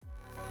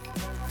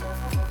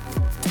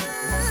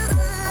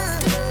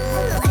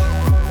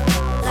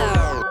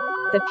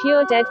the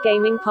Pure Dead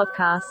Gaming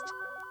Podcast.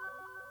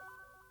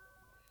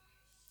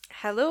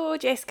 Hello,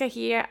 Jessica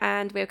here,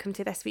 and welcome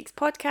to this week's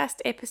podcast,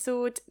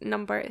 episode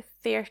number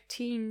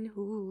 13,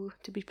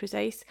 to be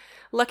precise.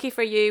 Lucky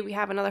for you, we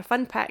have another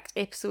fun-packed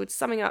episode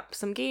summing up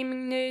some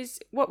gaming news,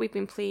 what we've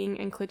been playing,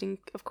 including,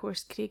 of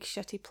course, Craig's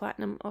Shitty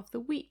Platinum of the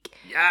Week.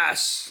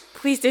 Yes!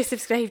 Please do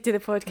subscribe to the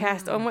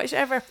podcast on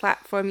whichever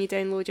platform you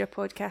download your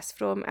podcast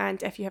from,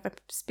 and if you have a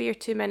spare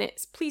 2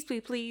 minutes, please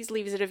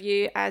leave us a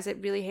review, as it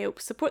really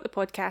helps support the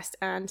podcast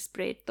and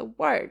spread the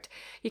word.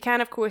 You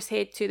can, of course,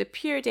 head to the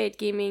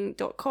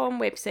puredeadgaming.com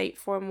website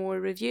for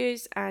more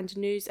reviews and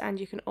news, and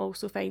you can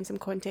also find some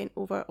content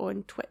over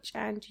on Twitch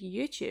and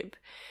YouTube.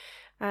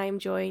 I'm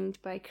joined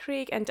by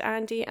Craig and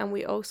Andy, and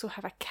we also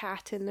have a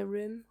cat in the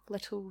room,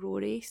 little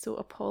Rory, so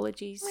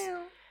apologies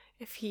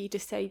if he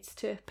decides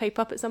to pipe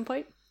up at some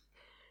point.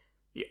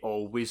 He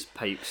always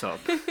pipes up.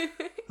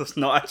 There's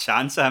not a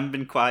chance I haven't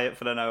been quiet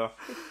for an hour.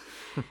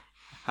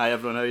 Hi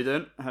everyone, how you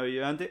doing? How are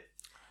you, Andy?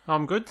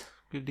 I'm good.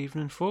 Good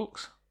evening,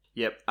 folks.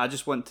 Yep, I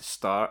just want to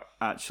start,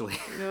 actually,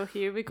 Oh,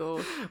 here we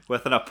go.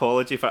 with an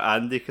apology for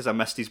Andy, because I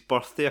missed his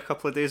birthday a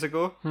couple of days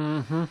ago.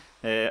 Mm-hmm.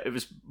 It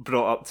was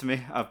brought up to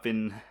me.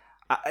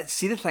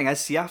 See, the thing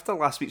is, after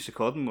last week's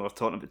recording, we were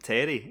talking about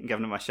Terry and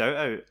giving him a shout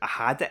out. I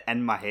had it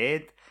in my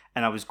head,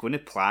 and I was going to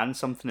plan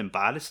something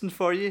embarrassing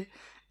for you,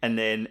 and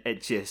then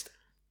it just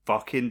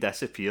fucking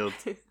disappeared.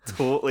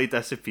 Totally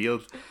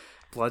disappeared.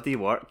 Bloody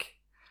work.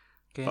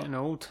 Getting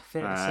old.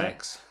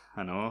 36.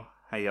 I know.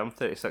 Hey, I'm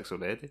 36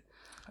 already.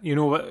 You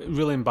know what?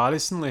 Really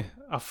embarrassingly,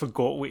 I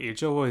forgot what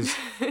age I was.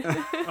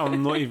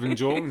 I'm not even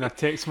joking. I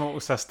texted my little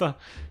sister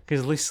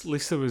because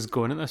Lisa was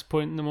gone at this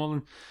point in the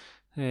morning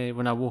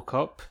when I woke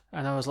up,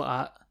 and I was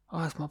like,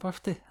 "Oh, it's my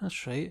birthday.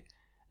 That's right."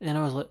 And then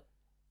I was like,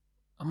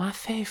 "Am I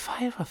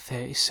 35 or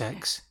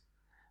 36?"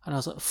 And I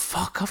was like,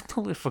 "Fuck! I've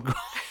totally forgotten.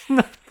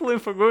 I've totally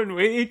forgotten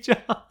what age I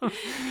am."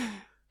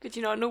 Did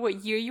you not know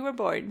what year you were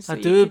born? So I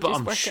you do, could but just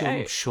I'm work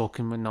it out?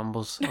 shocking with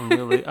numbers.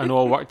 I know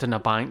I worked in a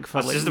bank for I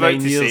was like just about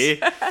 9 to years.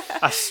 say,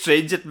 a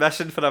strange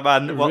admission for a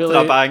man that worked in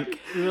Really- a bank.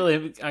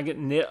 Really, I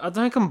don't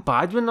think I'm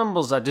bad with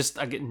numbers. I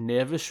get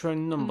nervous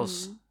around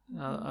numbers.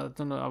 I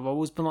don't know. I've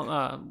always been like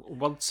that.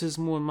 Words is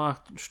more my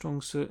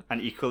strong suit.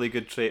 An equally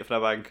good trait for a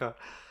banker.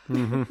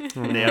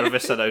 Mm-hmm.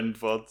 Nervous around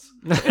words.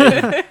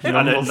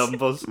 Around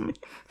numbers.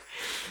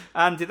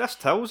 Andy, this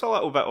till's a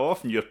little bit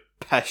off and you're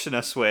pissing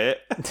a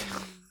sweat.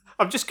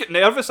 I'm just getting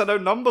nervous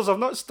around numbers. I've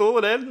not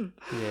stolen in.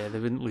 Yeah, they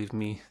wouldn't leave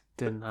me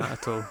doing that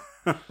at all.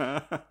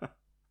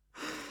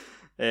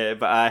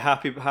 But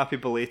happy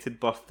belated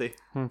birthday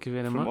Thank you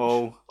very from much.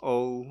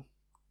 all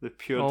the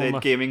Pure All Dead my-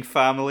 Gaming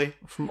family.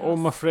 From all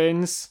my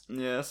friends.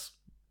 Yes.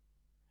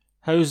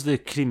 How's the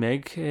cream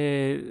egg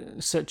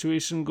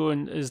situation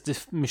going? Is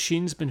the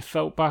machines been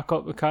filled back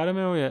up with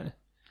caramel yet?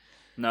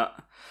 No,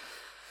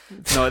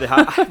 they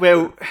have.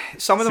 Well,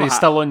 some of So them you're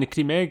still on the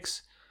cream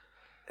eggs?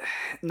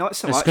 not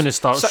so It's much. going to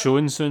start So-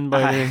 showing soon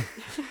by then.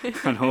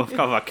 I know, I've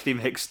got a cream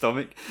egg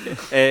stomach.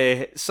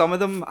 Some of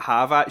them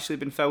have actually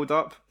been filled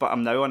up, but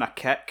I'm now on a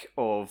kick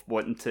of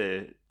wanting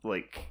to,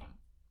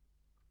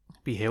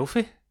 Be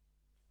healthy?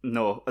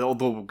 no,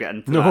 although we'll get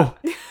into No.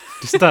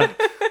 that.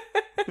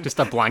 Just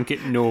a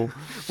blanket no.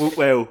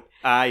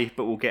 Aye,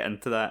 but we'll get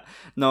into that.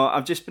 No,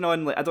 I've just been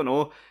on, I don't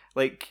know,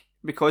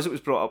 because it was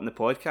brought up in the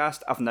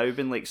podcast, I've now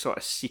been, sort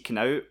of seeking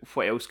out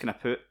what else can I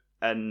put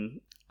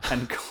in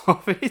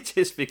coffee,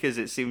 just because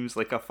it seems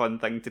like a fun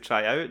thing to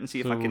try out and see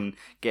if I can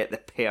get the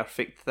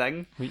perfect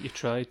thing. What you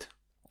tried?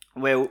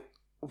 Well,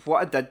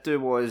 what I did do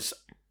was,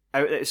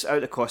 it's out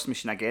of the cost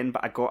machine again,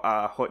 but I got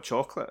a hot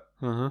chocolate.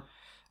 Uh-huh.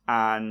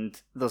 And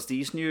there's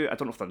these new, I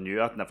don't know if they're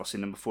new, I've never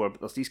seen them before,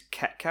 but there's these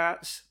Kit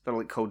Kats.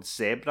 They're called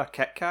Zebra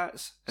Kit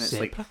Kats. And it's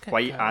Zebra Kit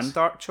white Kats? and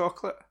dark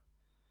chocolate.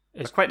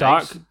 It's quite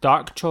dark, nice.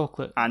 dark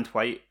chocolate. And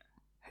white,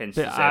 hence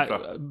But, the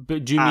zebra.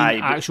 but do you mean Aye,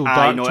 but- actual aye,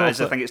 dark no, chocolate? it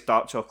is. I think it's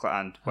dark chocolate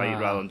and white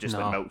rather than just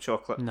no. milk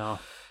chocolate. No,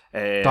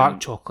 Um, dark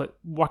chocolate.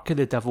 Work of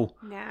the devil.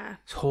 Nah.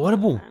 It's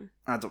horrible. Man.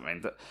 I don't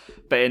mind it.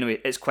 But anyway,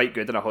 it's quite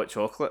good in a hot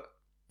chocolate.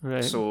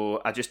 Right.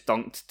 So I just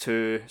dunked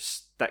 2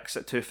 sticks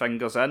at 2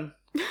 fingers in.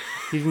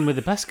 Even with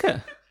the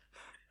biscuit.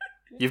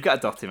 You've got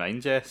a dirty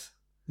mind, Jess.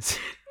 No,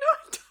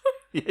 I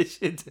don't.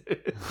 Yes, you do.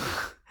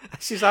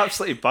 She's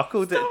absolutely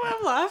buckled it. That's what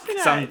I'm laughing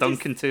at. Sam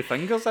dunking 2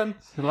 fingers in.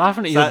 You're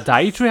laughing at Is your that-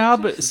 dietary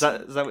habits. Is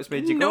that what's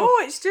made you No, go?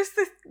 it's just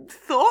the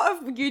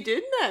thought of you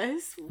doing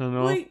this. I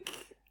know.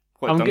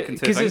 What, dunking 2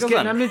 Because it's fingers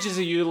getting in? images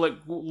of you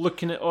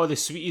looking at all the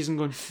sweeties and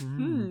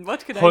going,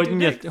 what could I holding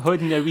do your next?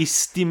 holding a wee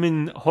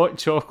steaming hot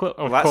chocolate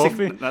or Well,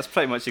 coffee. that's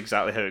pretty much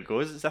exactly how it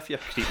goes. It's as if you're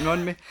creeping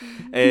on me.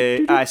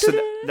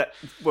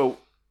 Well,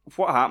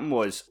 what happened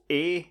was,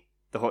 the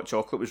hot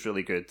chocolate was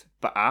really good,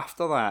 but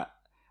after that,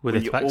 With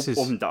when the you Twixes.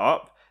 opened it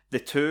up,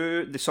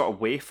 the sort of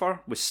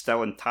wafer was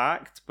still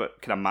intact,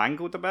 but kind of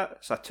mangled a bit.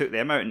 So I took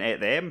them out and ate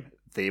them.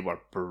 They were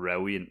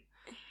brilliant.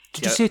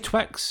 Did you say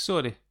Twix?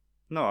 Sorry.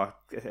 No,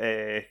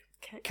 Kit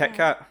Kit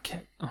Kat.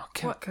 Kit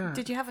What, Kat.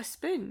 did you have a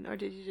spoon or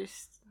did you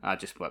just... I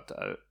just whipped it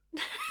out.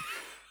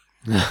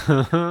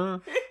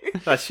 You're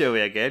That's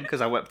surely again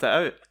because I whipped it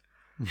out.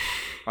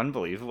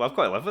 Unbelievable. I've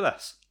got to live with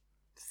this.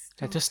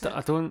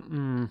 I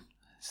don't.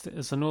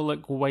 Is there no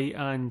like white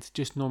and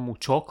just normal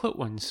chocolate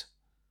ones?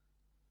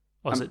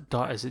 Or is it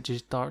dark? Is it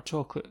just dark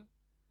chocolate?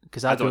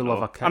 Because I do don't love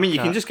know. a Kit Kat. I mean, you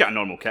can just get a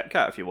normal Kit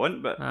Kat if you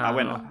want, but I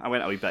went know.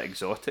 a wee bit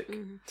exotic.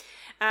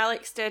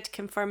 Alex did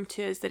confirm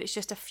to us that it's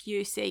just a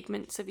few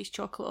segments of his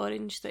chocolate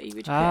orange that he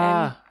would put in,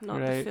 not the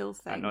right. full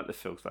thing. Not the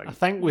full thing. I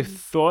think we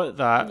thought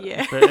that,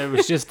 Yeah. but it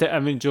was just the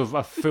image of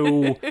a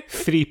full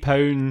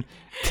 £3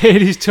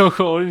 Terry's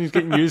chocolate orange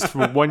getting used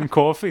for one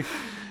coffee.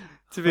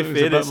 To be It was a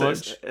fair, bit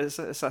much.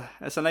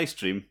 it's a nice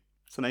dream.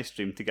 It's a nice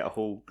dream to get a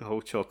whole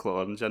chocolate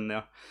orange in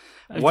there.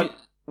 Have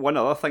One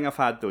other thing I've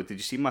had though, did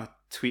you see my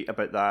tweet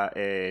about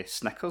that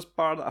Snickers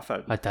bar that I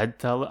found? I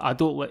did. I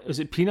don't like. Is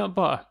it peanut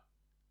butter?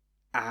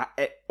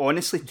 It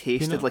honestly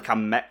tasted Peanut? like a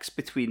mix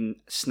between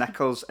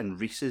Snickers and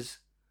Reese's.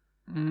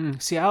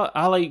 See,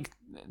 I like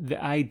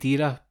the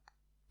idea of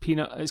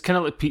peanut. It's kind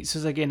of like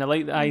pizzas again. I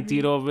like the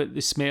idea of it,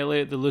 the smell of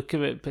it, the look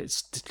of it, but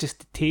it's just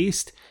the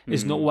taste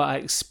is not what I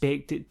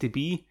expect it to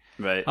be.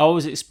 Right. I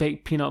always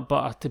expect peanut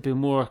butter to be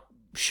more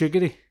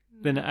sugary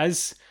than it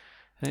is.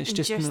 And it's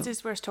just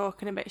as we're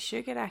talking about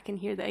sugar, I can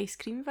hear the ice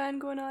cream van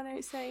going on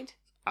outside.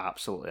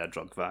 Absolutely a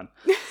drug van.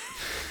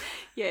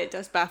 Yeah, it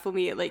does baffle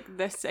me. Like,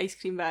 this ice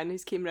cream van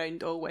has came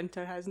round all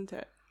winter, hasn't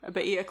it?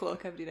 About 8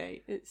 o'clock every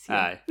night.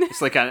 Aye.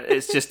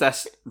 It's just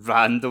this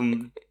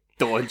random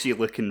dodgy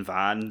looking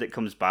van that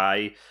comes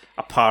by,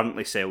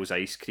 apparently sells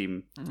ice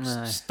cream,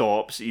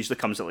 stops. It usually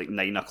comes at like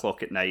 9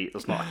 o'clock at night.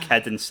 There's not a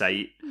kid in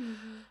sight.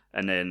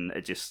 And then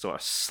it just sort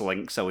of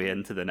slinks away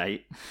into the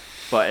night.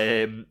 But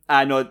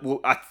I know, well,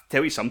 I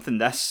tell you something,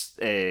 this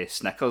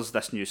Snickers,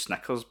 this new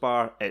Snickers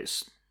bar,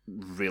 it's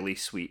really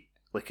sweet.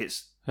 Like it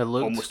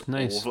looked almost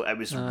nice. It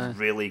was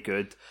really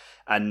good.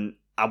 And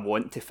I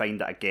want to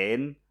find it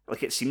again.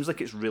 Like it seems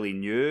like it's really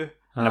new.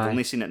 And I've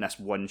only seen it in this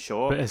one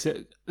shop. But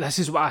this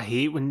is what I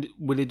hate when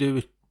they do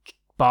with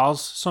bars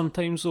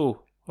sometimes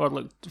though, or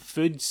like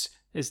foods,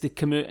 is they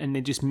come out and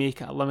they just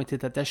make it a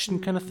limited edition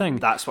kind of thing.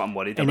 That's what I'm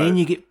worried and about. then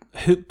you get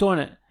hooked on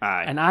it.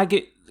 Aye. And I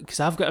get, because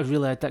I've got a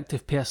really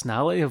addictive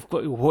personality, I've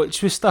got to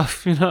watch with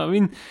stuff, you know what I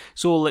mean?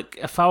 So like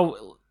if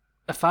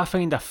I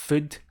find a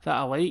food that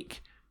I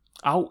like,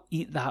 I'll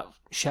eat that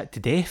shit to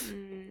death.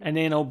 And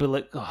then I'll be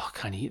like, oh, I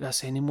can't eat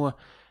this anymore.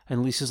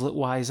 And Lisa's like,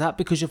 why is that?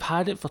 Because you've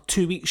had it for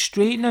 2 weeks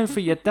straight now for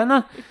your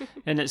dinner.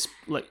 And it's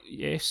like,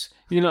 yes.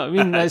 You know what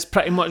I mean? That's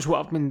pretty much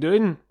what I've been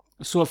doing.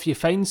 So if you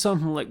find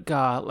something like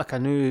a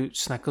new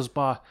Snickers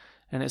bar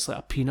and it's like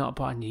a peanut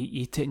butter and you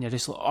eat it and you're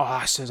just like, oh,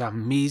 this is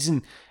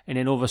amazing. And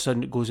then all of a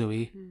sudden it goes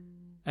away.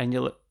 And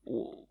you're like,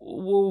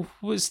 well,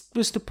 what's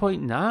the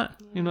point in that?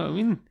 You know what I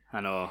mean?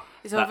 I know.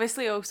 It's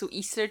obviously also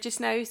Easter just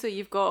now, so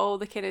you've got all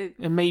the kind of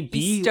It might be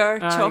Easter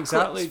chocolate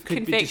exactly. It could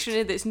be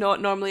confectionery that's not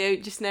normally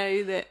out just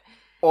now. That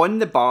On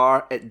the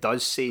bar, it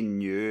does say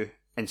new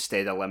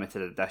instead of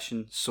limited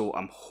edition, so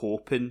I'm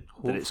hoping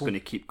that it's going to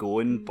keep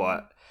going,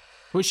 but...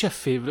 What's your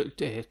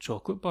favourite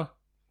chocolate bar?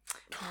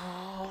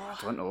 I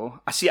don't know.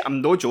 I see,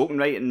 I'm no joking,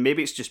 right, and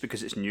maybe it's just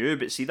because it's new,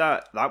 but see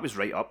that was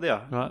right up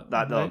there. Right, the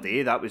right. other day,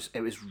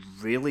 it was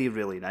really,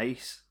 really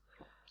nice.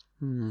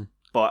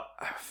 But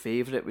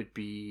favourite would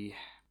be...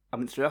 I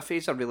went through a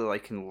phase of really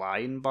liking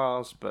Lion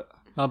bars, but...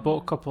 I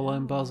bought a couple of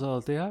Lion bars the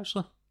other day,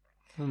 actually.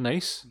 They're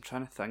nice. I'm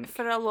trying to think.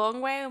 for a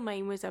long while,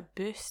 mine was a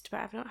Boost, but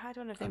I've not had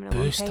one of them in a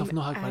Boost, long time. I've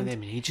not had one of And-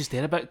 them in ages.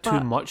 They're a bit too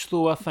but- much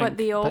though, I think. but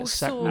they A bit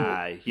sick also- now.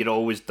 Aye, you're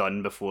always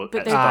done before But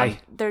it's they're, done. Aye.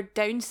 they're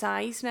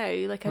downsized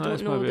now. Like, I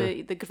That's don't know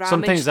maybe- the grammage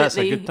Sometimes that that's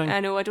a they... good thing. I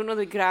know, I don't know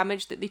the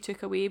grammage that they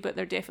took away, but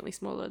they're definitely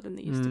smaller than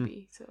they used to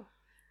be. So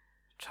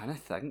Trying to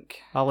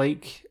think. I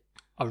like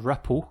a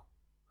Ripple.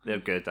 They're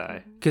good,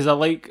 aye. Because I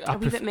like... a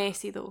wee bit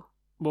messy, though.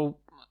 Well,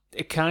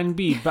 it can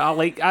be, but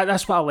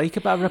that's what I like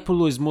about a Ripple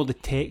though, is more the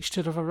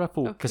texture of a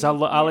Ripple. Because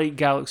Okay, I like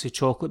Galaxy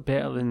chocolate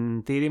better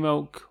than Dairy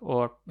Milk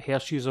or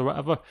Hershey's or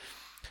whatever.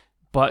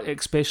 But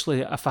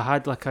especially if I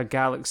had like a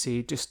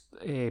Galaxy just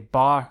a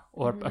bar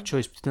or a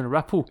choice between a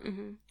Ripple,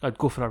 I'd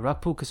go for a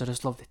Ripple because I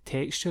just love the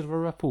texture of a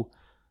Ripple.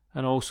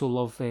 And I also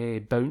love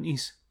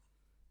Bounties.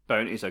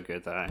 Bounties are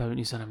good, aye.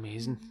 Bounties are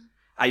amazing.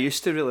 I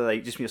used to really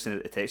like, just when you're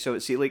saying the text, so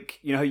see, like,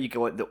 you know how you get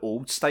like the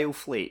old style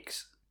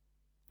flakes,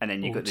 and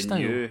then you got Old the style?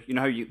 new, you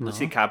know how you, let's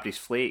say No. Cadbury's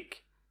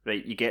Flake,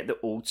 right? You get the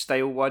old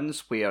style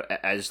ones where it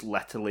is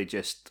literally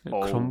just It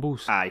all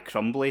crumbles. aye,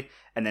 crumbly,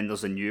 and then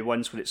there's the new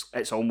ones where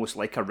it's almost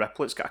like a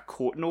Ripple. It's got a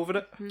coating over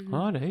it.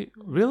 Alright,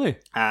 really?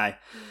 Aye,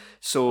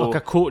 so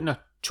Like a coating of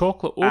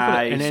chocolate over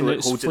Aye, it and then so it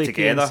it's holds it flaky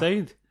together.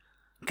 inside.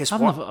 guess I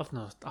what?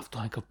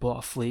 don't think I've bought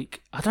a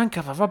flake. I don't think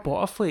I've ever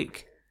bought a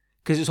flake.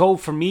 Because it's all,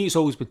 for me, it's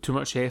always been too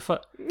much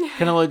effort.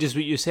 Kind of like just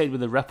what you said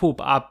with the Ripple,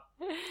 but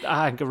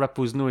I think a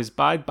Ripple's no as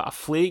bad, but a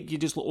flake, you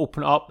just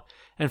open it up.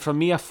 And for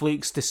me, a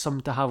flake's just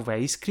something to have with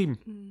ice cream.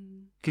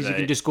 Because you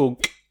can Right. just go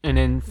and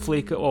then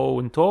flake it all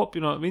on top,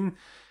 you know what I mean?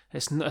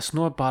 It's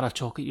not a bar of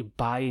chocolate you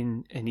buy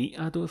and eat,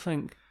 I don't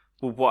think.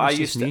 Well, what That's I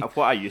just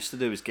used to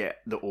do was get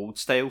the old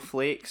style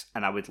flakes,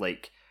 and I would,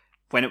 like,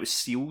 when it was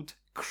sealed,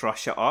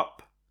 crush it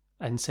up,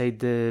 inside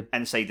the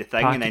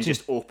thing, and then packaging.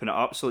 just open it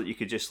up so that you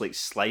could just like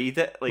slide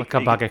it like a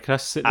bag of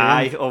crisps at the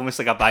aye, end. almost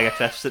like a bag of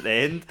crisps at the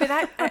end. But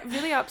that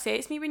really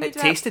upsets me when you It do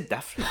tasted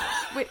different.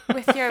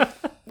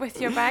 that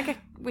with your bag of,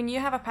 when you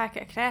have a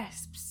packet of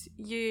crisps,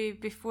 you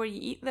before you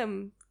eat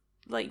them,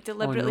 like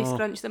deliberately no.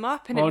 scrunch them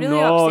up, and it Oh really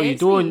no, upsets you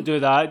don't me. do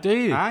that, do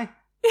you? Aye,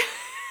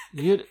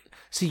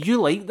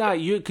 You like that,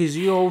 because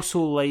you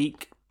also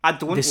like I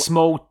don't. the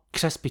small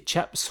crispy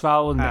chips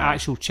rather than the Aye.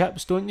 actual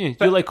chips, don't you?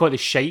 But- You like all the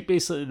shite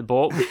basically at the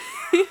bottom,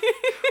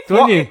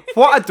 don't you?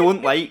 What I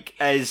don't like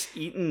is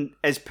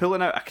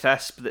pulling out a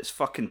crisp that's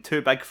fucking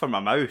too big for my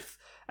mouth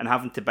and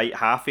having to bite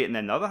half it and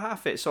then the other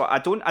half it. So I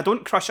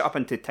don't crush it up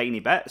into tiny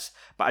bits,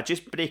 but I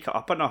just break it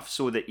up enough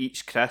so that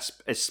each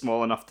crisp is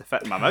small enough to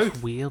fit in my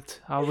mouth. Weird.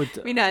 I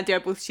would. Me and Andy are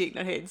both shaking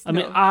our heads. I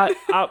mean, I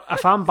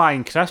if I'm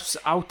buying crisps,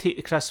 I'll take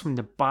the crisps from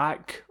the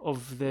back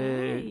of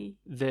Aye.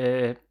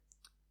 the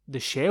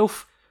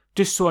shelf,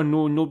 just so I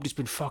know nobody's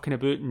been fucking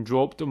about and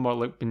dropped them or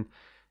like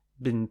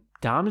been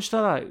damaged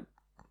or that.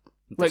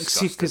 Like,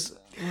 see, because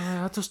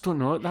I just don't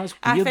know. That's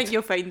weird. I think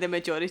you'll find the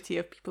majority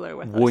of people are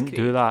with won't us.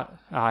 do that.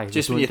 Aye,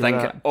 Just we when you don't do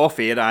think that. off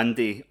air,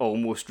 Andy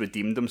almost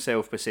redeemed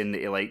himself by saying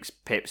that he likes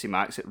Pepsi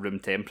Max at room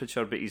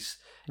temperature, but he's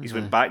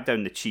went back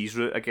down the cheese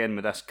route again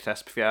with this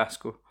crisp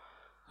fiasco.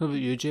 How about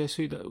you,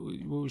 Jessie?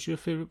 What was your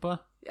favourite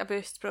bar? A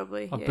Boost,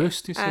 probably. A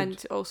Boost, you said?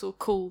 And also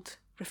cold,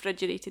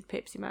 refrigerated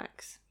Pepsi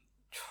Max.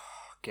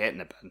 Get in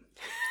the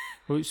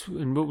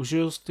bin. What was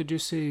yours? Did you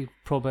say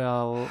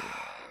probably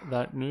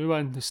that new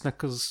one, the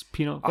Snickers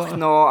peanut butter? Oh,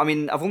 no, I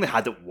mean, I've only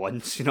had it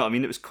once, you know what I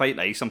mean? It was quite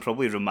nice. I'm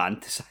probably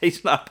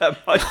romanticising that a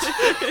bit much.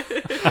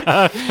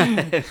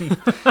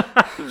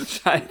 I'm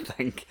trying to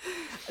think.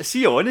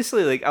 See,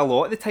 honestly, like, a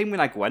lot of the time when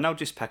I go in, I'll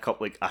just pick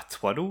up, like, a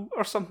twirl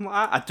or something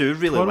like that. I do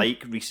really Twirl?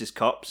 like Reese's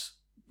Cups.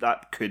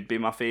 That could be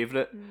my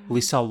favourite.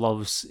 Lisa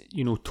loves,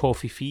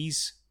 toffee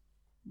fees.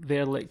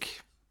 They're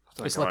like,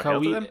 it's I've like never a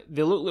heard wee. of them.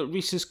 They look like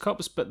Reese's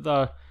cups, but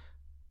they're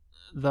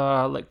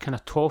like kind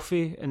of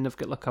toffee, and they've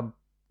got like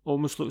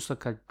almost looks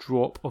like a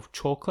drop of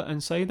chocolate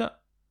inside it.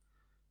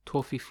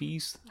 Toffee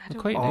fees. They're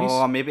quite Oh, nice.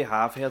 I maybe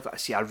have heard that.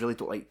 See, I really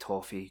don't like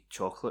toffee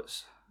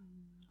chocolates.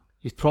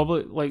 You'd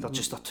probably like.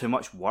 They're too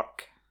much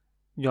work.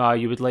 Yeah,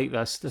 you would like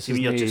this. This See, is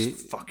when you're the-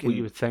 just fucking- what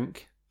you would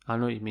think. I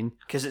know what you mean.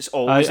 Because it's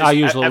always... I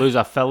usually lose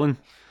a filling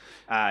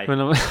Aye. when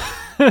I'm.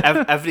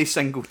 Every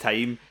single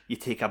time you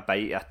take a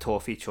bite of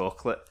toffee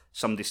chocolate,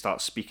 somebody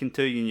starts speaking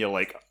to you and you're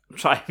like,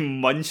 try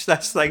and munch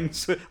this thing.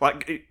 So,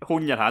 like,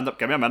 holding your hand up,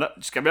 give me a minute,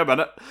 just give me a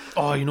minute.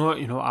 Oh, you know what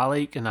I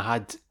like, and I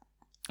had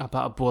a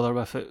bit of bother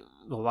with it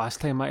the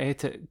last time I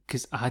ate it,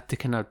 because I had to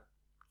kind of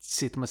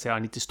say to myself, I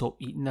need to stop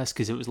eating this,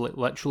 because it was like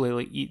literally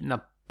like eating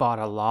a bar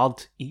of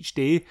lard each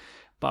day,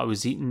 but I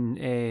was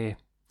eating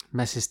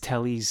Mrs.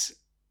 Tilly's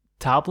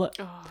tablet,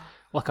 Oh,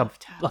 like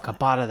a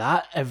bar of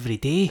that every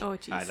day. oh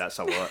jeez. Aye, that's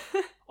a lot.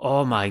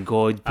 Oh my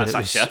god! But That's it a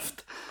was,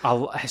 shift.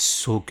 It's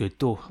so good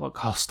though. Like,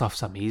 her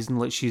stuff's amazing.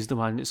 Like, she's the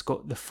one that's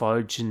got the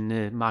fudge and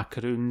the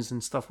macaroons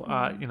and stuff like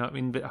that. You know what I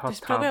mean? But her There's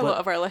probably a tablet. lot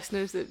of our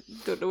listeners that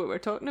don't know what we're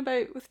talking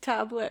about with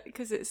tablet,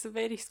 because it's a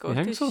very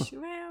Scottish. so?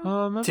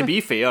 Well, Maybe. To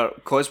be fair,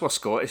 because we're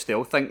Scottish,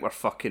 they'll think we're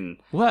fucking...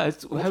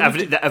 What? How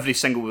would Every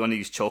single one of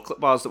these chocolate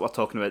bars that we're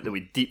talking about, that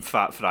we deep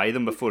fat fry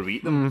them before we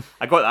eat them.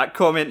 I got that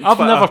comment on I've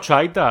Twitter. never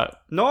tried that.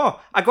 No,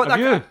 I got Have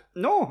that...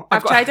 you? No.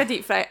 I've tried a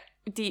deep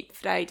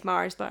fried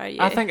Mars bar.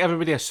 Yeah. I think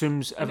everybody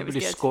assumes it was everybody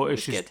good.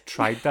 Scottish It was has good.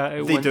 tried that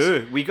at They once.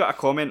 do. We got a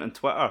comment on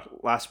Twitter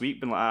last week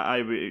being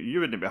like, you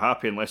wouldn't be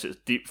happy unless it's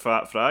deep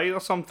fat fried or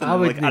something. I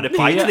And, like, I wouldn't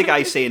replied dare. to the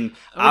guy saying,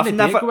 I wouldn't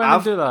dare go in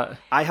and do that.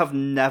 I have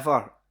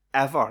never,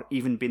 ever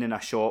even been in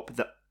a shop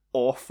that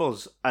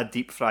offers a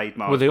deep fried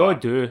Mars Well, they bar. all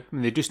do. I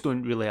mean, they just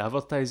don't really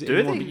advertise it Do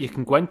anymore. they? But you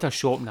can go into a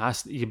shop and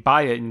ask, you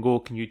buy it and go,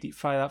 can you deep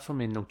fry that for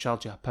me? And they'll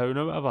charge you £1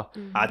 or whatever.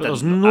 I But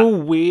there's didn't- no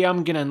way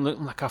I'm going in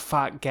looking like a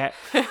fat git.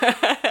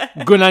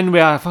 Going in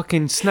with a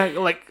fucking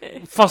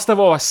like, first of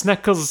all, a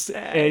Snickers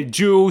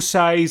dual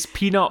size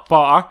peanut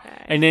butter,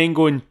 and then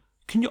going,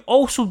 can you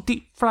also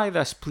deep fry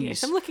this, please?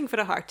 Yes, I'm looking for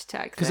a heart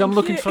attack. Because I'm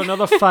looking for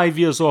another 5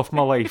 years off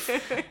my life.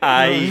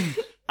 I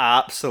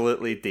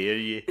absolutely dare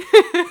you.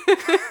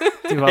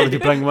 Do you want to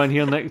bring one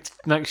here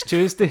next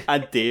Tuesday? I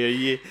dare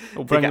you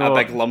to bring get a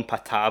what? big lump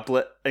of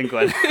tablet and go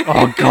in,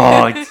 Oh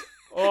God!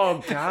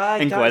 Oh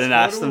God! and go in and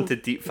ask them horrible. to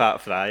deep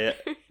fat fry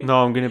it.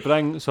 No, I'm going to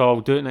bring. So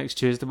I'll do it next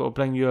Tuesday, but I'll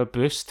bring you a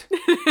Boost.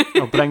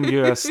 I'll bring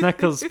you a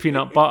Snickers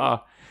peanut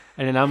butter,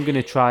 and then I'm going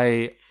to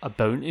try a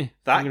Bounty.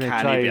 That I'm gonna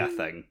can't try be a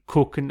thing.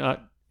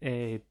 coconut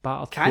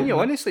batter. Can you coconut.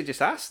 honestly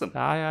just ask them?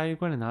 Aye,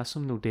 go in and ask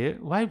them. They'll do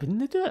it. Why wouldn't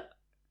they do it?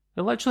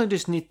 They literally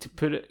just need to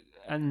put it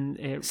in.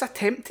 It's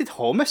attempted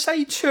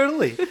homicide,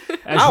 surely.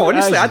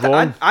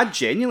 wrong. I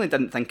genuinely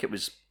didn't think it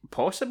was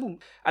possible.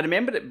 I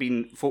remember it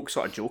being folks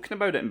sort of joking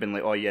about it and being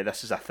like, "Oh yeah,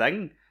 this is a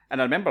thing." And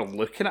I remember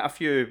looking at a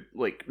few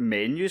like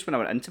menus when I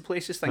went into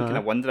places, thinking, "I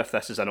wonder if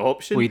this is an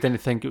option." Well, you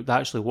didn't think it would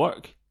actually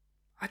work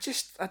I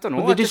don't know.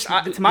 Well, they just- To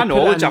my they put it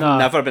knowledge, in I've a-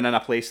 never been in a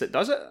place that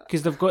does it.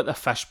 because they've got the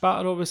fish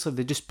batter. Obviously,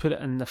 they just put it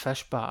in the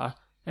fish batter,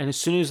 and as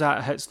soon as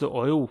that hits the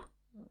oil,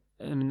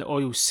 and the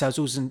oil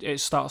sizzles and it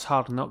starts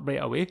hardening up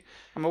right away.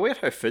 I'm aware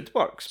how food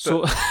works,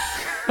 So,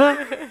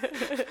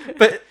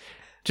 but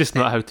just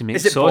not how to make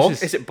is it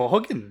sauces. is it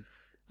bogging?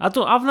 I've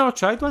never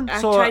tried one.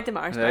 I so tried the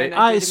Mars bar right. and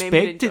I I did remember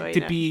expect it enjoying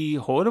to be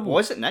horrible.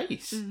 Was it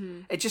nice?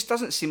 It just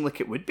doesn't seem like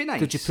it would be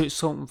nice. Did you put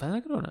salt and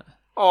vinegar on it?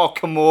 Oh,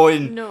 come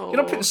on. No. You're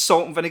not putting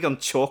salt and vinegar on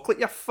chocolate,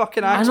 you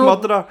fucking I axe know,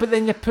 murderer. but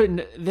then you're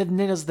putting. Then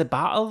there's the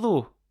batter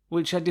though,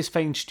 which I just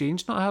find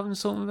strange not having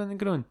salt and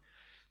vinegar on.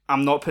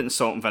 I'm not putting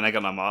salt and vinegar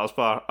on a Mars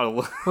bar.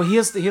 Well,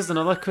 here's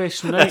another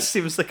question, right? This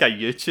seems like a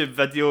YouTube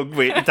video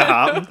waiting to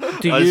happen.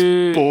 Do Us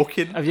you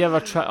poking. have you ever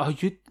tried? Oh,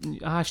 you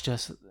asked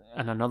us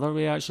in another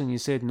way actually, and you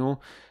said no.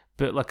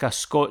 But like a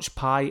Scotch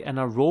pie in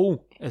a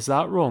roll, is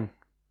that wrong?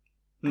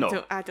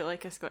 No. I don't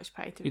like a Scotch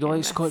pie. To You don't begin like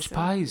with, Scotch so-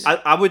 pies?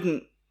 I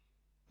wouldn't,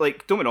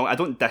 like, don't get me wrong, I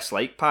don't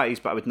dislike pies,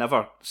 but I would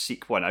never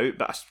seek one out.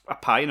 But a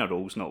pie in a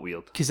roll's not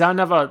weird. Because I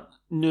never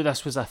knew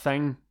this was a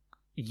thing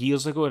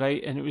years ago,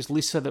 right? And it was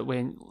Lisa that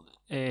went.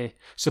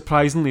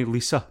 Surprisingly,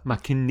 Lisa, my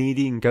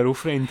Canadian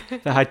girlfriend,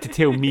 that had to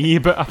tell me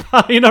about a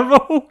pie in a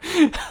roll.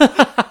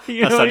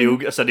 You know what I mean?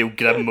 That's a real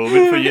grim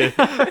moment for you.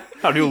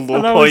 A real low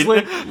And I was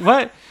point. like,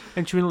 what?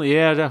 And she went like,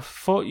 yeah, I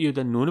thought you'd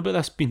have known about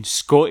this being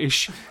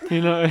Scottish.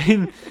 You know what I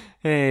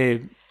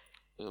mean?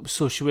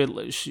 So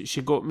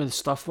she got me the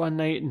stuff one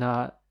night and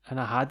I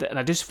had it. And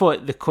I just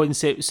thought the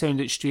concept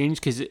sounded strange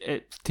because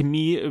to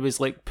me it was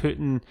like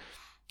putting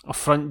a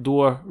front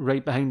door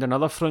right behind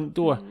another front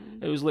door.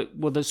 It was like,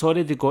 well, it's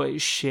already got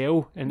its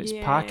shell and its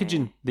Yeah,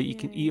 packaging that you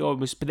can eat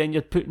almost. But then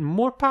you're putting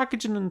more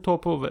packaging on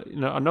top of it,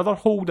 another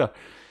holder.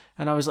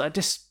 And I was like, it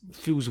just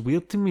feels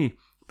weird to me.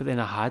 But then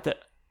I had it.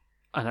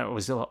 And it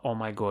was like, oh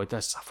my god,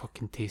 that's a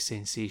fucking taste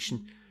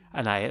sensation.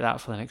 And I ate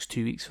that for the next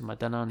 2 weeks for my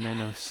dinner, and then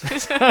I was...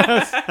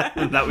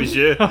 And that was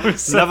you.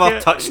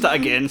 Never touched it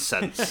again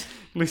since.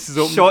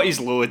 Shot his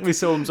load.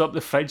 Lisa opens up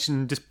the fridge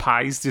and just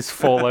pies just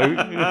fall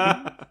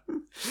out.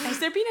 Has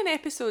there been an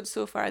episode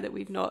so far that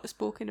we've not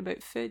spoken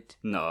about food?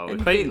 No, we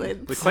And quite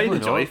Caitlin.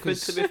 enjoy Probably food, not,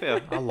 to be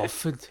fair. I love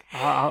food.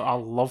 I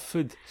love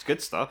food. It's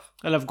good stuff.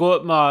 And I've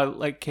got my,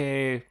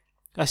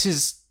 this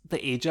is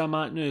the age I'm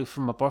at now.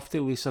 For my birthday,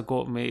 Lisa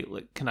got me,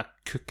 kind of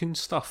cooking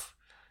stuff.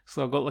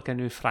 So I got, a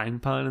new frying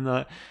pan and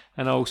that.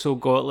 And I also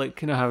got,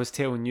 how I was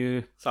telling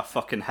you. It's a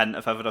fucking hint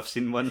if ever I've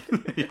seen one.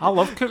 I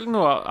love cooking,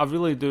 though. I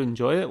really do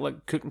enjoy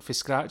it, cooking from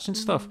scratch and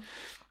stuff.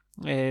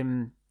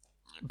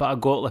 But I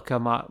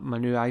got, my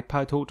new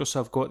iPad holder, so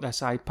I've got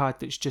this iPad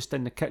that's just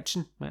in the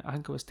kitchen. I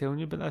think I was telling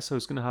you about this. I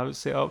was going to have it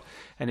set up.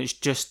 And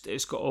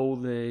it's got all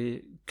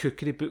the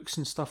cookery books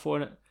and stuff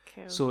on it.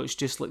 Cool. So it's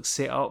just,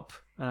 set up.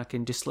 And I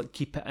can just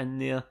keep it in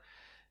there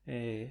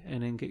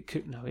and then get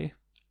cooking away.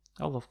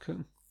 I love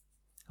cooking.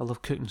 I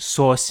love cooking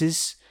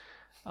sauces.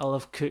 I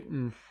love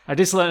cooking. I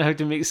just learned how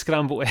to make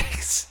scrambled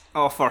eggs.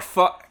 Oh, for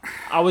fuck.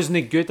 I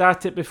wasn't good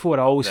at it before.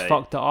 I always Right.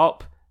 fucked it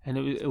up. And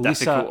it was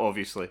Difficult, Lisa.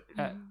 obviously.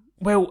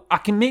 Well, I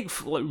can make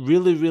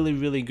really, really,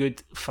 really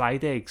good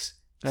fried eggs.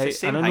 Right? It's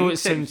the same and I know thing, it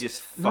except sounds. you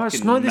just No, it's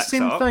fucking not the mix it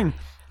same up. thing.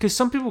 Because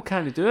some people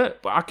can't do it,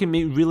 but I can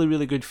make really,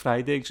 really good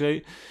fried eggs,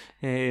 right?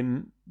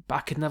 But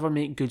I could never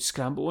make good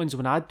scrambled ones.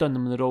 When I'd done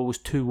them, they're always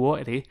too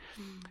watery.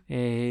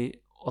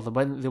 Or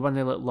they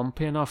weren't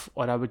lumpy enough,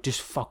 or I would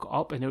just fuck it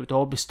up and it would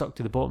all be stuck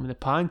to the bottom of the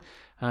pan.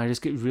 And I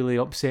just get really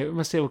upset with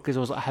myself because I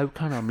was like, how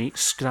can I make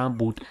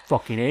scrambled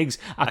fucking eggs?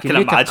 I can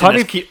make a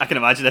curry. I can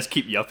imagine this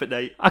keep you up at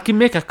night. I can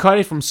make a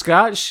curry from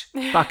scratch,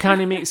 but I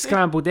can't make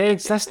scrambled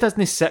eggs. This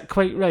doesn't sit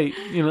quite right.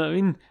 You know what I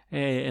mean?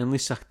 And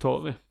Lisa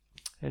taught me.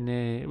 And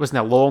it wasn't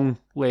a long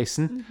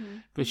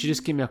lesson, but she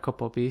just gave me a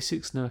couple of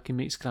basics. Now I can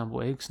make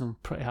scrambled eggs and I'm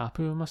pretty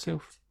happy with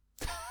myself.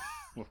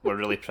 We're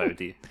really proud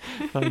of you.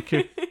 Thank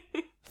you.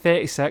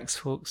 36,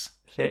 folks.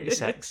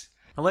 36.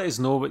 And let us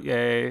know what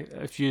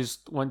if you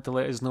want to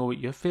let us know what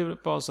your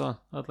favourite bars are.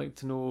 I'd like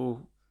to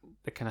know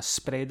the kind of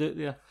spread out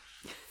there.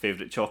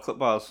 Favourite chocolate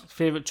bars?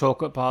 Favourite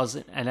chocolate bars,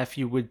 and if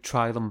you would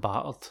try them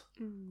battered.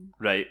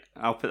 Right.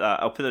 I'll put that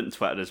on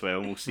Twitter as well,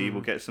 and we'll see.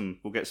 We'll get some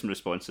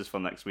responses for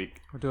next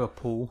week. We'll do a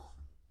poll.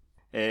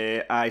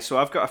 So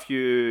I've got a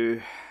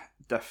few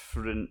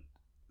different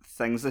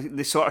things.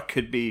 They sort of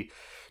could be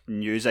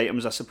news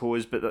items, I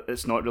suppose, but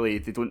it's not really.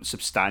 They don't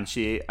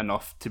substantiate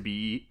enough to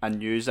be a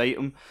news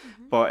item.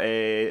 But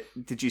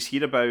did you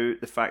hear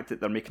about the fact that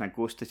they're making a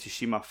Ghost of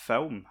Tsushima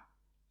film?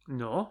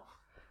 No.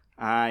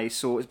 Aye,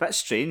 so it's a bit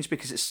strange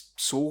because it's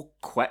so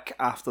quick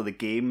after the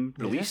game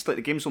released.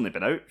 The game's only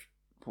been out.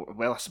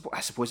 Well, I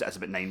suppose it is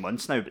about 9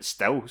 months now, but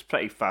still, it's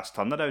pretty fast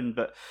turnaround.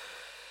 But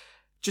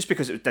just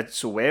because it did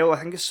so well, I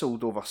think it's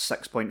sold over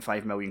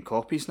 6.5 million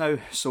copies now.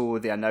 So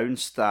they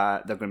announced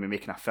that they're going to be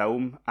making a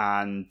film,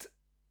 and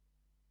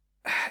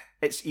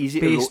it's easy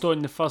Based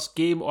on the first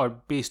game or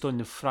based on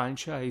the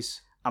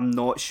franchise? I'm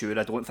not sure.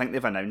 I don't think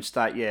they've announced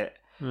that yet.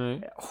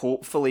 Right.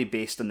 Hopefully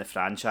based on the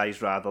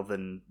franchise rather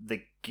than the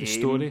game. The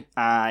story.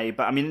 Aye,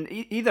 but I mean,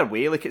 either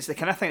way, it's the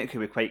kind of thing that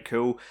could be quite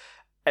cool.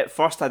 At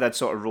first I did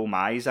sort of roll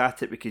my eyes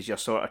at it because you're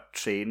sort of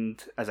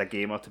trained as a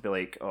gamer to be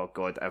like, oh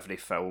god, every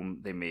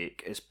film they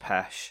make is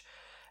pish.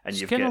 And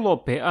It's you've getting got, a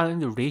lot better. I think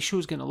the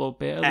ratio's getting a lot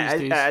better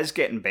these days. it is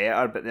getting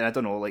better, but then I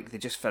don't know, like they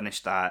just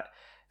finished that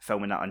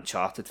filming that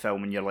Uncharted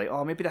film, and you're like,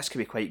 oh, maybe this could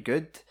be quite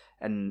good,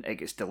 and it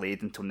gets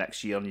delayed until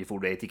next year, and you've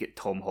already got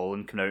Tom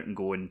Holland coming out and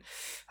going,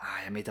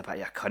 I made a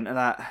bit of a cunt of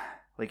that.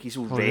 Like he's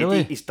already,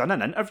 really? he's done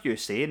an interview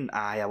saying,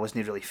 I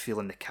wasn't really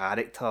feeling the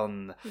character,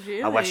 and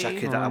Really? I wish I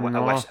could. Oh, I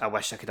no.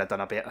 wish I could have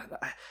done a bit.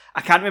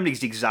 I can't remember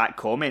his exact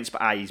comments,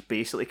 but he's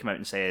basically come out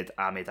and said,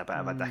 I made a bit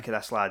of a dick of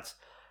this, lads.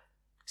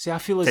 See, I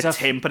feel as To if...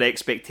 temper I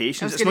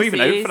expectations. was It's gonna not even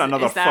say, out for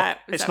another. is that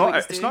It's what not.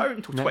 he's It's not doing? out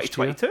until Next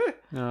year.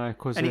 2022.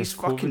 Because And he's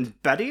fucking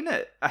burying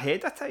it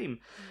ahead of time.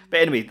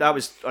 But anyway, that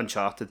was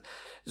Uncharted.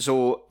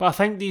 So But I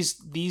think these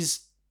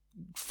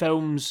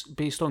films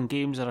based on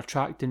games are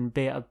attracting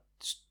better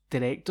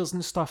directors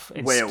and stuff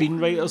and Well-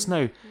 screenwriters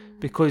now,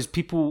 because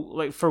people,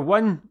 like, for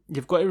one,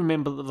 you've got to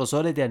remember that there's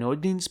already an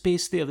audience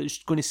base there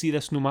that's going to see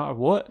this no matter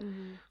what.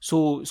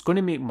 So it's going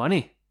to make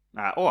money.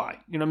 oh aye.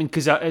 You know what I mean?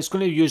 Because it's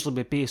going to usually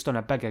be based on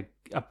a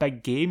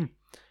big game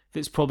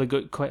that's probably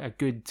got quite a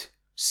good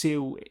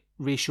sale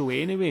ratio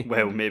anyway.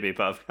 Well, maybe,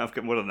 but I've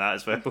got more than that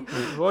as well.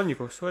 Go on, you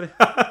go. Sorry.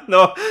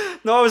 no,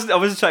 I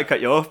wasn't trying to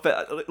cut you off,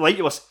 but like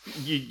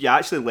you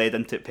actually led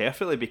into it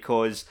perfectly,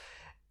 because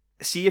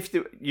see if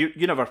you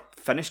never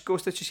finished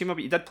Ghost of Tsushima,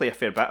 but you did play a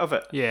fair bit of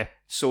it. Yeah.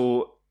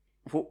 So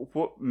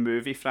what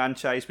movie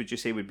franchise would you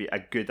say would be a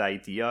good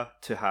idea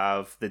to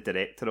have the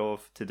director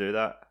of to do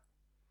that?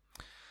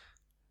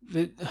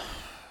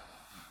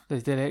 The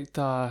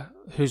director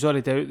who's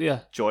already out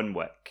there. John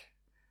Wick.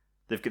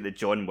 They've got the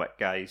John Wick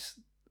guys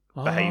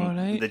Oh, behind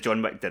right. the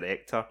John Wick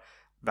director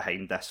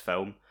behind this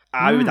film.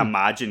 I would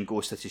imagine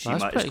Ghost of Tsushima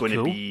That's is pretty going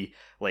cool. to be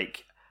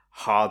like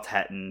hard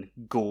hitting,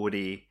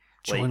 gory.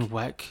 John like,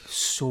 Wick,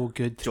 so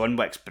good. John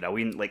Wick's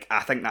brilliant. Like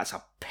I think that's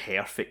a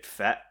perfect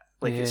fit.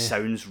 Like Yeah. it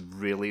sounds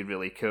really,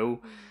 really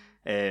cool.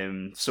 So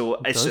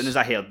It as does. soon as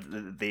I heard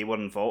that they were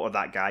involved, or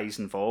that guy's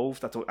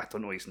involved, I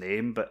don't know his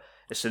name, but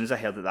as soon as I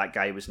heard that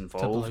guy was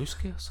involved,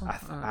 Tobolowsky or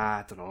something.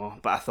 I don't know,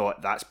 but I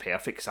thought that's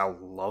perfect because I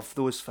love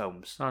those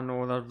films, I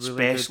know, they're really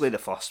especially the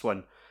first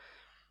one.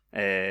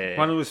 good.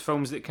 One of those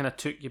films that kind of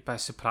took you by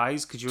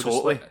surprise because you're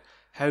Totally. just like,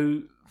 how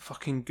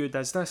fucking good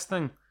is this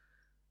thing?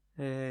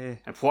 And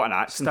what an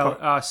accent!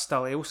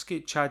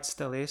 Stilewski, Chad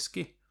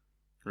Stileski.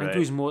 I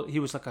think Right. he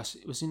was like a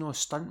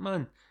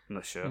stuntman, I'm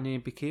not sure. and he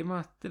became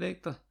a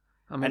director.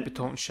 I might And- be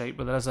talking shite,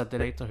 but there is a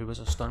director who was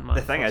a stuntman.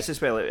 The thing first. is,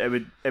 as well,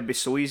 it'd be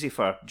so easy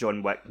for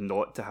John Wick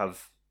not to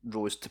have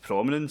rose to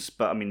prominence,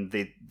 but I mean,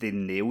 they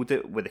nailed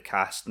it with the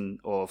casting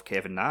of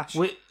Kevin Nash.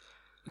 Wait,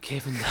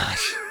 Kevin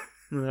Nash.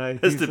 Right,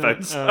 As he's the a-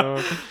 bouncer.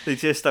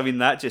 oh.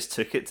 that just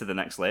took it to the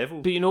next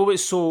level. But you know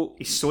what's so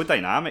He's so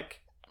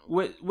dynamic.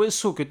 what's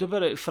so good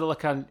about it for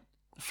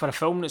a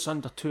film that's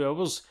under 2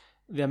 hours,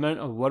 the amount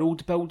of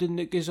world building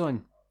that goes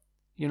on.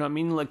 You know what I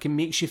mean? Like, it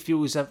makes you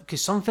feel as if,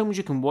 because some films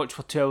you can watch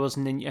for 2 hours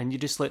and you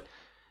just like,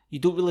 you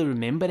don't really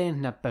remember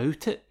anything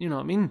about it. You know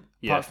what I mean?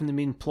 Yeah. Apart from the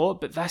main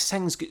plot. But this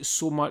thing's got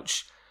so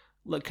much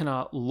like kind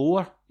of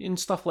lore and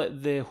stuff,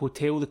 like the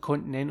hotel, the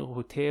Continental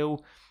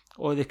Hotel,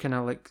 or the kind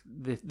of like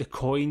the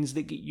coins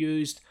that get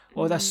used,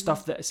 all this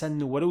stuff that's in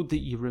the world that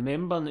you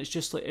remember, and it's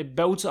just like it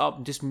builds it up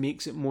and just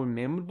makes it more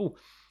memorable.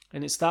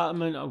 And it's that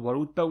amount of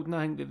world building,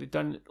 I think, that they've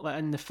done like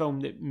in the film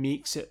that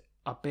makes it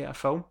a better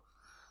film.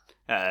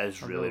 It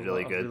is really,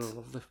 really good.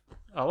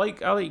 I like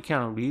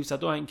Keanu Reeves. I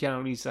don't think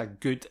Keanu Reeves is a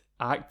good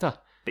actor.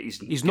 But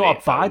he's not a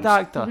great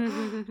bad films.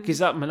 actor.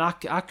 Because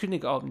I couldn't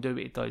get up and do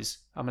what he does.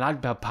 I mean,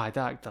 I'd be a bad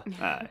actor.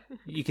 Aye.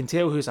 You can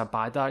tell who's a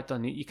bad actor,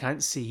 and you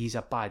can't say he's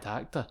a bad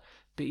actor.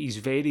 But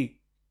his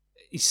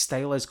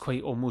style is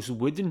quite almost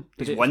wooden.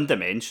 But He's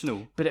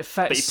one-dimensional, but it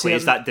fits. but he plays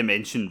certain- that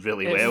dimension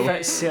really it well.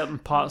 fits certain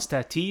parts to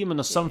a T. I mean,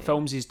 there's some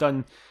films he's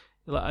done.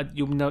 Like,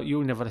 you'll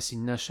never have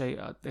seen this, right?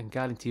 I can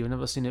guarantee you've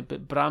never seen it.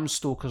 But Bram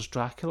Stoker's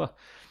Dracula,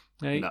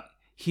 right? No.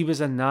 He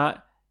was in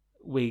that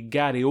with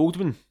Gary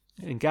Oldman,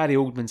 and Gary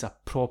Oldman's a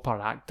proper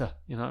actor.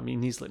 You know what I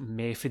mean? He's like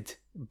method,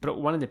 but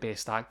one of the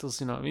best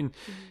actors. You know what I mean?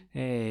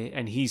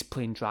 And he's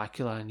playing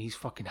Dracula, and he's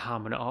fucking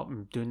hamming it up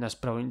and doing this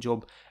brilliant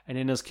job. And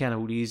then there's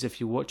Keanu Reeves. If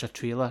you watch a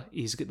trailer,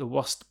 he's got the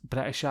worst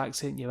British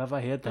accent you've ever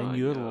heard in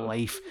your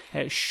life.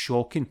 It's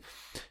shocking.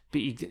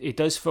 But he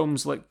does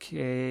films like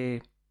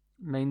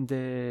Mind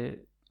the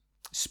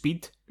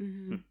Speed.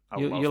 I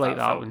You love like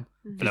that film. one?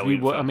 'Cause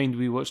Brilliant film.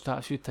 we watched that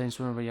a few times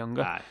when we were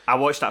younger. Aye. I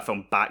watched that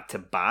film back to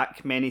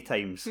back many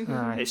times.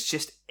 Aye. It's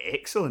just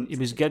excellent. He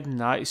was good in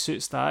that. He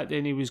suits that.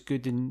 Then he was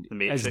good in The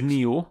Matrix. as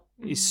Neo.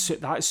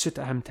 That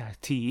suited him to a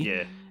T.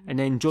 Yeah. And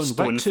then John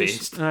Wick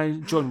suits.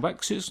 Stone-faced. John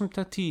Wick suits him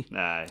to a T.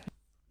 Aye.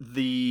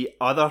 The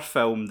other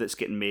film that's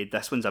getting made,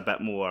 this one's a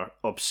bit more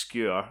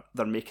obscure.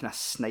 They're making a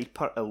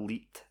Sniper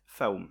Elite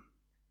film.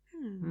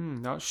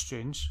 That's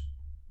strange.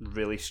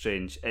 Really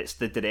strange. It's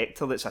the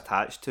director that's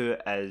attached to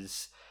it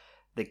is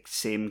the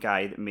same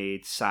guy that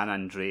made San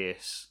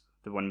Andreas,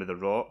 the one with The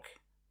Rock,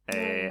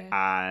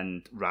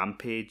 and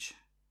Rampage,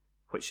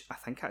 which I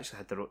think actually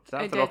had The Rock. Did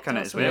that have The Rock in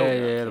it as well?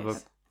 Yeah, they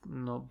were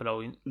not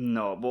brilliant.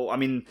 No, well, I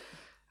mean,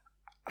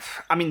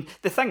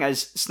 the thing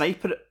is,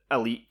 Sniper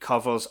Elite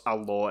covers a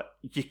lot.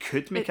 You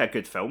could make a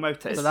good film out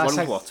of it. It's But that's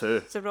World War II.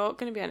 Is The Rock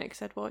going to be in it?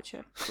 Because I'd watch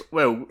it.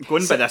 Well,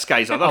 going by this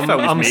guy's other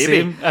films, I'm maybe.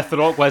 saying if The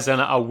Rock was in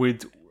it, I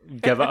would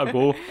give it a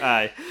go.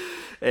 Aye.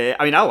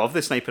 I mean, I love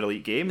the Sniper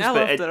Elite games, I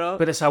but love The Rock.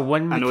 But it's a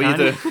one I know you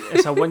mechanic. do.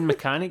 It's a one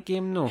mechanic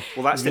game, though.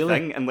 well, that's Really? the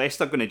thing. Unless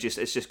they're going to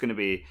it's just going to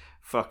be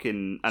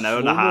fucking an hour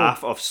and a Slow-mo.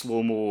 half of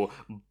slow-mo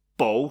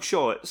ball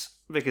shots,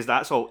 because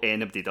that's all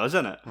anybody does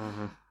in it.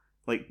 Mm-hmm.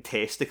 Like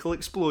testicle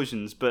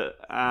explosions.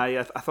 But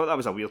I thought that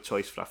was a weird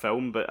choice for a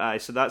film.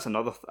 But so that's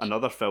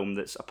another film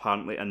that's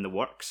apparently in the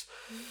works.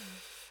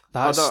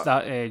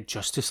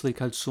 Justice League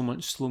had so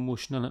much slow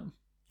motion in it.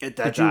 It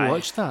Did you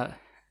watch that?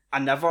 I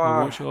never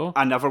watch it all?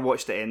 I never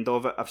watched the end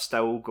of it. I've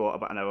still got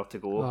about an hour to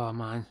go. Oh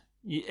man,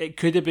 it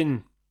could have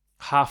been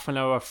half an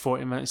hour,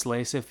 40 minutes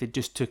less if they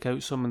just took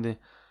out some of the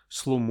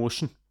slow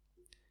motion.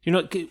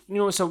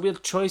 It's a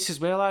weird choice as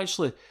well.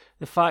 Actually,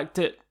 the fact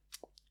that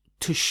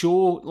to show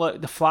like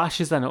the Flash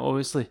is in it,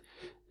 obviously,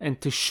 and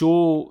to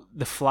show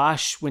the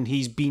Flash when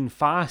he's being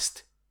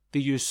fast, they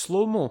use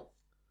slow mo,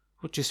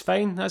 which is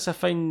fine. That's a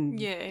fine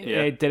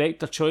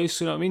director choice.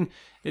 You know what I mean?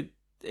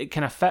 It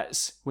kind of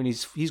fits when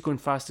he's going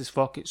fast as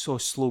fuck. It's so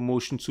slow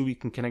motion, so we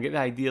can kind of get the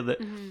idea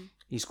that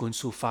he's going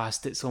so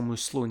fast it's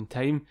almost slowing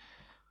time.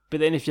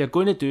 But then if you're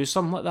going to do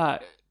something like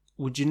that,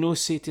 would you not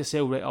say to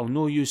yourself, right, I'll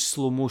not use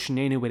slow motion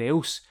anywhere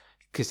else,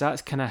 because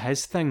that's kind of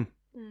his thing.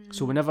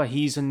 So whenever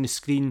he's on the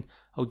screen,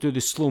 I'll do the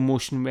slow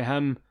motion with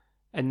him,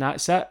 and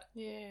that's it.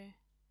 Yeah.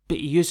 But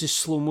he uses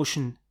slow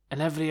motion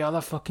in every other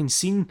fucking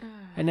scene,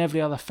 in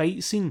every other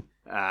fight scene.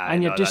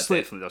 And you're just that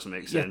definitely doesn't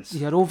make sense.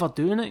 You're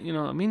overdoing it, you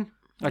know what I mean?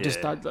 Yeah.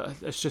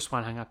 It's just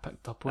one thing I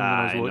picked up on when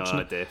I was watching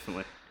it.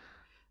 Definitely.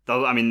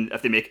 I mean,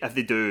 if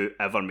they do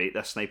ever make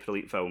this Sniper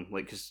Elite film,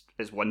 like, because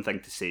it's one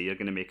thing to say you're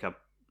going to make a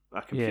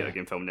computer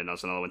game film, and then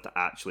there's another one to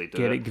actually do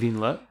Get it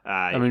greenlit.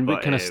 Aye, I mean,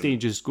 what kind of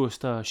stage is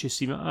Ghost of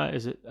Tsushima at?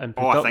 Is it in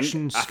I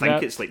production?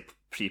 think it's like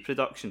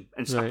pre-production,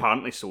 and Right.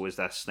 apparently so is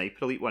this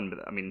Sniper Elite one.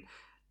 But I mean,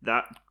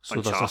 that So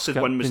there's a Uncharted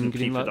script one was in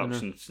being greenlit,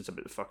 pre-production since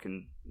about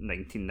fucking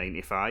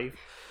 1995.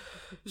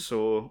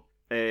 So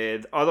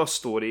the other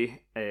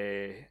story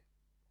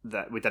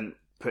that we didn't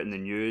put in the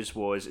news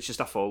was, it's just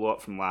a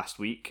follow-up from last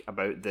week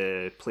about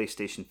the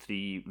PlayStation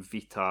 3,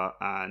 Vita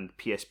and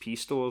PSP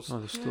stores. Oh,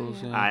 the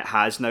stores, It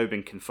has now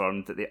been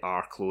confirmed that they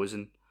are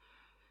closing.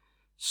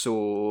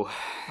 So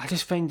I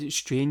just find it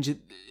strange,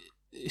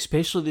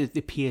 especially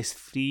the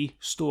PS3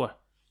 store,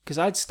 because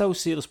I'd still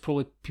say there's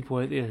probably people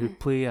out there who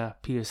play a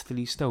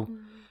PS3 still.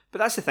 but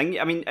that's the thing.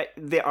 I mean,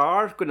 they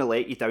are going to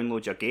let you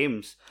download your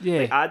games.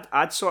 Yeah. Like,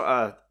 I'd sort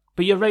of.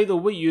 But you're right though,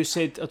 what you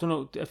said, I don't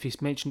know if you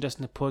mentioned this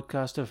in the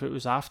podcast or if it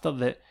was after,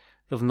 that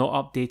they've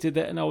not updated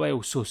it in a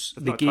while, so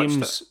the not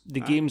touched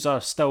it. games are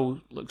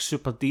still like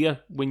super dear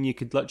when you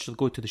could literally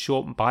go to the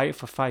shop and buy it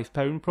for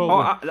 £5 probably.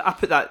 Oh, I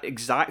put that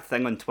exact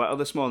thing on Twitter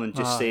this morning,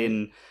 just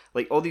saying,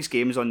 like, all these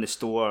games on the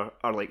store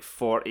are like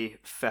 £40,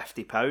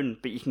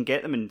 £50, but you can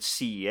get them in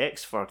CEX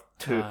for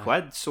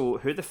 £2. So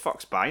who the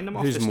fuck's buying them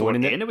off Who's the store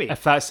moaning anyway?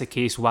 If that's the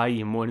case, why are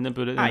you moaning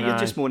about it? Then? You're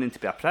just moaning to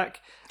be a prick.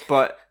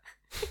 But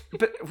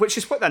which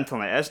is what the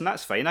internet is, and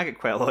that's fine. I get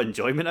quite a lot of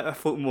enjoyment out of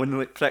folk moaning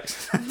like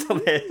pricks on the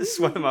internet. It's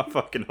one of my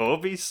fucking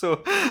hobbies.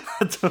 So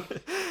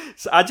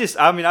I just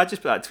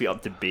put that tweet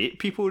up to bait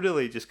people,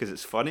 really, just because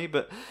it's funny.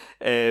 But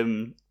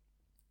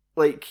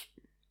like,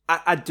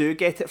 I do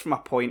get it from a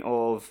point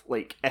of,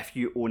 like, if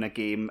you own a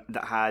game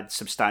that had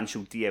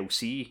substantial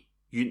DLC,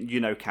 you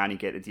now can't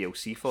get the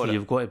DLC for it.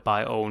 You've got to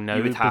buy it all now.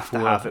 You would have to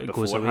have it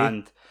goes away.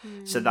 beforehand.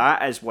 So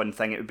that is one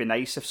thing. It would be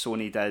nice if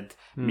Sony did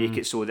make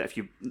it so that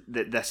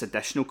that this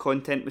additional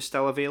content was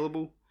still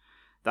available.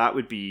 That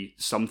would be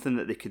something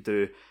that they could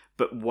do.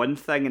 But one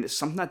thing, and it's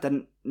something I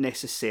didn't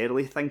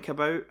necessarily think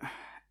about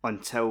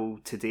until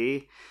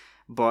today,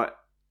 but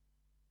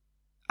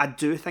I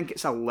do think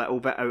it's a little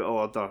bit out of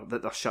order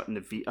that they're shutting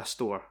the Vita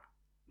store.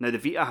 Now, the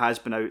Vita has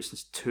been out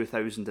since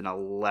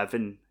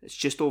 2011. It's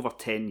just over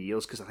 10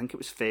 years, because I think it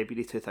was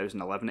February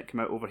 2011 it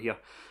came out over here,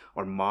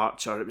 or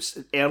March, or it was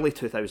early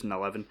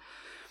 2011.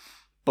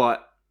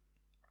 But,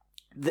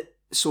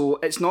 so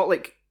it's not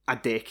like a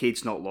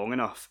decade's not long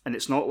enough, and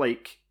it's not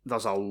like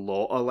there's a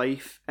lot of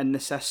life in the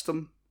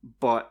system,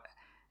 but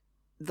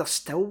there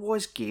still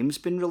was games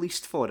being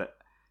released for it.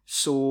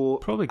 So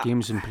Probably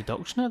games in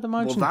production, I'd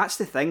imagine. well, that's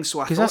the thing.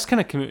 So because that's kind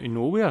of come out of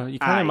nowhere. You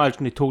can't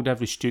imagine they told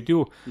every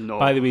studio, No.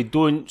 by the way,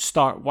 don't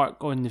start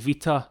work on the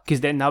Vita,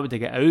 because then that would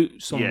get out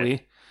some Yeah.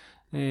 way.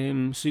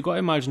 So you got to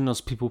imagine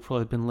there's people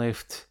probably been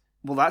left.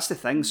 Well, that's the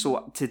thing.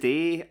 So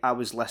today I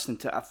was listening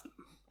to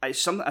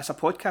it's a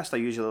podcast I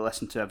usually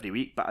listen to every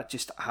week, but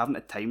I haven't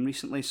had time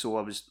recently, so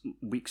I was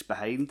weeks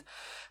behind.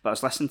 But I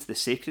was listening to the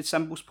Sacred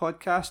Symbols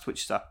podcast,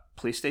 which is a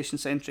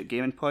PlayStation-centric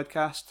gaming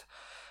podcast.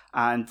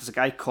 And there's a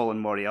guy, Colin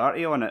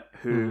Moriarty, on it,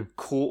 who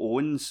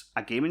co-owns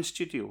a gaming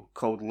studio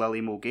called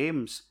Lillymo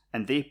Games,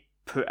 and they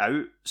put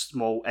out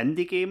small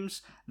indie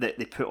games that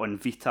they put on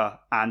Vita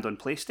and on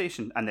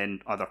PlayStation, and then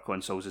other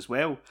consoles as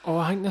well. Oh,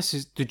 I think this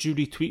is... Did you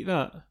retweet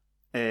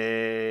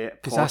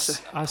that?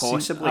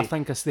 Possibly. I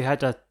think they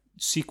had a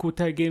sequel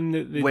to a game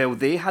that they... Well,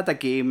 they had a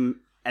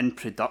game in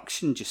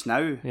production just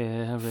now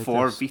Yeah, I read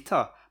for this.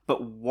 Vita.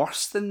 But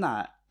worse than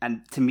that,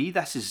 and to me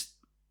this is,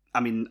 I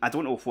mean, I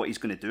don't know what he's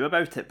going to do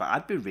about it, but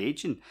I'd be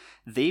raging.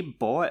 They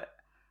bought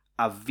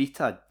a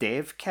Vita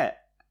dev kit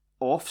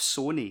off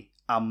Sony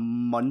a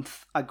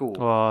month ago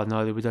Oh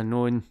no, they would have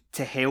known.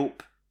 to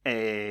help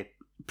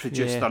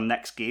produce Yeah. their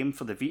next game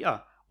for the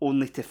Vita,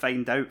 only to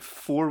find out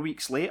 4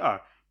 weeks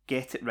later,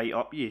 get it right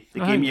up you.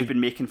 The I game think you've been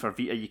making for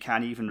Vita you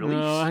can't even release.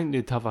 No, I think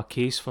they'd have a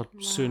case for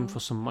soon for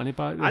some money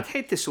back. There. I'd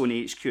head to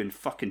Sony HQ and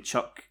fucking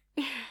chuck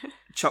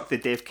the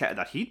dev kit at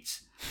their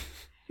heads.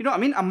 You know what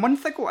I mean? A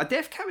month ago, a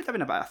dev kit would have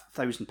been about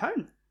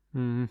 £1,000.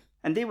 Mm.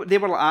 And they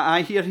were like,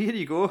 aye, here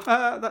you go.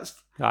 That's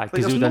Aye, like,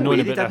 because there's they would no have way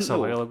known they about this didn't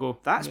a know. while ago.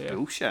 That's Yeah.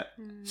 bullshit.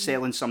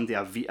 Selling somebody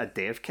a Vita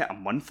dev kit a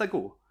month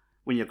ago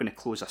when you're going to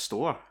close a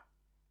store.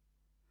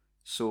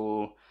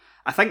 So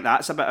I think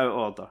that's a bit out of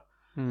order.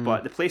 Mm.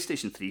 But the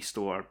PlayStation 3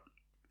 store,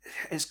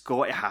 it's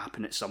got to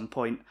happen at some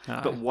point.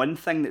 Aye. But one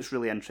thing that's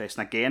really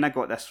interesting, again, I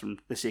got this from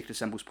the Sacred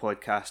Symbols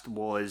podcast,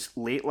 was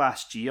late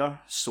last year,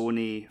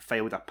 Sony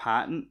filed a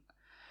patent,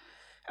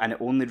 and it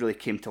only really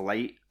came to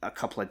light a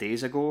couple of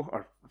days ago,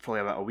 or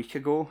probably about a week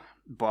ago,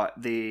 but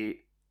they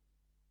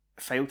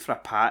filed for a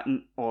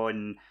patent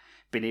on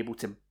being able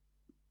to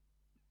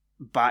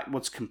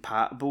backwards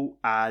compatible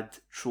add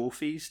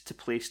trophies to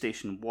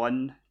PlayStation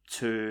 1,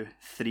 2,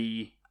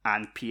 3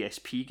 and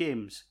PSP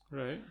games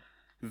Right.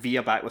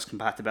 via backwards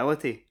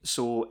compatibility.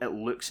 So it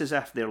looks as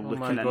if they're Oh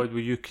looking my god, were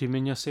you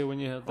creaming yourself when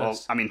you heard well,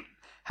 this? I mean,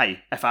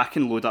 hey, if I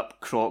can load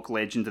up Croc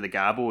Legend of the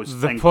Gabos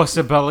The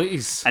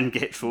possibilities. and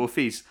get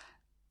trophies,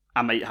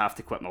 I might have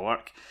to quit my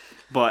work.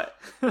 But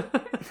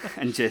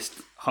and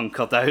just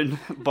hunker down.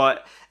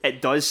 But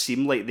it does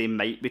seem like they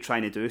might be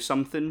trying to do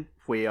something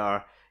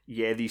where,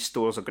 yeah, these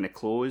stores are going to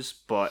close,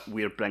 but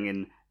we're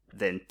bringing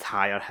the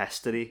entire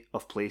history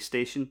of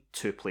PlayStation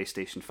to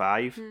PlayStation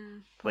 5.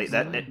 Like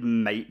that, it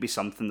might be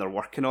something they're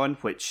working on,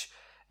 which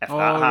if that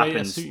right, I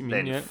happens, see what you mean,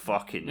 then yeah.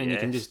 fucking And you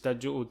can yes. just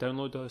digital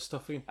download all the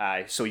stuff in.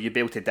 Aye, so you'd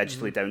be able to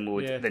digitally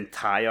download yeah. the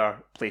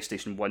entire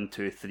PlayStation 1,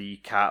 2, 3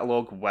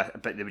 catalogue,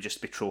 but they would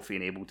just be trophy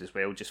enabled as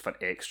well, just for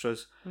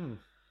extras.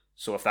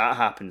 So if that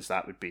happens,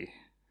 that would be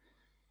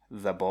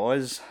the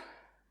boss.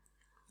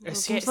 It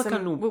seems like I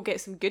know. We'll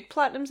get some good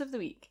platinums of the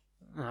week.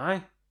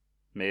 Aye.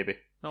 Maybe.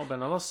 That'll be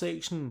another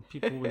section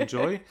people will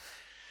enjoy.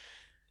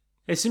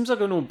 It seems like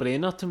a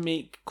no-brainer to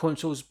make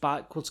consoles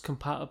backwards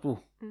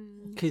compatible.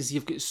 Because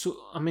you've got so...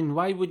 I mean,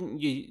 why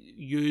wouldn't you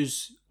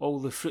use all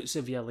the fruits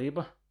of your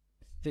labour?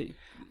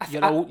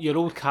 Your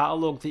old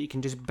catalogue that you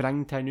can just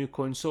bring to a new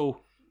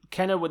console.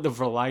 Kind of what they've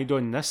relied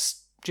on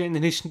this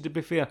generation, to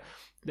be fair.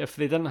 If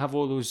they didn't have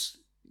all those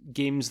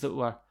games that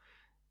were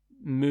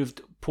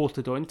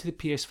ported onto the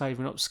PS5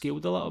 and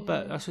upscaled a little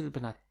bit, this would have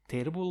been a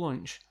terrible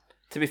launch.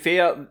 To be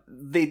fair,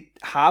 they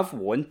have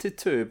wanted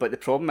to, but the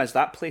problem is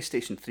that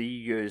PlayStation 3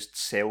 used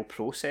cell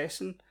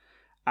processing,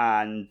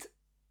 and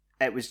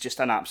it was just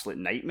an absolute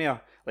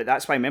nightmare. Like,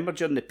 that's why I remember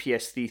during the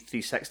PS3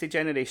 360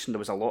 generation, there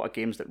was a lot of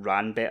games that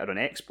ran better on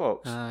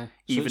Xbox, Aye.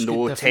 So even it's got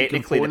though different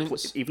technically,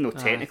 components. the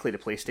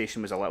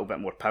PlayStation was a little bit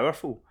more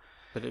powerful.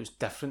 But it was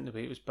different the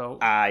way it was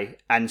built. Aye,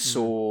 and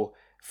so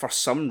for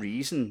some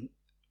reason,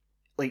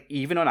 like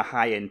even on a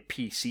high-end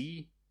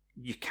PC,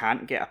 you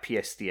can't get a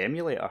PS3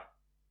 emulator.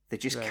 They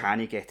just Right.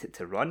 can't get it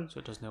to run. So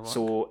it doesn't work.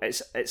 So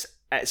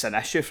it's an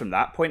issue from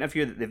that point of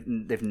view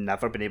that they've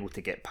never been able to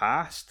get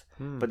past.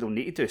 But they'll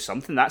need to do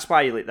something. That's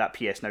why like that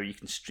PS Now you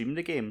can stream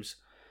the games.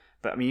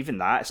 But I mean even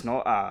that it's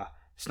not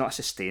a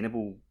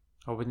sustainable.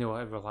 I wouldn't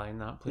want to rely on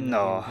that. Playing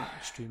No. that game,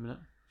 streaming it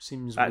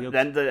seems The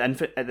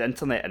weird.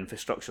 internet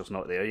infrastructure's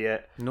not there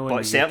yet. No, in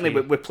But the certainly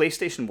UK. with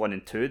PlayStation 1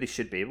 and 2 they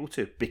should be able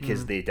to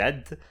because they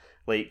did.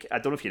 Like I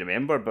don't know if you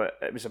remember, but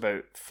it was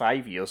about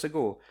 5 years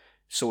ago.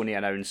 Sony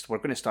announced we're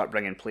going to start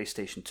bringing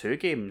PlayStation 2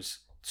 games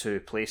to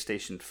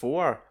PlayStation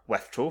 4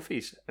 with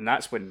trophies. And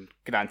that's when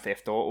Grand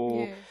Theft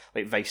Auto,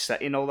 like Vice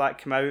City and all that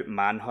came out,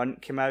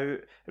 Manhunt came out.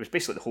 It was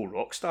basically the whole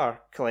Rockstar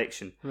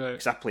collection. Right.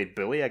 Because I played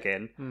Bully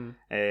again.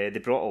 They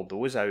brought all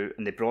those out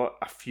and they brought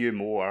a few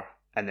more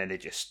and then they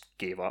just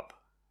gave up.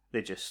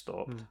 They just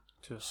stopped.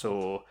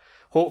 So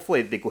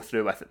hopefully they go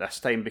through with it this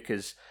time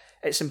because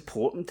it's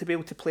important to be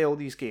able to play all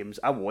these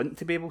games. I want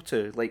to be able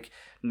to. Like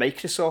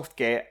Microsoft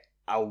get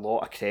a lot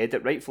of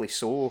credit, rightfully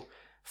so,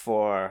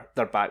 for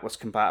their backwards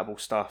compatible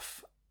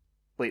stuff.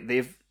 Like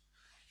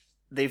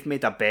they've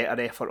made a better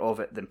effort of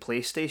it than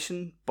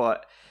PlayStation,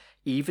 but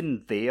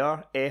even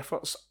their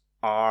efforts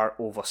are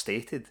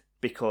overstated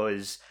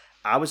because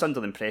I was under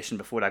the impression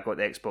before I got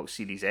the Xbox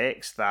Series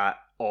X that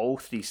all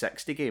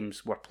 360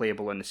 games were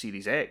playable on the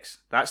Series X.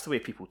 That's the way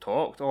people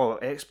talked. Oh,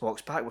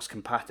 Xbox backwards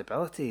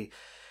compatibility.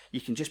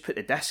 You can just put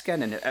the disc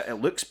in and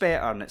it looks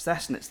better and it's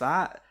this and it's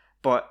that.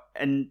 But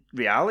in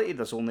reality,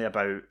 it's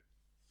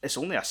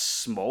only a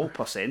small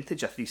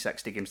percentage of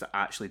 360 games that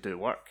actually do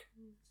work.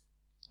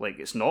 Like,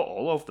 it's not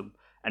all of them.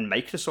 And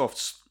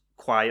Microsoft's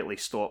quietly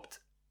stopped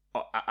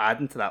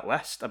adding to that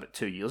list about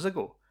 2 years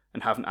ago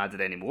and haven't added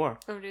any more.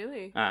 Oh,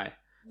 really? Aye.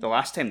 The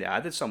last time they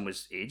added some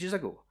was ages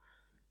ago.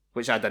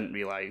 which I didn't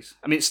realise.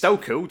 I mean, it's still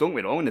cool, don't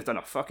get me wrong, they've done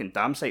a fucking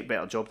damn sight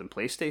better job than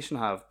PlayStation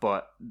have,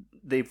 but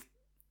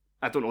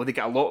I don't know, they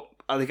get a lot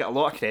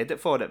of credit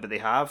for it, but they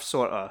have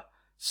sort of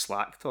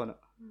slacked on it.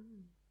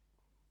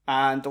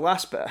 And the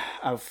last bit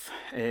of,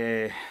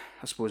 I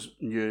suppose,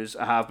 news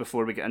I have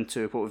before we get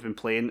into what we've been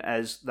playing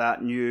is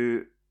that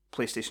new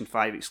PlayStation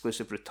 5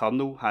 exclusive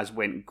Returnal has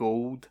went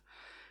gold,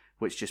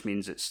 which just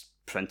means it's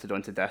printed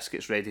onto disc,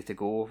 it's ready to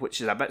go,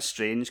 which is a bit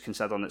strange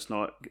considering it's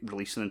not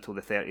releasing until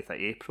the 30th of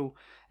April.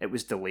 It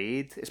was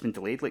delayed. It's been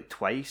delayed like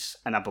twice,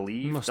 and I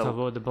believe... You must have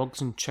all the bugs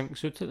and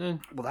chinks out it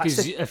then. Well,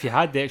 Because if you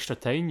had the extra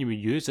time, you would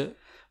use it.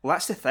 Well,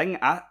 that's the thing.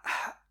 I'm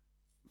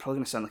probably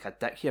going to sound like a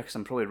dick here because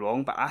I'm probably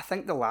wrong, but I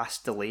think the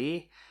last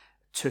delay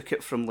took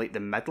it from like the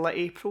middle of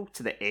April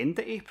to the end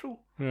of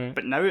April. Right.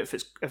 But now, if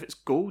it's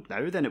gold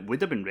now, then it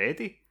would have been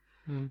ready.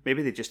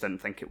 Maybe they just didn't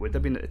think it would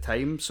have been at the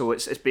time. So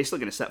it's basically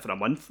going to sit for a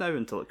month now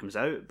until it comes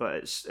out, but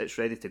it's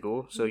ready to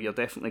go. So you're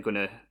definitely going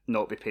to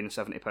not be paying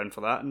 £70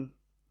 for that in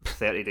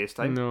 30 days'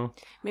 time. No.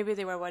 Maybe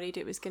they were worried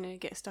it was going to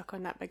get stuck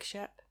on that big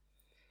ship.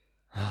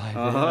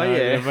 Oh,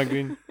 yeah.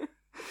 Evergreen.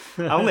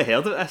 I only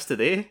heard of this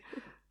today.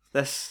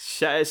 This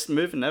shit is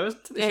moving now,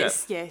 isn't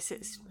it?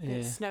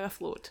 It's now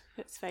afloat.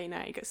 It's fine.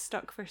 It got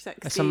stuck for 6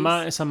 days.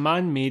 It's a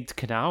man-made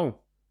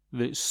canal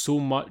that so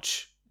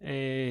much,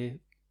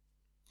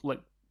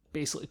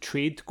 basically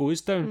trade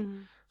goes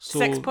down. So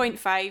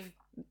 6.5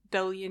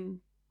 billion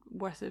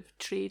worth of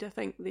trade, I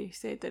think they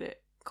said that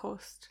it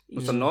cost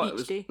Was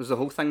each day. Was the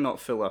whole thing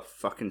not full of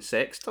fucking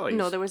sex toys?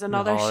 No, there was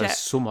another ship. There's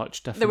so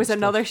much different. There was stuff.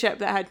 another ship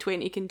that had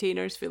 20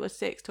 containers full of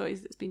sex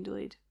toys that's been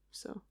delayed.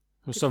 So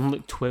There's something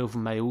like 12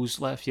 miles.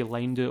 Like if you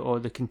lined out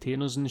all the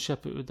containers in the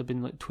ship, it would have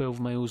been like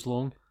 12 miles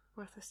long.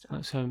 worth of stuff.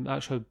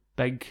 That's how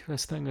big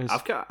this thing is.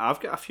 I've got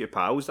a few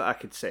pals that I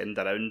could send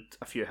around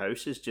a few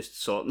houses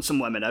just sorting some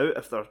women out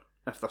if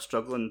they're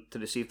struggling to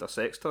receive their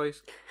sex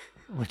toys.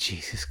 Oh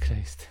Jesus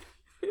Christ!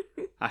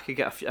 I could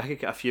get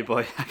a few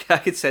boys. I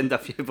could send a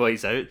few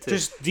boys out.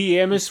 Just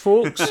DM us,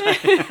 folks,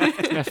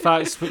 if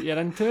that's what you're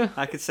into.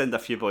 I could send a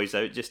few boys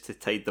out just to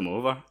tide them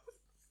over.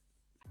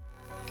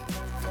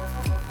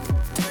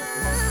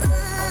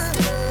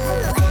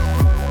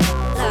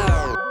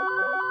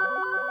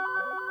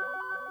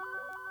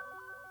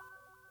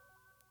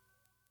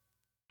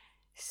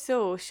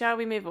 So, shall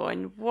we move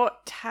on?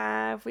 What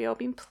have we all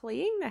been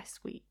playing this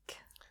week?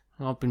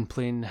 I've been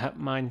playing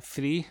Hitman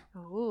 3,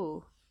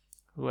 Oh.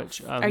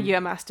 which Are you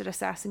a master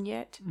assassin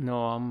yet? No,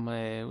 I'm.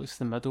 What's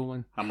the middle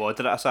one? A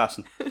moderate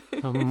assassin.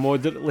 I'm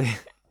moderately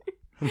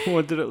I'm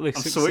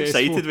successful. so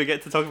excited we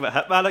get to talk about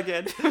Hitman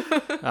again.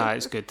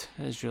 It's good.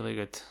 It's really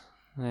good.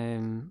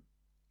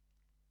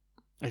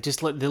 I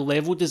just like the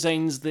level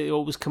designs they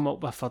always come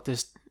up with are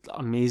just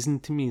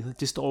amazing to me. It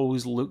just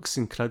always looks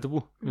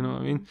incredible. You know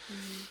what I mean?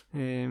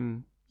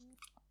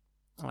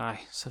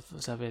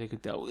 It's a very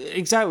good deal.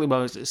 Exactly what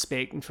I was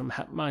expecting from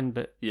Hitman,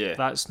 but Yeah.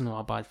 that's not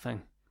a bad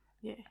thing.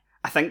 Yeah.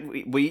 I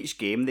think with each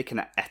game they kind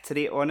of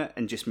iterate on it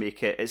and just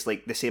make it's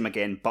like the same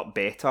again but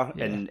better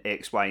in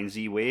X, Y, and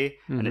Z way,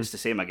 and it's the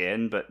same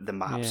again, but the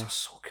maps are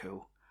so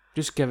cool.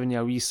 Just giving you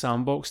a wee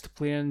sandbox to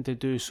play in to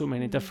do so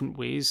many different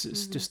ways.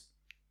 It's just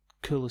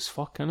cool as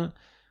fuck, innit?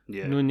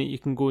 Yeah. Knowing that you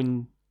can go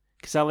and...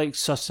 Because I like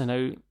sussing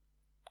out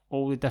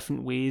all the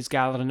different ways,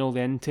 gathering all the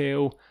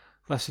intel,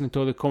 listening to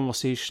all the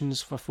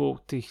conversations for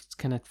folk to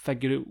kind of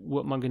figure out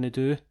what am I going to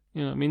do,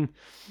 you know what I mean?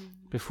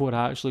 Before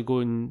I actually go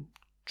and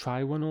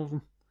try one of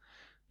them.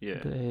 Yeah.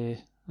 But,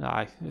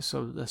 it's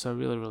a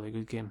really, really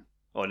good game.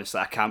 Honestly,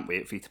 I can't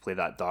wait for you to play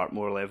that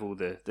Dartmoor level,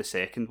 the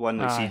second one.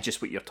 Like, see,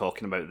 just what you're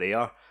talking about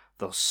there.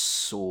 There's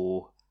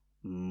so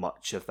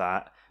much of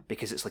that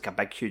because it's like a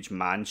big, huge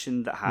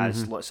mansion that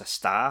has lots of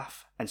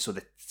staff, and so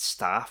the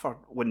staff are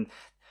when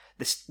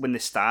the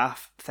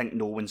staff think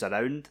no one's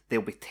around,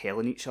 they'll be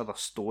telling each other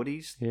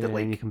stories that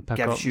and you can pick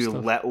gives up you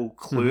stuff. little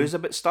clues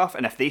about stuff,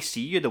 and if they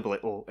see you, they'll be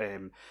like,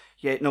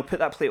 put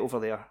that plate over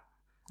there.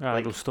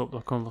 It'll stop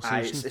their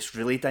conversation. It's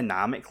really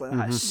dynamic like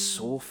that. It's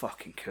so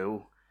fucking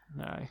cool.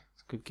 It's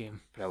a good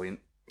game. Brilliant.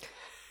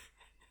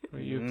 What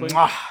are you playing?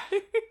 Mwah.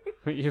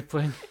 What are you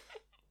playing?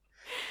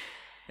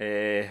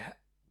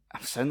 I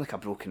sound like a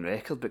broken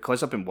record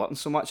because I've been working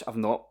so much. I've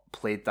not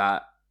played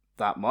that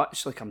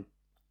much. Like, I'm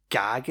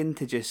gagging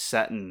to just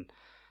sit and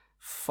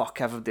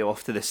fuck everybody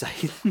off to the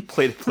side and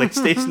play the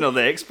PlayStation or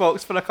the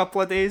Xbox for a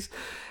couple of days.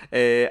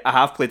 I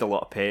have played a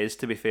lot of PES,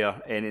 to be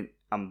fair, and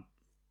I'm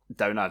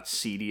down a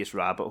serious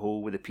rabbit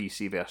hole with the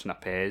PC version of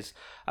PES.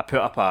 I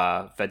put up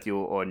a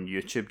video on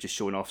YouTube just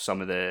showing off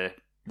some of the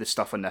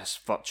stuff on this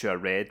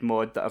Virtua Red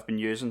mod that I've been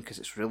using because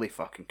it's really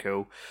fucking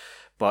cool.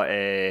 But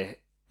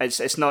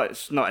it's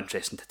not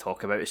interesting to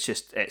talk about.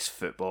 It's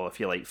football. If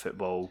you like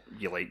football,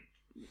 you like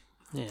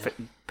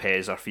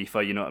PES or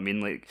FIFA. You know what I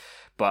mean? Like,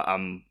 but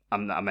I'm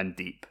in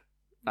deep.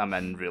 I'm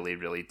in really,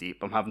 really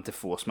deep. I'm having to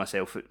force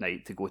myself at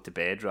night to go to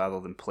bed rather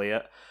than play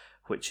it,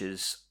 which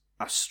is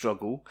a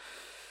struggle.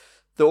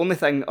 The only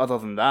thing other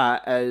than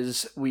that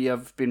is we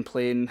have been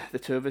playing, the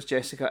two of us,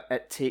 Jessica,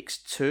 It Takes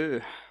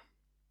Two.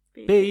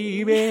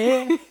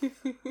 Baby.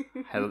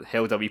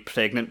 Held a wee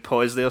pregnant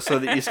pause there so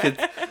that you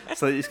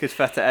could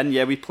fit it in.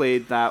 Yeah, we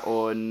played that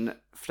on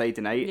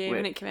Friday night. Yeah,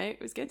 when it came out,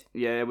 it was good.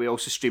 Yeah, we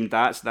also streamed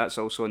that, so that's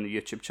also on the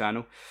YouTube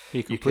channel.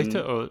 You complete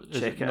it, or is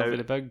check it it not out.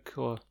 very big?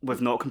 Or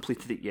We've not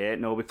completed it yet.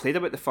 No, we played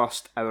about the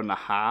first hour and a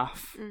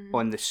half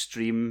on the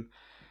stream,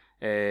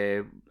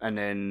 and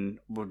then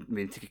we're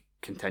meant to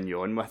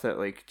continue on with it,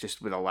 like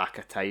just with a lack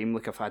of time.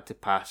 Like I've had to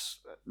pass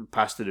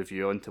the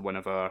review on to one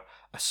of our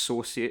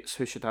associates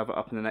who should have it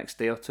up in the next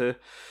day or two.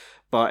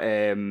 But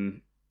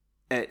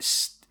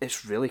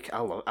it's really I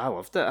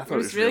loved it. I thought it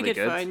was really good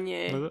fun.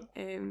 Yeah,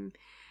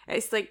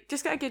 it's like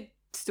just got a good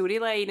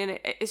storyline, and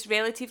it's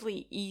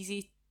relatively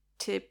easy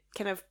to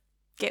kind of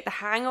get the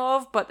hang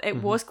of, but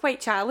it was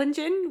quite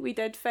challenging. We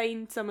did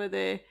find some of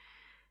the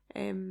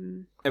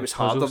it was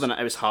harder than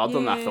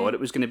I thought it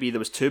was going to be. There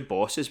was 2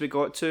 bosses we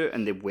got to,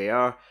 and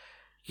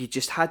you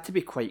just had to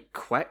be quite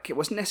quick. It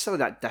wasn't necessarily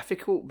that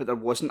difficult, but there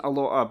wasn't a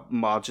lot of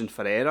margin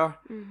for error,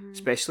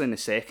 especially in the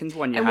second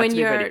one. You had to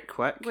be very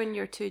quick. When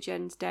you're 2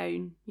 gins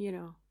down, you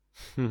know.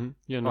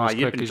 You're not as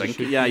you'd quick been as you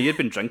drinking. should. Yeah, you'd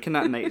been drinking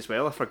that night as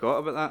well. I forgot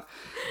about that.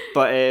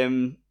 But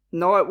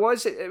no, it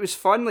was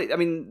fun. Like, I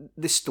mean,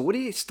 the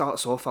story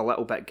starts off a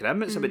little bit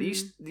grim. It's about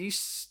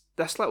this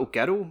little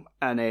girl,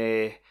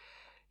 and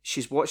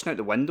she's watching out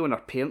the window, and her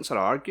parents are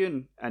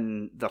arguing,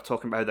 and they're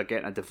talking about how they're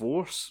getting a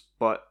divorce,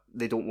 but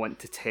they don't want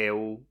to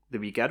tell the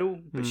wee girl,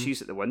 but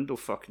she's at the window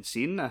fucking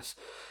seeing this.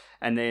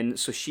 And then,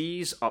 so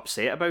she's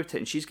upset about it,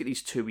 and she's got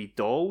these 2 wee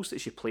dolls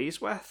that she plays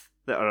with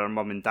that are her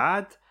mum and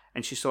dad,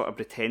 and she sort of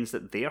pretends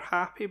that they're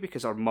happy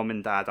because her mum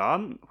and dad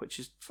aren't, which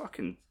is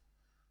fucking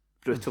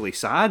brutally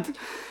sad.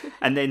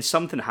 And then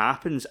something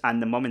happens,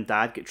 and the mum and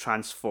dad get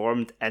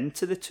transformed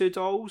into the 2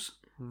 dolls.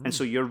 And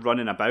so you're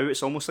running about.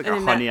 It's almost like a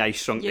Honey, I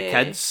Shrunk the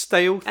Kids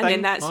style thing. And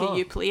then that's who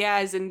you play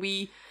as, and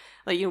we,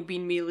 like, you know,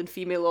 being male and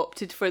female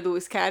opted for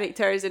those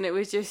characters, and it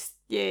was just,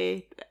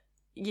 you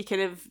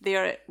kind of,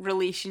 their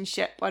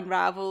relationship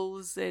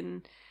unravels,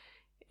 and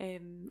I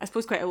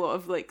suppose quite a lot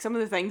of, like, some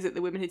of the things that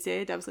the women had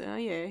said, I was like, oh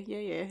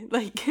yeah,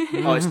 like.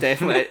 Oh, it's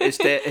definitely it's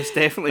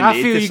definitely I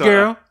made feel to you, sort of,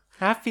 girl.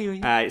 I feel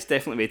you. it's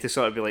definitely made to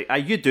sort of be like,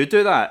 you do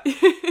that.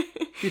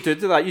 You do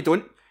that. You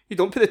don't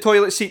put the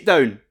toilet seat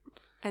down.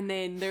 And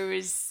then there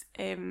was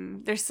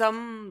there's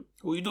some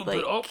You don't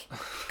like put it up.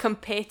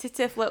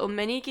 competitive little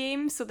mini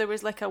games. So there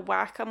was like a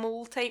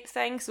whack-a-mole type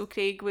thing. So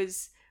Craig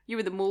you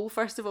were the mole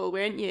first of all,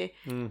 weren't you?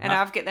 And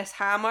I've got this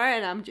hammer,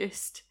 and I'm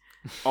just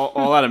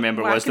all I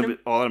remember was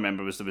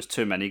there was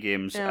 2 mini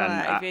games, and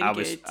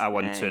I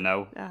won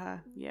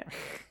 2-0. Yeah.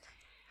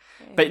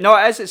 But no,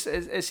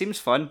 it seems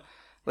fun.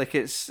 Like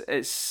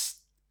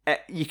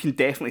you can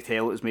definitely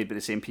tell it was made by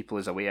the same people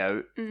as A Way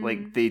Out.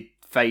 Like they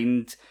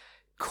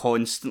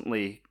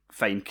constantly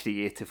find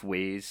creative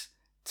ways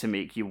to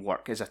make you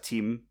work as a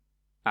team,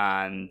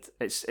 and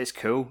it's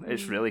cool.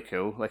 It's really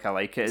cool. Like I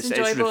like it.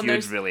 It's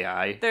reviewed really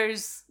high.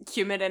 There's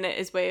humour in it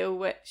as well,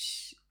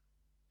 which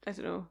I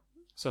don't know.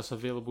 Is this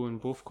available in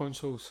both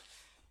consoles?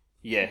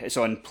 Yeah, it's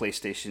on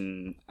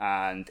PlayStation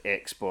and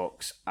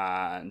Xbox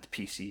and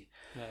PC.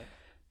 Right.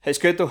 It's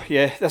good though,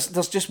 yeah.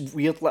 There's just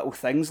weird little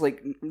things.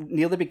 Like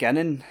near the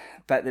beginning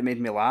bit that made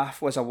me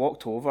laugh was I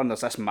walked over and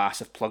there's this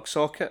massive plug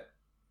socket,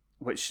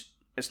 which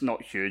it's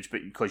not huge,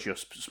 but because you're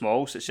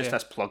small, so it's just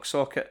this plug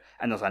socket,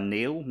 and there's a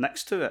nail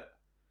next to it.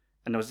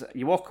 And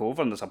you walk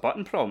over and there's a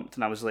button prompt,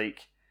 and I was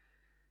like,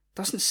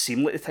 doesn't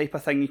seem like the type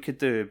of thing you could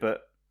do,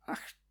 but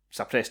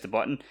so I pressed the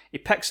button. He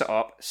picks it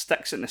up,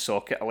 sticks it in the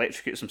socket,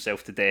 electrocutes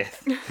himself to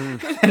death,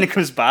 and he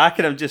comes back,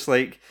 and I'm just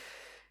like,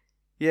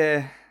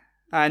 yeah.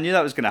 I knew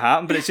that was going to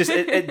happen, but it's just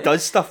it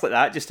does stuff like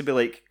that just to be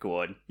like,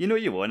 go on, you know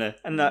you wanna.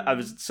 And I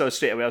was so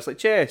straight away I was like,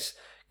 Jess,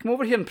 come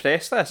over here and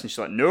press this, and she's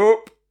like,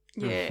 nope.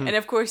 Yeah, and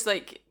of course,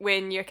 like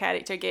when your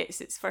character gets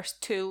its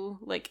first tool,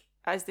 like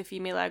as the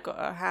female, I got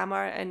a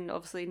hammer, and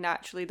obviously,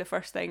 naturally, the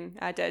first thing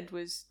I did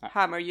was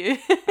hammer you.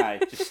 I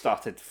just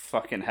started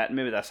fucking hitting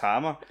me with this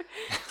hammer,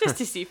 just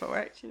to see if it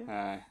worked. You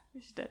know,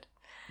 which did.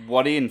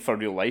 Worrying for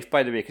real life,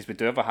 by the way, because we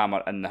do have a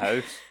hammer in the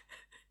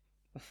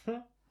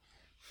house.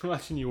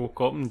 Imagine you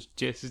woke up and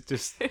Jess has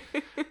just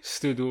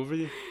stood over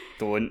you.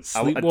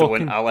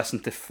 I listen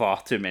to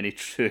far too many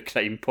true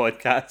crime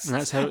podcasts. And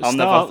that's how it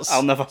starts.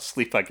 I'll never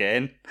sleep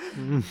again.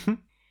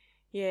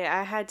 Yeah,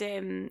 I had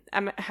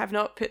I have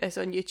not put this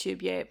on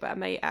YouTube yet, but I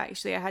might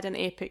actually. I had an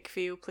epic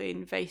fail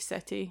playing Vice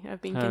City.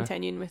 I've been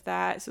continuing with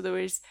that. So there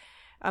was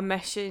a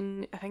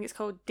mission, I think it's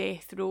called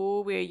Death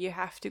Row, where you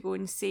have to go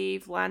and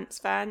save Lance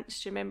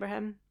Vance. Do you remember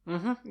him?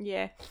 Mm-hmm.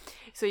 Yeah.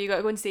 So you got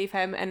to go and save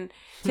him, and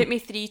it took me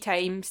 3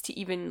 times to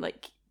even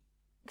like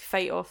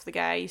fight off the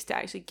guys to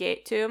actually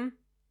get to him.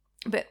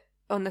 But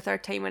on the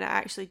 3rd time when I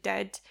actually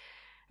did,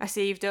 I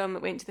saved him,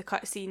 went to the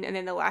cutscene, and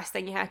then the last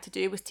thing you had to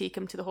do was take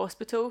him to the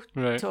hospital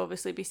to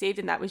obviously be saved,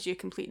 and that was you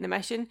completing the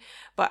mission.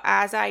 But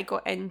as I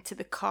got into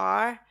the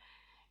car,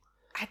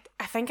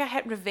 I think I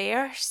hit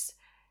reverse,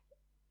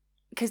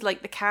 because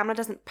like the camera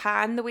doesn't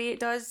pan the way it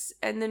does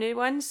in the new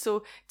one,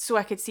 so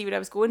I could see where I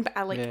was going, but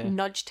I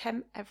nudged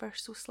him ever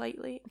so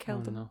slightly and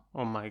killed him. No.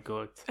 Oh my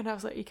god. And I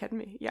was like, are you kidding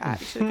me? Yeah,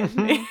 actually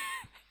kidding me.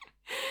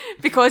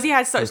 Because he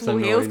had such That's low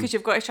health, annoying. because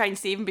you've got to try and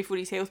save him before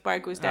his health bar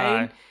goes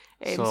down.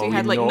 So he you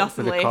had like knocked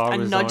nothing where the left. car I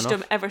was nudged on him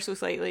off. ever so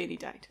slightly and he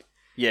died.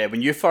 Yeah,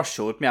 when you first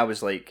showed me, I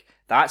was like,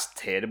 that's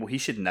terrible. He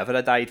should never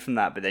have died from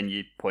that. But then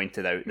you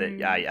pointed out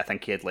that, I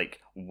think he had like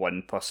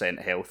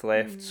 1% health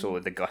left. So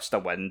the gust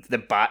of wind, the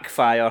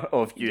backfire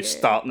of you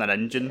starting an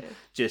engine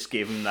just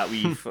gave him that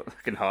wee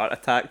fucking heart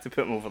attack to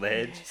put him over the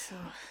edge. So,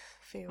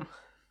 fail.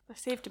 I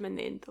saved him in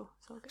the end though.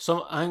 It's all good.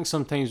 So I think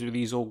sometimes with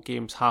these old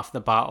games, half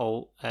the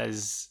battle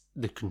is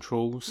the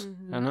controls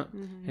in it,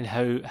 and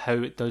how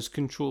it does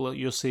control it.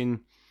 You're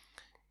saying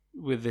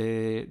with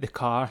the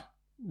car,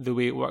 the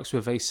way it works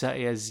with Vice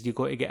City is you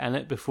got to get in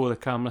it before the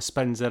camera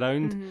spins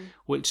around,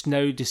 which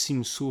now just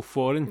seems so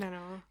foreign. I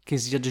know.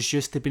 Because you're just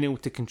used to being able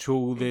to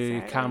control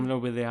the camera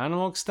with the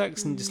analog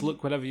sticks and just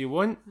look wherever you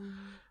want.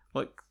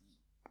 Like,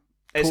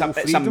 It's total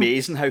freedom.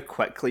 amazing how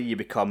quickly you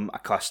become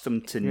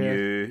accustomed to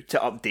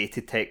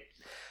updated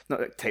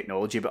not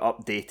technology, but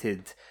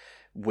updated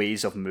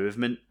ways of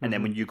movement. And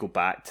then when you go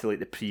back to like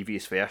the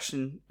previous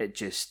version, it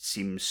just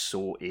seems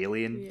so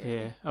alien.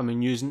 Yeah, I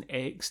mean, using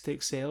X to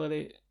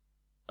accelerate.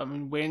 I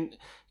mean,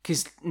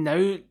 because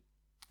now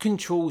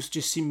controls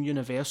just seem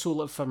universal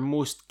like, for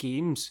most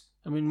games.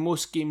 I mean,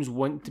 most games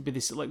want to be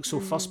this, like, so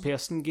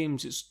first-person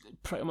games, it's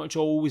pretty much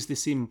always the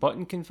same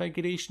button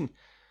configuration,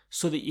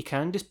 so that you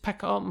can just pick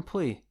it up and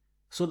play.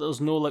 So that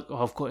there's no, like,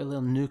 oh, I've got to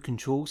learn new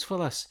controls for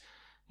this.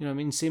 You know what I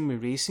mean? Same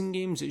with racing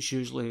games, it's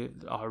usually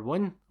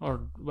R1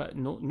 or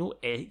no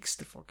X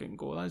to fucking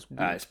go. That's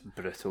weird. It's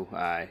brutal.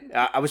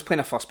 I was playing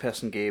a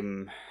first-person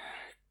game.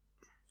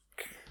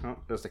 Oh,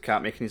 there's the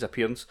cat making his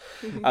appearance.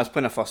 I was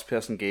playing a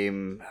first-person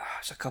game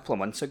a couple of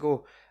months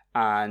ago,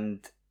 and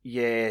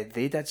yeah,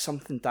 they did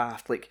something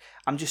daft. Like,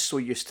 I'm just so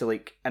used to,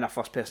 like, in a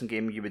first-person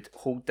game, you would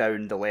hold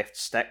down the left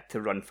stick to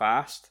run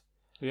fast,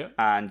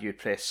 and you'd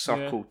press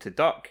circle to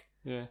duck.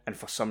 Yeah. And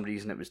for some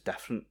reason it was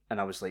different, and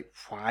I was like,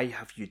 why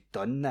have you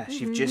done this?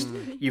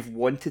 You've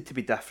wanted to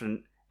be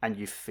different and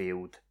you've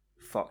failed.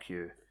 Fuck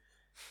you.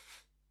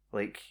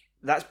 Like,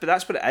 that's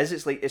what it is.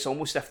 It's like, it's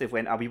almost if they've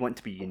went, we want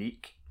to be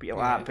unique. But you're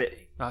like, but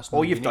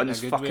all you've done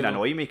is fucking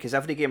annoy me, because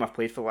every game I've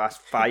played for the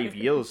last 5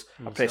 years,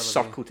 I press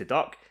circle to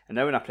duck, and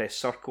now when I press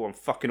circle, I'm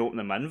fucking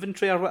opening my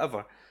inventory or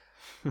whatever.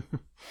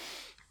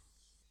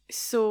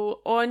 So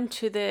on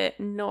to the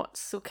Not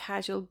So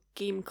Casual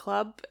Game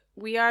Club.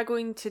 We are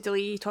going to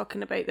delay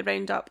talking about the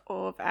roundup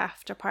of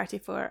After Party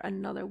for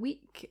another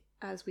week,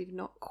 as we've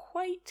not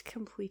quite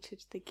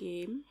completed the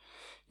game.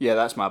 Yeah,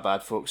 that's my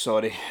bad, folks.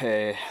 Sorry.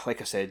 Like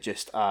I said,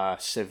 just a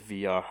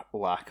severe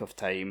lack of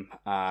time.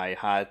 I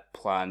had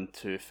planned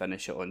to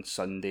finish it on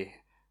Sunday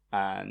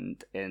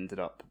and ended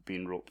up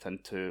being roped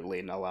into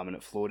laying a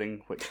laminate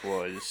flooring, which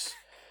was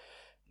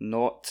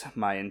not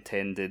my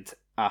intended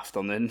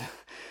afternoon.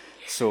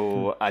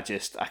 So I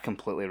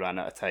completely ran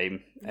out of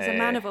time. He's a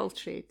man of all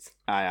trades.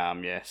 I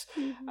am, yes.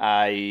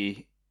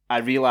 I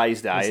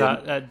realised that Is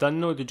that done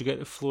now? Did you get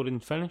the flooring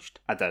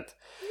finished? I did.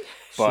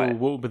 So But, what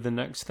will be the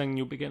next thing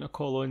you'll be getting a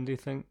call on, do you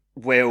think?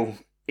 well,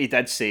 he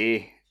did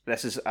say,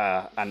 this is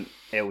an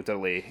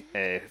elderly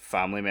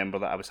family member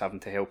that I was having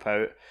to help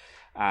out,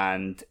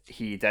 and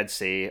he did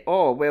say,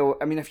 oh, well,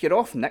 I mean, if you're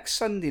off next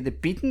Sunday, the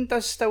beading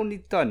does still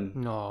need done.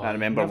 No. And I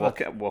remember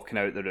never. walking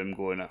out the room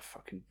going,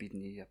 fucking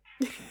beading you.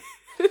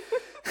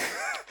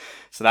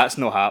 So that's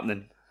not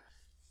happening.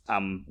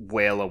 I'm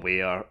well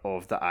aware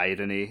of the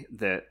irony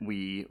that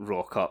we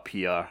rock up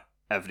here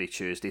every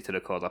Tuesday to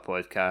record a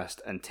podcast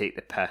and take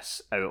the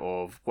piss out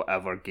of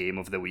whatever game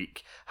of the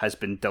week has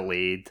been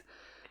delayed,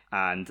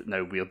 and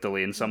now we're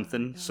delaying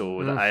something.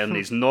 So the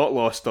irony's not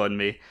lost on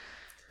me,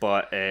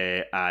 but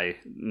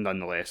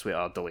nonetheless, we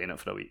are delaying it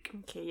for a week.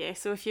 Okay, yeah,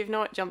 so if you've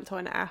not jumped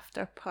on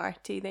After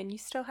Party, then you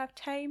still have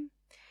time.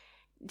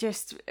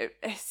 Just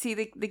see,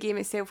 the game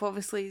itself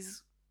obviously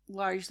is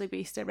largely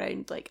based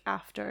around like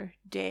after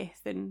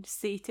death and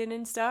Satan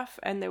and stuff,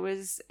 and there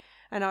was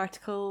an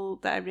article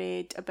that I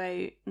read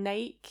about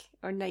Nike.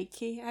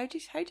 How do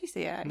you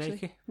say it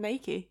actually?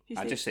 Nike.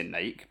 I just say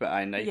Nike,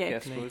 but Nike, I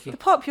suppose. The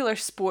popular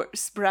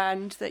sports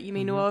brand that you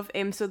may know of.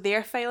 So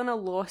they're filing a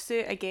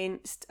lawsuit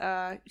against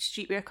a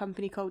streetwear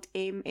company called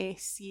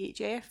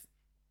MSCHF.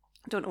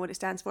 I don't know what it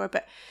stands for,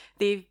 but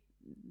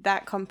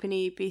that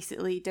company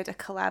basically did a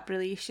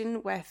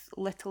collaboration with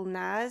Little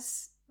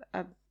Nas,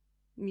 a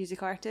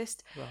music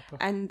artist, Rapper.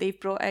 and they've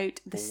brought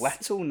out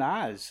Little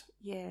Nas?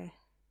 Yeah.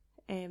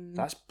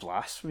 That's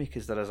blasphemy,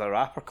 because there is a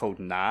rapper called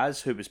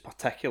Nas who was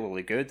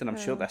particularly good, and I'm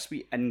sure this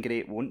wee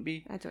ingrate won't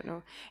be. I don't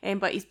know.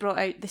 But he's brought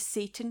out the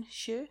Satan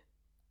shoe.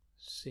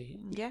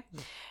 Satan? Yeah.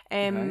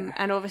 Right.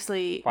 And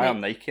obviously... Why are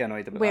Nike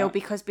annoyed about Well, that?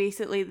 because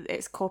basically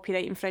it's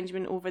copyright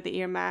infringement over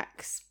the Air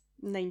Max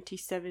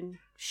 97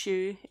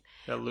 shoe.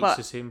 It looks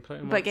the same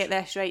pretty much. But get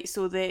this right,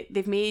 so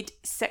they've made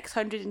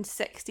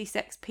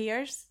 666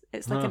 pairs.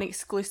 It's like an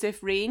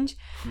exclusive range.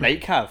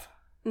 Nike have?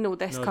 No,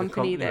 this No, the company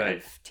company. that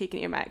Right. have taken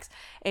Air Max.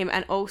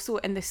 And also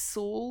in the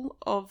sole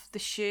of the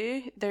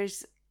shoe,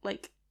 there's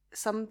like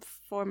some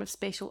form of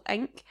special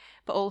ink,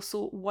 but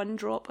also 1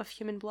 drop of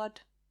human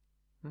blood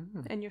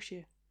in your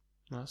shoe.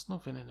 That's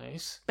not very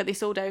nice. But they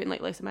sold out in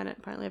like less than a minute.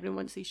 Apparently everyone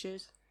wants these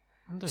shoes.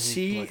 I wonder whose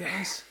See, blood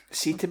it is.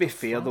 see, to be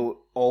fair though,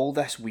 all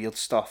this weird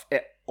stuff,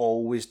 it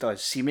always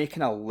does. See,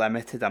 making a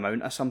limited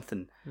amount of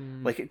something,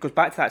 like it goes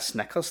back to that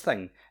Snickers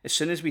thing. As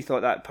soon as we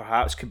thought that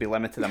perhaps could be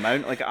limited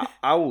amount, like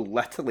I'll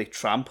literally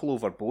trample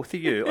over both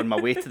of you on my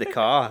way to the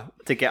car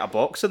to get a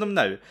box of them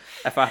now,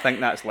 if I think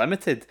that's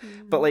limited.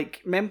 But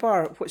like,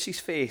 remember, what's his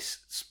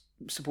face?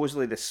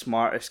 Supposedly the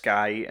smartest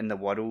guy in the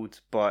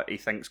world, but he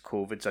thinks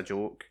COVID's a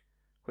joke.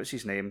 What's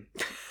his name?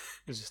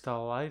 Is he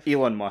still alive?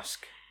 Elon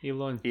Musk.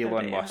 Elon.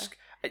 Elon yeah. Musk.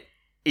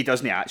 He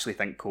doesn't actually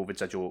think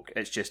COVID's a joke.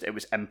 It's just it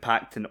was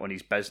impacting on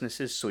his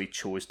businesses, so he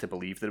chose to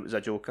believe that it was a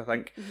joke, I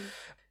think.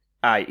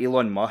 Aye,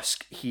 Elon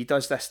Musk, he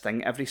does this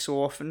thing every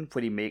so often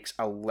where he makes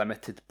a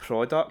limited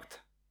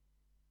product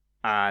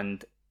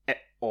and it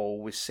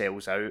always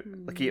sells out.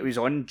 Like he was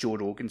on Joe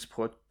Rogan's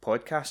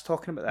podcast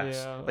talking about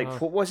this. Yeah,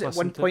 like what was it? One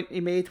listened to point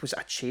he made, was it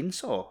a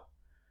chainsaw?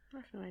 I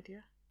have no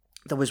idea.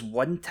 There was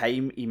one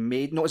time he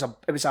made it was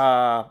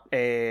a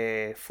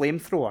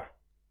flamethrower.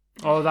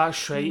 Oh,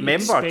 that's right.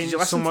 Remember, He did you spent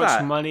listen so to much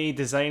that? money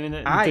designing it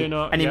and Aye, doing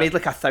it. and he yeah. made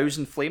like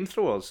 1,000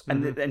 flamethrowers,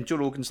 and Joe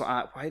Rogan's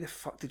like, "Why the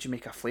fuck did you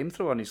make a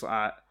flamethrower?" And he's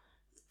like,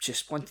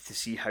 "Just wanted to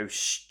see how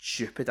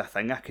stupid a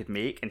thing I could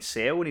make and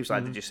sell." And he was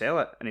like, "Did you sell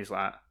it?" And he's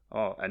like,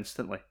 "Oh,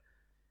 instantly."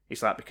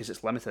 He's like, "Because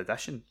it's limited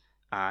edition,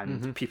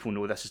 and people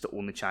know this is the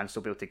only chance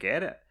they'll be able to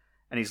get it."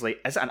 And he's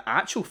like, "Is it an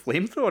actual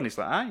flamethrower?" And he's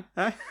like,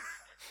 "Aye."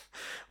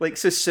 Like,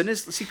 so as soon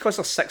as, see, because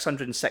there's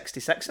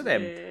 666 of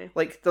them, Yeah.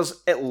 like,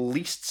 there's at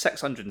least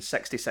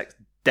 666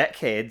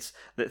 dickheads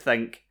that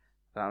think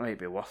that might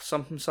be worth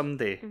something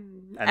someday.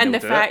 And the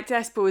they'll do fact,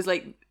 I suppose,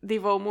 like,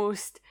 they've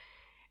almost,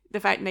 the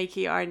fact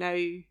Nike are now,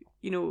 you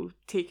know,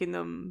 taking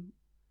them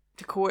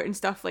to court and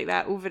stuff like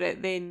that over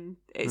it, then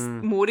it's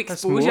more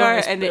exposure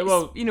and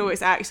it's, you know,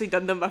 it's actually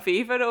done them a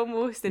favour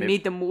almost and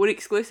made them more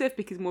exclusive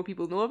because more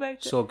people know about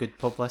it. So good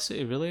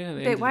publicity, really. At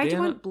the But end why of do the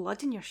you day, want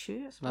blood in your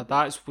shoes? Now,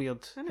 that's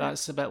weird. I know.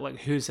 That's a bit like,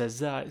 whose is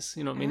that? It's,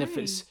 you know what I mean? If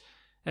it's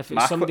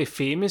My somebody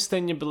famous,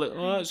 then you'd be like,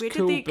 oh, that's Where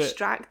cool. did they But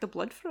extract the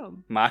blood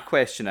from? My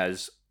question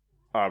is,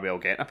 are we all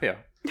getting a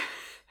pair?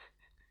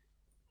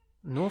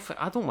 no,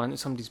 I don't want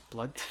somebody's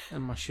blood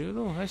in my shoe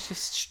though. That's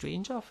just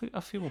strange. I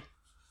feel.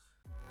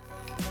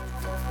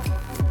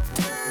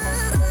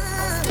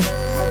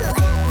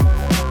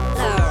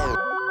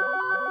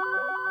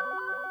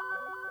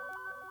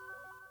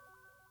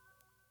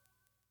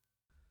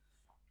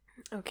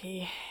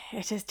 Okay,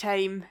 it is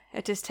time.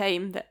 It is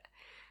time that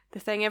the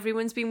thing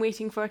everyone's been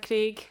waiting for,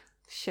 Craig.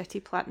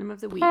 Shitty Platinum of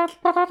the Week.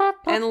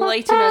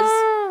 Enlighten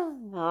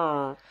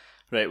us.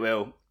 Right,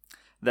 well,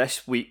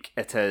 this week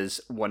it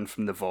is one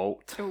from the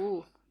vault.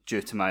 Oh.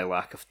 Due to my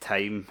lack of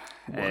time.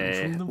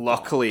 from the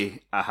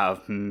Luckily, I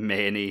have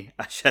many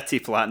a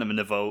shitty platinum in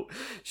the vault,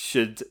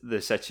 should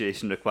the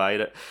situation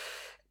require it.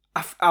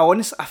 I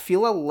honestly, I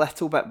feel a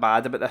little bit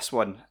bad about this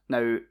one.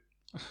 Now,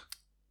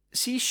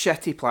 see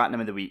shitty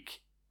platinum of the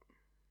week,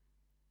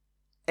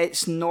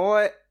 it's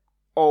not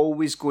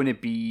always going to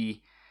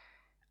be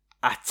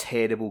a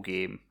terrible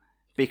game,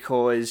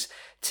 because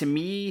to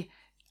me,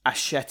 a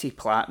shitty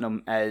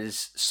platinum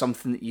is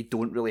something that you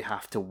don't really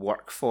have to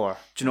work for.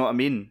 Do you know what I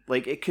mean?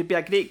 Like, it could be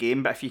a great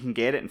game, but if you can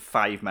get it in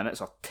 5 minutes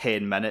or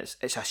 10 minutes,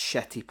 it's a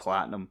shitty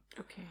platinum,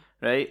 Okay.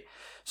 right?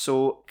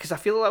 So, because I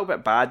feel a little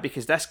bit bad,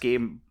 because this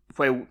game,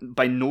 while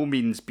by no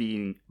means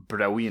being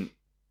brilliant,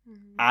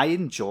 I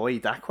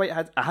enjoyed. I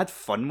had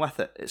fun with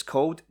it. It's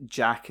called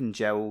Jack and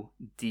Jill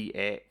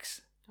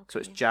DX. So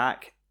it's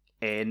Jack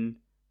N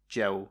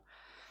Jill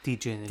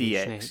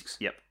Degeneration DX. X.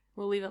 Yep.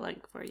 We'll leave a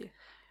link for you.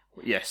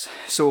 Yes.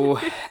 So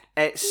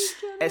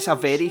it's a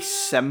very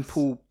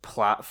simple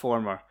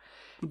platformer.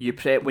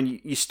 When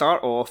you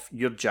start off,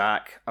 you're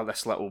Jack, or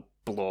this little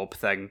blob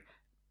thing,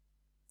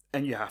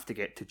 and you have to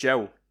get to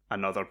Jill,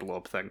 another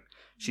blob thing.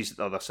 She's at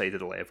the other side of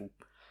the level.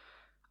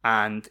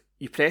 And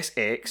you press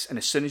X, and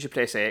as soon as you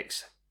press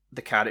X,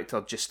 the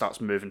character just starts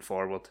moving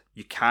forward.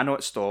 You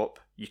cannot stop,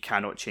 you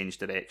cannot change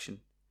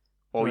direction.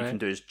 All you Right. can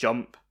do is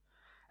jump,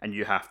 and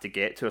you have to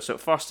get to her. So at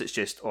first it's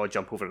just,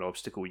 jump over an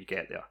obstacle, you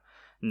get there.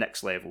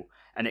 Next level.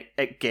 And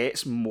it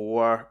gets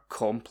more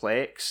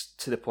complex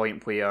to the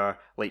point where,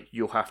 like,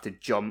 you'll have to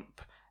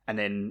jump and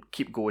then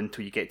keep going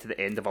till you get to the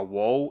end of a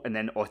wall, and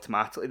then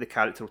automatically the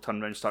character will turn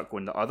around and start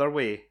going the other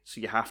way.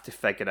 So you have to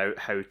figure out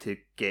how to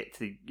get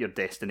to your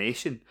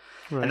destination.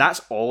 Right. And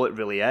that's all it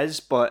really is.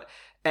 But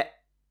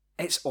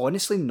it's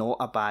honestly not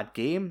a bad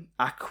game.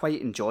 I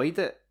quite enjoyed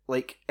it.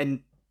 Like,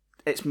 and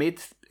it's made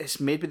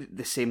by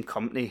the same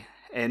company,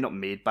 not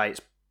made by,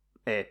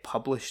 it's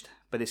published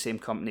by the same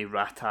company,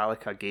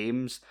 Ratalica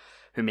Games,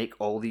 who make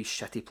all these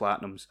shitty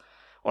platinums,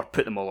 or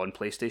put them all on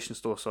PlayStation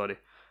Store, sorry.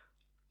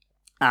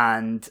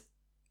 And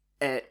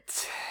the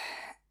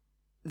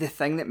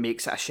thing that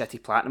makes it a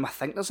shitty platinum, I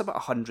think there's about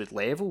 100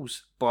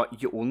 levels,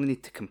 but you only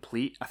need to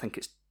complete, I think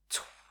it's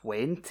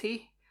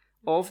 20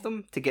 of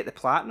them to get the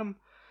platinum.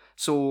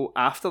 So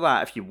after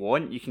that, if you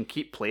want, you can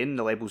keep playing.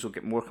 The levels will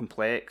get more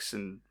complex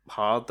and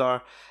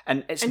harder.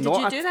 And it's And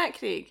not. did you do that,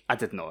 Craig? I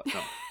did not.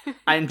 No,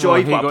 I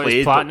enjoyed he what I got his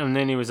played. platinum, and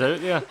then he was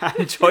out there. I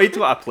enjoyed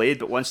what I played,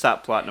 but once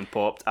that platinum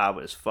popped, I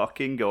was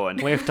fucking gone.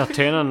 Left a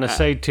tenner on the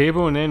side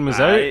table, and then was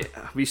Aye,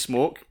 out. we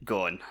smoke,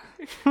 gone.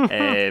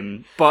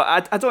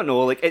 But I don't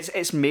know. Like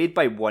it's made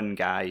by one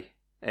guy.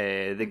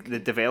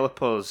 The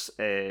developers.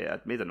 I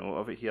made a note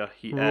of it here.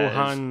 He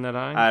Rohan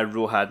Narang.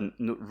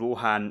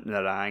 Rohan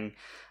Narang,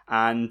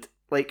 and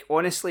like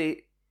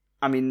honestly,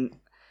 I mean,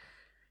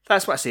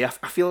 that's what I say. I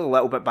feel a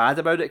little bit bad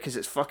about it because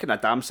it's fucking a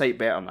damn sight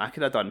better than I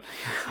could have done.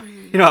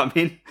 You know what I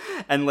mean?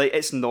 And like,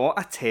 it's not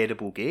a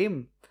terrible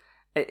game.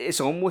 It's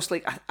almost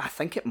like I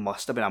think it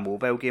must have been a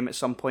mobile game at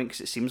some point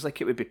because it seems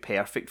like it would be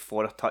perfect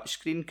for a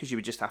touchscreen because you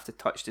would just have to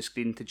touch the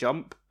screen to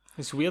jump.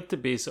 It's weird to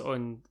base it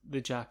on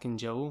the Jack and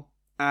Jill.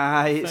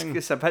 Aye, thing.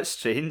 it's a bit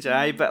strange,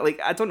 aye, but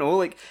like I don't know,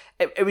 like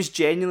it was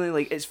genuinely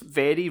like it's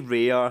very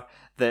rare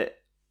that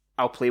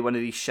I'll play one of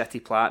these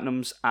shitty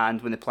platinums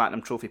and when the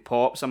platinum trophy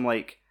pops, I'm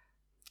like,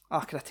 oh,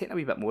 could I take a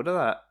wee bit more of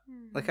that?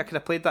 Like I could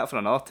have played that for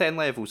another 10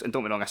 levels, and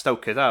don't get me wrong, I still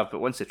could have,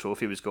 but once the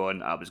trophy was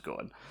gone, I was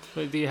gone.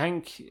 But do you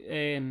think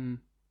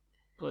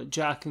like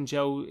Jack and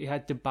Jill, you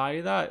had to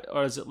buy that,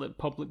 or is it like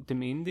public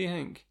domain? Do you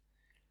think?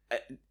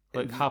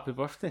 Like Happy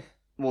Birthday.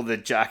 Well, the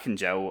Jack and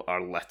Jill are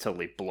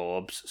literally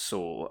blobs,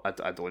 so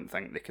I don't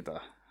think they could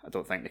have. I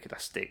don't think they could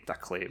have staked a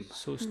claim.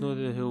 So it's not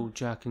the whole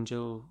Jack and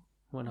Jill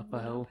went up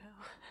a hill.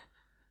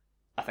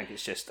 I think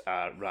it's just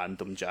a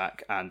random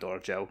Jack and or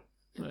Jill.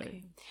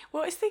 Right.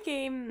 What is the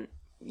game?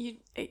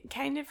 It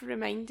kind of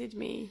reminded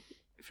me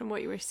from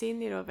what you were saying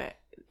there of it.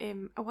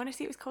 I want to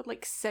say it was called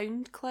like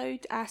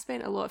SoundCloud. I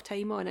spent a lot of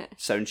time on it.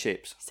 Sound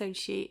Shapes. Sound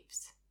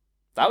Shapes.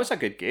 That was a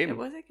good game. It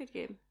was a good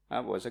game.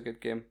 That was a good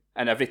game.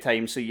 And every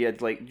time, so you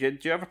had like,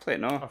 did you ever play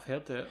it? No, I've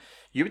heard it.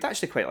 you would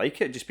actually quite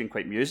like it, just being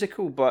quite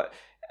musical, but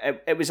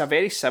it was a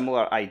very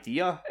similar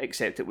idea,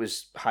 except it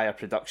was higher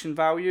production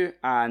value,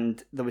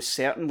 and there was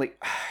certain,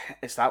 like,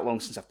 it's that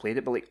long since I've played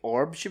it, but like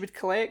orbs you would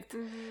collect,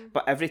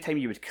 but every time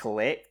you would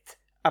collect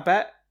a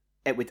bit,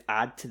 it would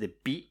add to the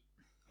beat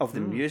of the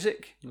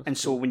music, and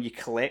so when you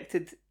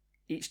collected,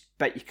 each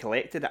bit you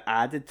collected, it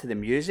added to the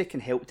music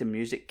and helped the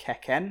music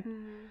kick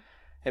in.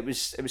 It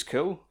was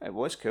cool. It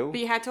was cool.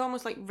 But you had to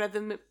almost like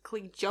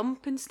rhythmically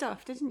jump and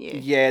stuff, didn't you?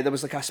 Yeah, there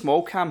was like a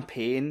small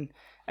campaign,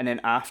 and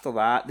then after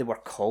that, they were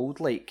called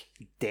like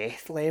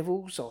death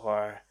levels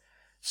or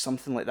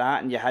something like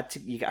that, and you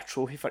get a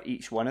trophy for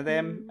each one of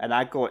them. And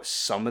I got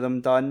some of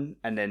them done,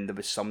 and then there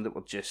was some that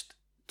were just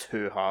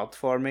too hard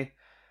for me.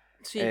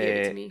 So you gave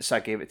it to me. So I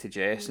gave it to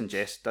Jess, and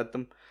Jess did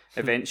them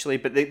eventually.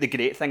 But the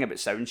great thing about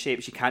Sound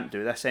Shapes, you can't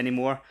do this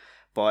anymore.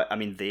 But I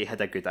mean, they had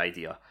a good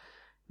idea.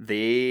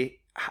 They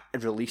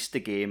released the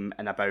game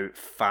in about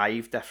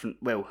 4 different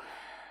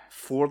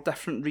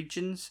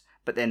regions,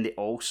 but then they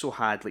also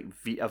had like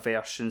Vita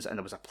versions, and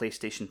there was a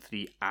PlayStation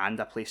 3 and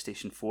a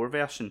PlayStation 4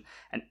 version,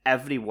 and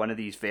every one of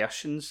these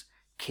versions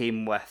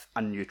came with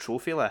a new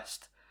trophy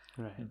list.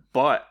 Right.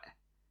 But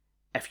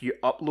if you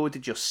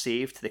uploaded your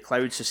save to the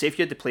cloud, so say if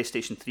you had the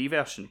PlayStation 3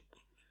 version,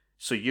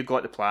 so you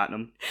got the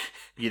platinum,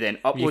 you then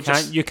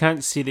upload You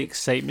can't see the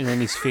excitement in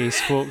his face,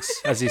 folks,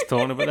 as he's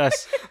talking about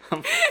this.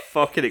 I'm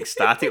fucking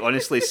ecstatic,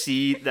 honestly.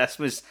 See, this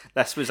was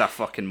a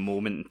fucking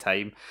moment in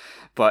time.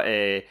 But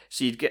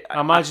so you'd get. I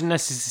imagine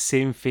this is the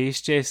same face,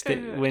 Jess,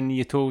 that when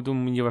you told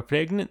him when you were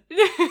pregnant.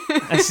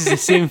 This is the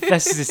same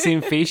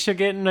face you're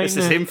getting right It's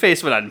now. the same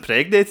face when I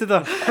impregnated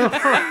her.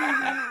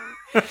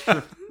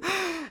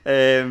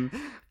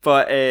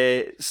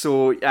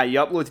 So you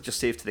uploaded your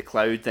save to the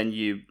cloud, then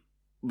you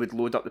would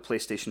load up the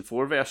PlayStation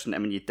 4 version,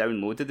 and when you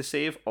downloaded the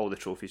save, all the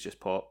trophies just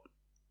pop.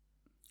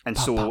 And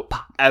so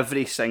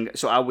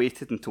so I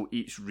waited until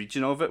each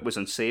region of it was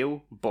on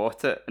sale,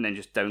 bought it, and then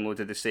just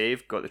downloaded the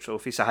save, got the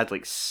trophy. So I had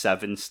like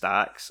 7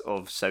 stacks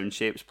of Sound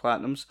Shapes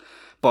platinums.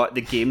 But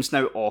the game's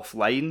now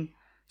offline,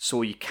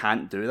 so you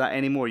can't do that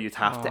anymore. You'd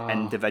have to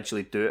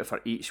individually do it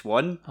for each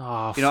one.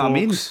 Oh, you know what I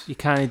mean? You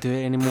can't do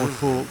it anymore,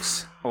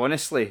 folks.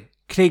 Honestly.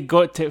 Craig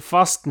got to it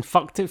first and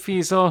fucked it for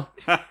you, so.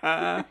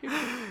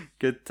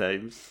 Good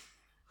times.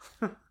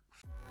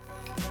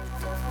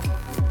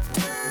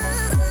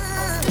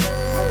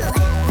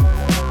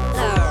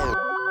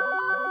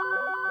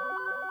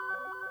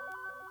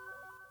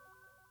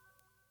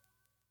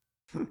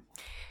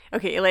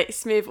 Okay,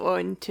 let's move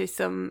on to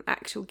some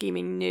actual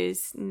gaming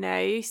news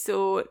now.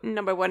 So,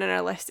 number 1 on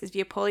our list is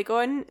via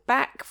Polygon.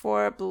 Back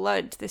 4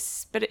 Blood, the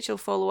spiritual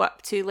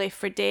follow-up to Left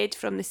 4 Dead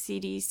from the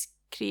series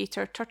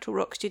creator Turtle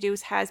Rock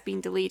Studios, has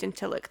been delayed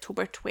until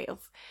October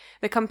 12th.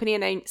 The company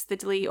announced the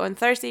delay on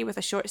Thursday with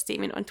a short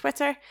statement on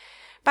Twitter.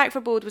 Back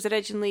 4 Blood was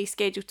originally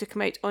scheduled to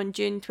come out on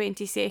June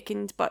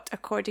 22nd, but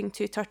according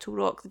to Turtle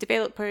Rock, the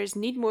developers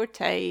need more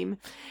time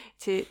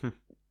to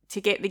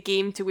get the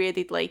game to where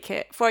they'd like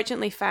it.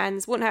 Fortunately,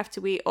 fans won't have to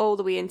wait all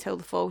the way until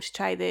the fall to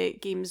try the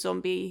game's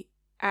zombie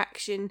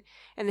action.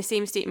 In the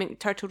same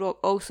statement, Turtle Rock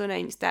also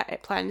announced that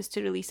it plans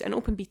to release an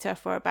open beta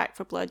for Back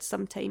 4 Blood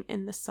sometime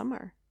in the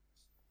summer.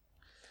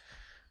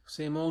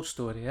 Same old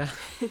story, yeah.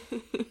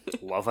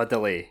 Love a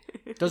delay.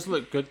 It does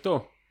look good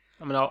though.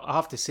 I mean, I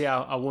have to say,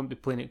 I won't be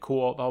playing it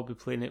co-op. I'll be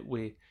playing it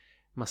with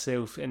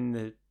myself in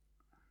the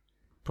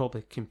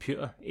probably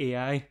computer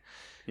AI.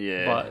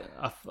 Yeah. But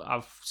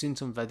I've seen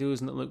some videos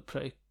and it looked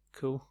pretty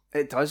cool.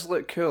 It does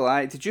look cool,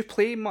 aye. Did you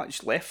play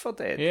much Left 4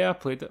 Dead? Yeah, I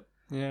played it.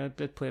 Yeah, I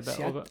did play a bit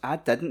See, of it. I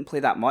didn't play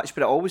that much,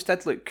 but it always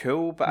did look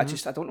cool. But I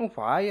don't know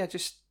why.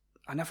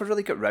 I never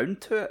really got round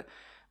to it.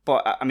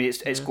 But I mean,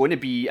 it's going to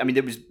be. I mean,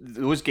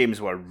 those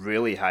games were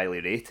really highly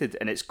rated,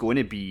 and it's going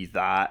to be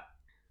that,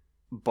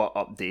 but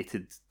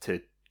updated to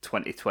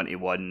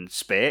 2021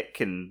 spec,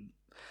 and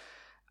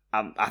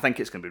I think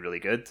it's going to be really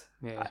good.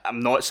 Yeah. I'm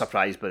not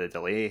surprised by the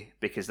delay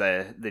because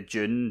the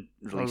June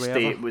release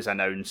date was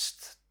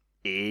announced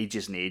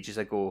ages and ages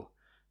ago.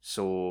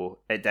 So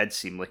it did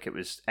seem like it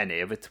was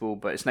inevitable,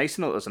 but it's nice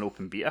to know there's an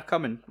open beta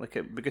coming. Like,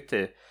 it'd be good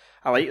to.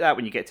 I like that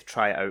when you get to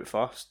try it out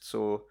first.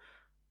 So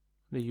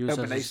they use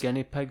us as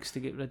guinea pigs to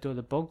get rid of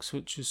the bugs,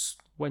 which is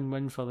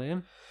win-win for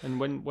them and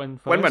win-win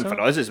for us. Win-win for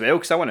us as well,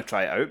 because I want to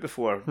try it out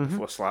before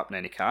slapping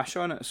any cash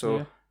on it.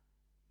 So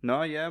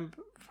no, yeah.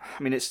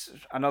 I mean, it's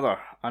another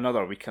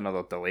week,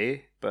 another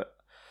delay, but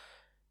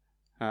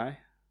aye,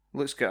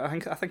 looks good. I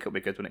think it'll be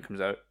good when it comes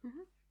out.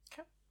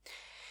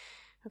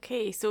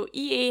 Okay, so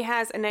EA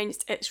has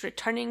announced it's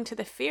returning to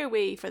the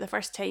fairway for the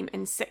first time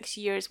in 6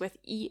 years with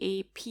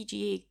EA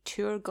PGA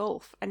Tour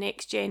Golf, a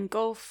next-gen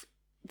golf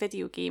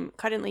video game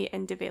currently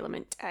in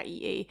development at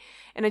EA.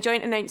 In a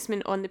joint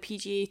announcement on the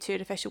PGA Tour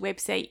official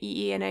website,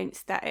 EA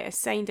announced that it has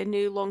signed a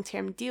new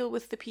long-term deal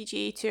with the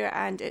PGA Tour,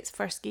 and its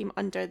first game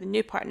under the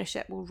new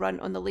partnership will run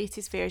on the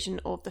latest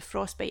version of the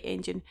Frostbite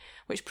engine,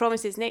 which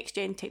promises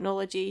next-gen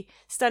technology,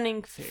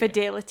 stunning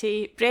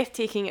fidelity,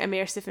 breathtaking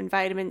immersive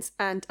environments,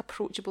 and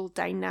approachable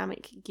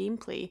dynamic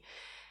gameplay.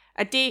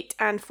 A date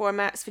and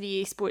formats for the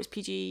EA Sports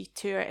PGA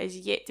Tour is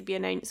yet to be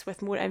announced,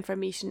 with more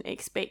information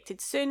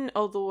expected soon,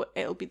 although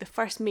it'll be the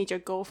first major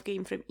golf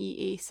game from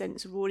EA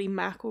since Rory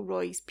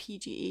McIlroy's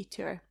PGA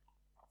Tour,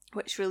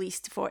 which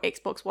released for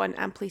Xbox One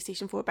and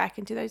PlayStation 4 back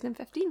in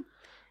 2015.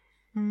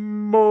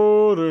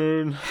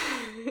 Modern.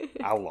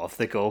 I love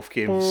the golf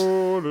games.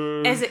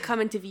 Modern. Is it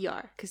coming to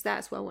VR? Because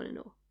that's what I want to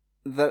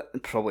know.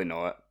 Probably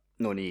not.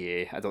 No,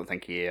 EA. I don't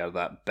think EA are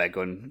that big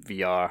on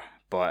VR,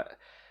 but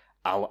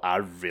I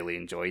really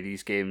enjoy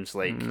these games.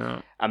 Like,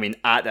 no. I mean,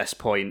 at this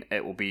point,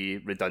 it will be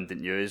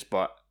redundant news,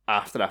 but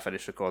after I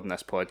finish recording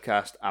this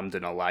podcast, I'm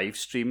doing a live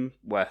stream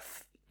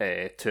with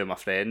two of my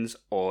friends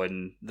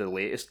on the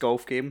latest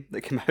golf game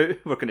that came out.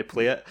 We're going to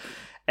play it.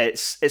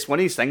 It's one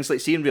of these things, like,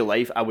 see, in real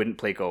life, I wouldn't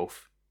play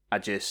golf.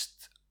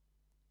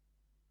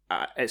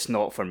 It's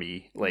not for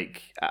me.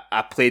 Like,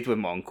 I played with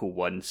my uncle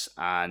once,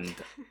 and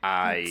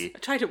I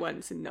tried it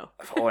once and no.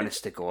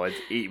 Honest to God,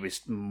 he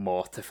was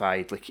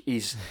mortified. Like,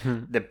 he's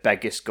the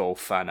biggest golf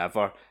fan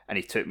ever, and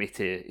he took me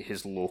to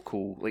his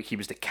local, like, he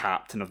was the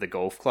captain of the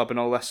golf club and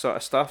all this sort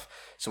of stuff.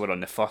 So we're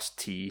on the first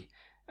tee,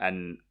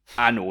 and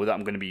I know that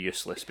I'm going to be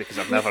useless because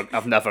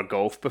I've never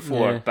golfed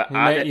before. Yeah.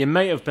 But you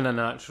might have been a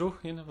natural.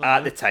 You never at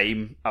know. the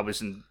time, I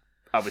was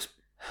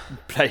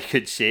pretty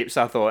good shape,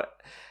 so I thought,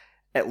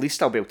 at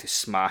least I'll be able to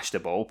smash the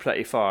ball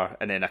pretty far,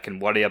 and then I can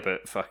worry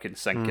about fucking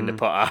sinking the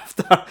putt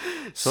after.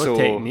 So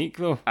technique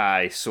though.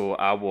 Aye, so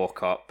I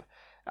walk up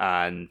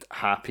and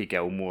Happy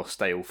Gilmore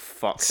style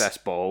fuck this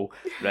ball,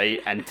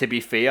 right? And to be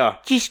fair,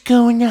 Just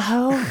go in the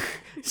hole.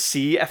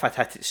 see if I'd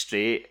hit it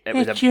straight, it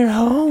would have. Your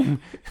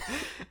home.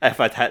 If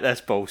I'd hit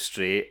this ball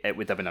straight, it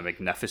would have been a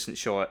magnificent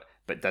shot.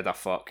 But did I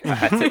fuck? I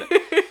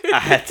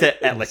hit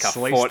it at like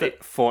a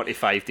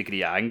 45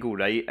 degree angle,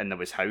 right? And there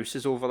was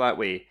houses over that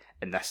way,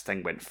 and this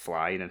thing went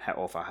flying and hit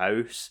off a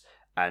house.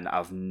 And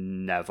I've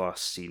never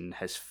seen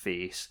his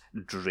face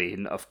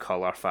drain of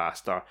colour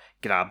faster.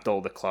 Grabbed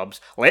all the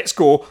clubs. Let's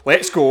go.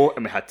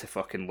 And we had to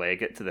fucking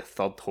leg it to the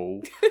third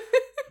hole.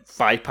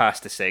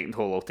 Bypassed the second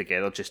hole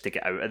altogether just to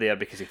get out of there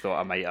because he thought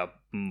I might have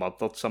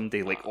murdered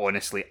somebody. Like,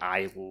 honestly,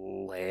 I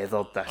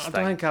leathered this thing. I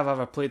don't think I've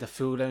ever played a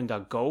full round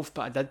of golf,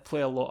 but I did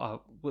play a lot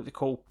of what they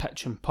call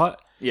pitch and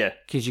putt. Yeah.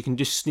 Because you can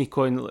just sneak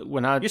on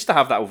when I used to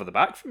have that over the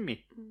back from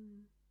me.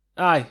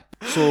 Aye.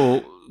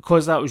 So,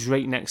 because that was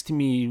right next to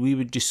me, we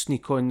would just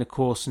sneak on the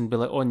course and be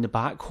like on the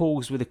back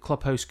holes where the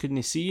clubhouse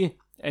couldn't see you,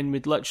 and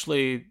we'd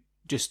literally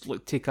just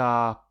like take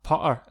a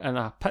putter and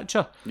a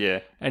pitcher. Yeah.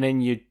 And then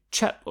you'd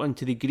chip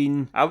onto the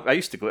green. I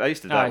used to do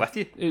that with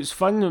you. It was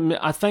fun.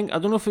 I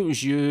don't know if it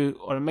was you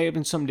or it might have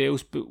been somebody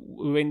else, but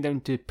we went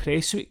down to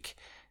Prestwick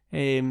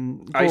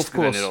golf I used to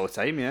go course down there all the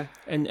time, yeah.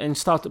 and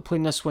started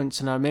playing this once,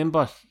 and I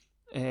remember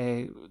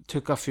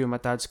took a few of my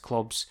dad's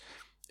clubs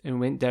and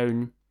went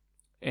down,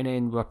 and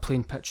then we were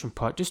playing pitch and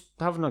putt, just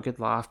having a good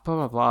laugh, blah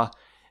blah blah,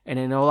 and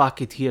then all I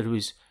could hear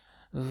was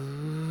I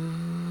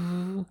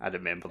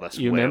remember this.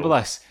 You remember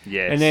this?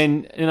 Yes. And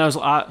then I was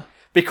like,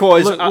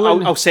 because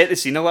I'll set the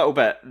scene a little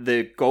bit.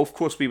 The golf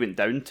course we went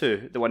down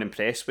to, the one in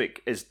Prestwick,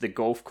 is the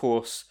golf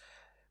course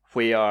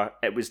where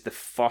it was the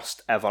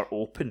first ever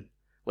Open.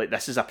 Like,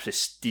 this is a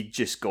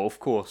prestigious golf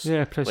course.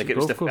 Yeah, Prestwick like, it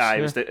was golf course.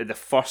 It was the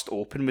first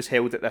Open was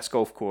held at this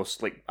golf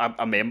course. Like,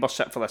 a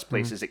membership for this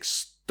place is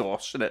extortionate.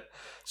 extortionate.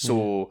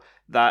 So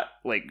that,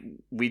 like,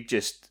 we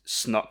just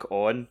snuck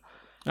on.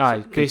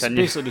 Aye, Continue.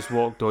 basically just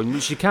walked on,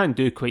 which you can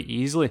do quite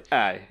easily.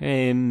 Aye.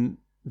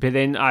 But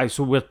then,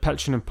 so we're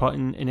pitching and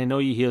putting, and then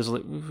all you hear is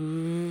like,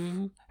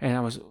 and I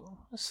was,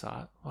 what's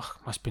that? Oh,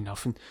 must be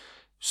nothing.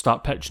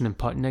 Start pitching and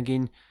putting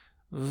again.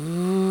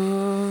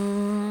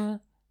 And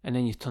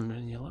then you turn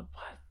around and you're like,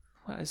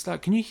 what is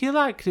that? Can you hear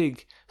that,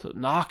 Craig? I thought,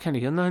 nah, I can't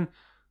hear nothing.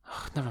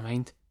 Oh, never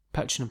mind.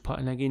 Pitching and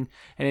putting again.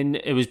 And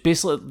then it was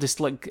basically just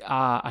like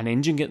an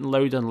engine getting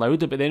louder and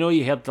louder, but then all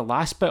you heard, the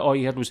last bit, all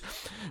you heard was,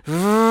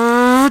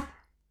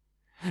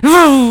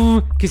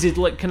 because he'd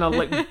like kind of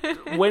like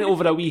went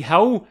over a wee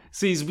hill.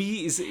 So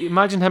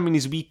imagine him in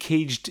his wee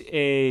caged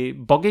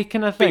buggy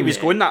kind of thing. But he was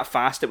going that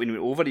fast that when he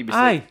went over, he was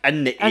Aye. like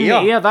in the air. In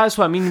the air, that's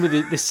what I mean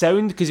with the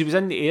sound, because he was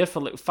in the air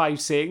for like 5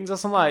 seconds or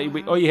something like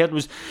that. All you heard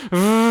was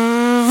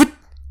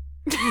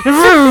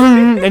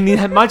and you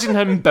imagine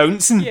him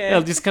bouncing,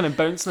 just kind of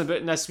bouncing about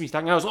in this wee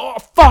thing. I was like, oh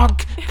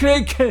fuck,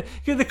 Craig,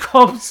 get the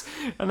cops.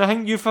 And I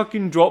think you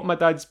fucking dropped my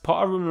dad's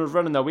putter when we were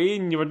running away,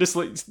 and you were just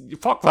like,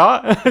 fuck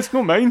that, it's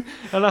not mine.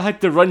 And I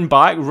had to run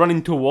back,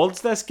 running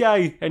towards this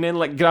guy, and then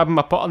like grabbing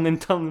my putter and then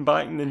turning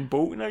back and then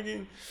bolting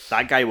again.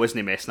 That guy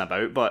wasn't messing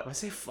about, but I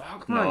say,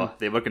 fuck man, no,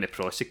 they were going to he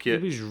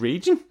prosecute. was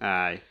raging.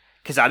 Aye.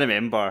 Because I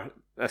remember,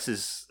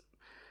 there's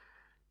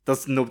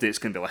nobody that's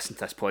going to be listening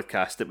to this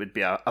podcast that would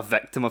be a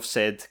victim of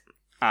said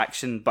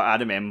action, but I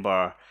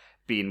remember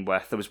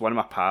there was one of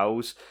my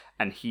pals,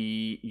 and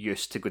he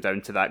used to go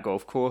down to that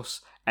golf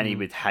course, and he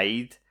would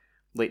hide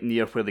like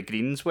near where the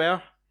greens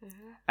were,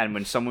 and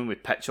when someone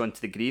would pitch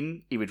onto the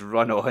green, he would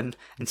run on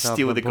and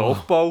steal the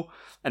golf ball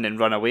and then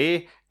run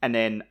away, and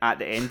then at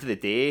the end of the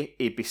day,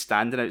 he'd be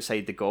standing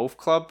outside the golf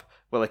club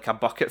with like a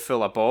bucket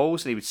full of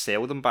balls, and he would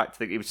sell them back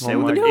to he would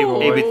sell them.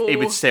 He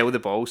would sell the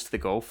balls to the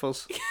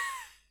golfers.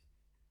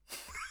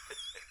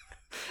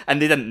 And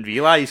they didn't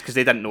realise, because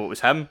they didn't know it was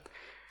him.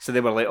 So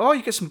they were like, oh,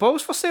 you got some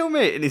balls for sale,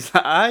 mate? And he's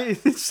like, aye.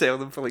 He'd sell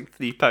them for like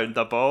 £3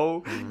 a ball.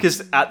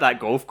 Because at that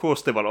golf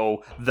course, they were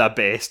all the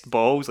best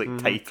balls, like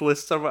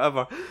Titleists or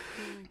whatever.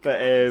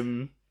 But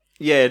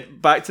yeah,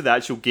 back to the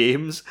actual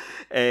games.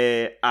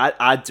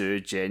 I do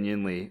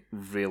genuinely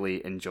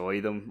really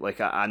enjoy them. Like,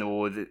 I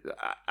know that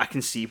I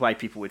can see why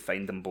people would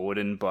find them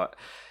boring, but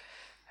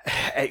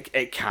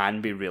it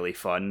can be really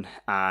fun.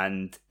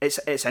 And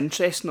it's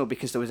interesting though,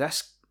 because there was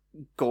this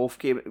golf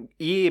game.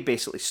 EA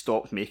basically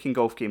stopped making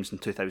golf games in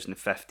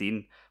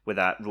 2015 with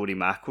that Rory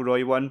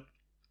McIlroy one.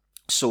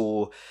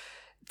 So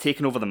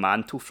taking over the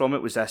mantle from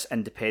it was this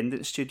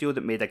independent studio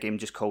that made a game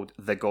just called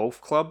The Golf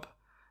Club.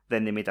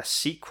 Then they made a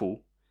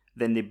sequel.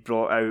 Then they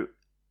brought out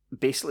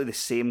basically the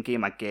same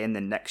game again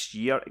the next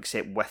year,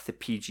 except with the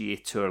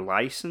PGA Tour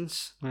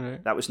license.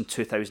 Right. That was in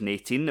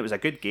 2018. It was a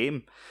good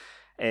game.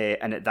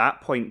 And at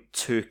that point,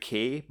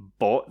 2K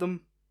bought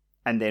them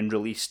and then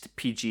released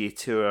PGA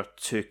Tour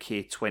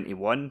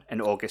 2K21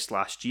 in August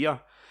last year,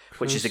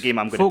 which is the game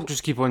I'm going to... Folk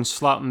just keep on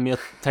slapping more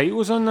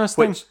titles on this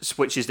thing.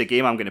 Which is the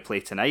game I'm going to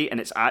play tonight, and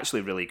it's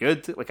actually really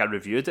good. Like, I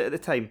reviewed it at the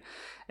time.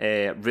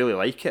 Really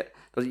like it.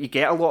 You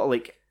get a lot of,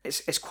 like...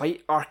 It's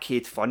quite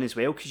arcade fun as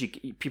well, because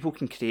people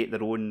can create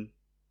their own,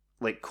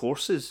 like,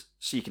 courses,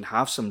 so you can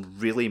have some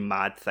really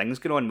mad things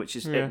going on, which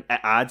is... It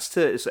adds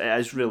to it. It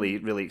is really,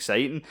 really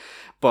exciting.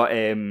 But...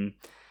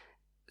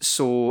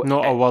 So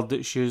not a word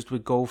that's used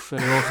with golf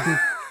very often.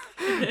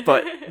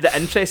 But the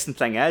interesting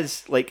thing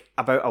is, like,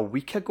 about a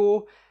week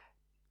ago,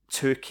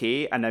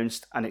 2K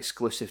announced an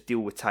exclusive deal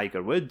with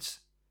Tiger Woods.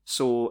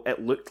 So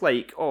it looked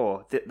like,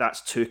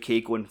 that's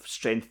 2K going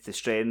strength to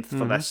strength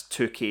for this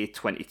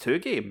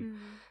 2K22 game.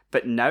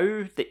 But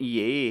now the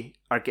EA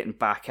are getting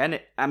back in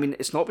it. I mean,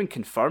 it's not been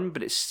confirmed,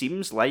 but it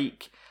seems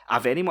like I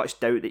very much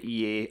doubt that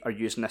EA are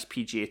using this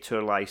PGA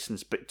Tour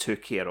license, but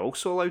 2K are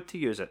also allowed to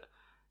use it.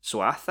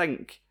 So I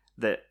think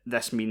that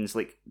this means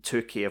like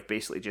 2K have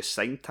basically just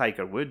signed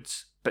Tiger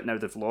Woods, but now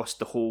they've lost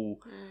the whole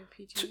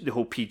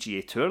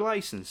PGA Tour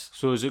license.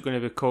 So is it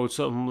going to be called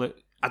something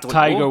like Tiger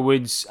Tiger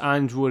Woods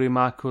and Rory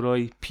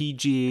McIlroy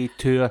PGA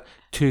Tour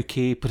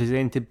 2K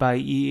presented by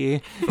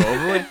EA?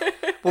 Probably.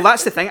 Well,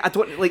 that's the thing. I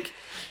don't like.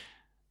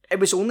 It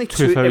was only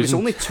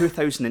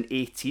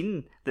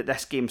 2018 that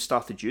this game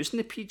started using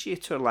the PGA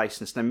Tour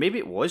license. Now maybe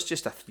it was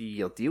just a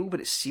 3-year deal,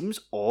 but it seems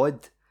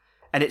odd.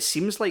 And it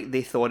seems like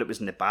they thought it was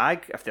in the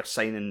bag if they're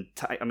signing...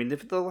 I mean,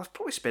 they'll have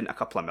probably spent a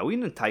couple of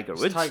million on Tiger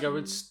Woods. Is Tiger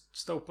Woods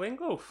still playing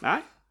golf?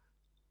 Aye.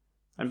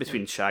 And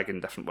between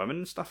shagging different women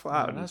and stuff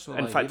like that. That's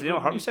in fact, did he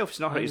not hurt himself?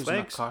 He's not hurt his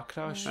legs. In a car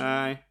crash.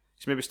 Aye.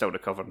 He's maybe still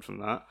recovering from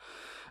that.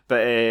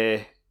 But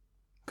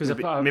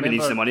maybe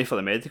needs the money for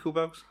the medical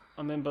bills.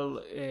 I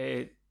remember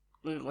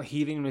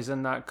hearing was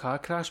in that car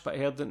crash, but I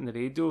heard it on the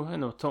radio,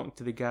 and I was talking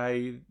to the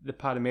guy, the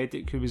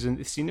paramedic who was in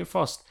the scene at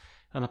first,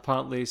 and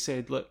apparently he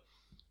said, look,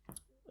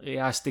 he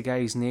asked the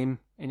guy's name,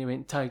 and he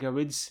went, Tiger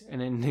Woods,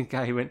 and then the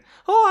guy went,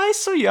 oh, I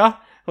saw ya,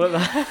 like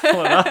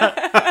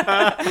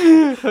that.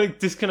 Like,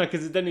 just kind of,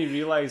 because he didn't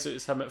realise it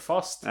was him at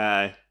first.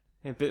 Aye.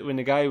 But when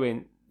the guy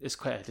went, it's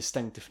quite a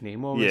distinctive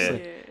name,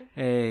 obviously.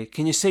 Yeah.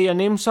 Can you say your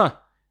name, sir?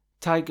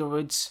 Tiger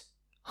Woods.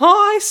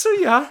 Hi, so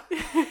yeah.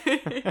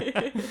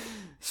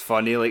 It's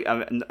funny, like, I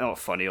mean, not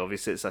funny,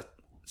 obviously, it's a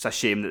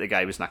shame that the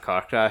guy was in a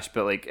car crash,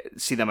 but, like,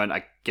 see the amount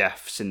of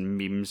GIFs and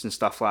memes and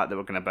stuff like that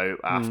were going about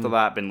after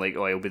that, been like,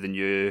 oh, he'll be the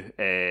new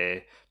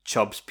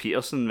Chubbs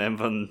Peterson,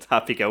 remember in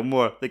Happy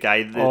Gilmore? The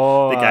guy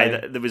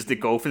that was the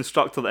golf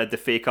instructor that had the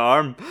fake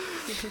arm.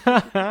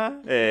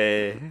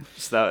 It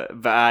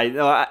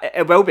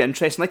will be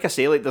interesting. Like I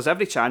say, like, there's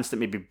every chance that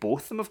maybe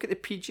both of them have got the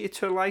PGA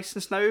Tour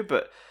license now,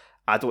 but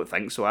I don't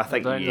think so. I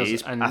think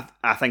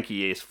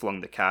EA's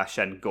flung the cash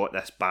in, got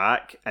this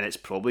back, and it's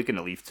probably going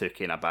to leave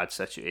 2K in a bad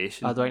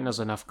situation. I don't think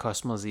there's enough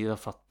customers either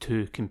for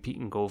 2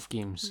 competing golf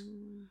games.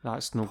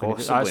 That's no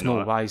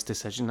wise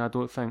decision, I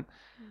don't think.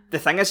 The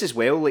thing is as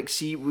well, like,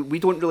 see, we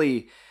don't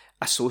really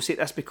associate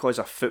this because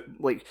of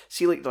like,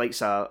 see, like the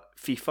likes of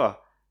FIFA,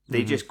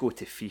 they just go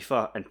to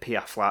FIFA and pay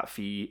a flat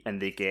fee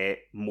and they get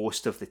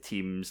most of the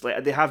teams,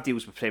 like, they have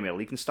deals with Premier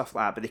League and stuff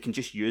like that, but they can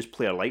just use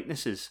player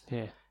likenesses.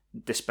 Yeah.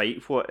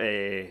 Despite what,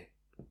 who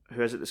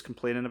is it that's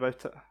complaining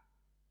about it?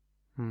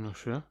 I'm not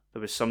sure.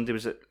 There was somebody,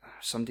 was it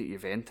somebody at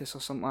Juventus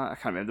or something like that? I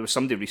can't remember. There was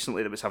somebody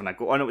recently that was having a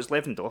go. Oh, no, it was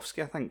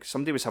Lewandowski, I think.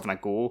 Somebody was having a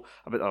go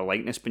about their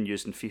likeness being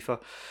used in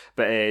FIFA.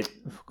 But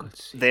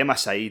them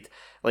aside,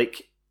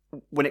 like,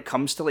 when it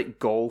comes to, like,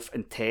 golf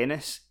and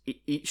tennis,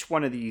 each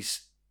one of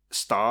these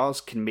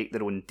stars can make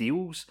their own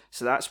deals.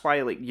 So that's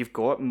why, like, you've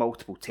got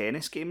multiple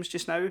tennis games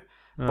just now.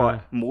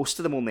 But most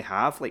of them only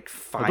have, like,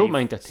 5... I don't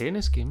mind a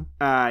tennis game.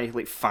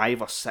 Like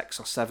 5 or 6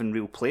 or 7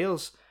 real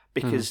players,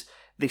 because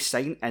they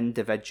sign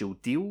individual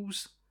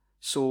deals.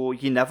 So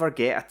you never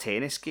get a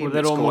tennis game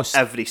that's got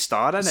every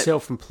star in it.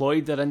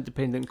 Self-employed, they're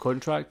independent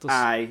contractors.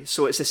 Aye,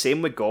 so it's the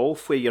same with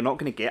golf, where you're not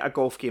going to get a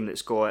golf game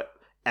that's got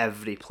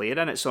every player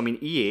in it. So, I mean,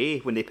 EA,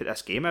 when they put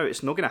this game out,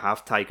 it's not going to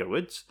have Tiger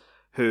Woods,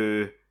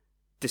 who,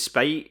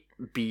 despite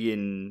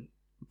being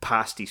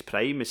past his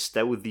prime, is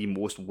still the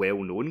most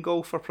well-known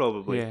golfer,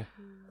 probably. Yeah.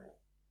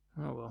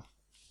 Oh, well.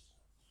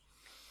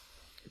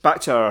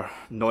 Back to our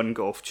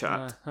non-golf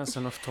chat. That's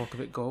enough talk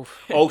about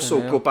golf. Also,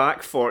 go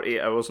back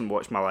 48 hours and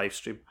watch my live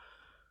stream.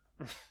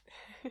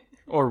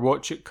 Or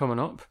watch it coming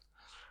up.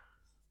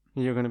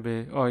 You're going to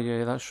be... Oh,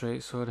 yeah, that's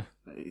right, sorry.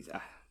 Do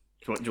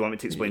you want me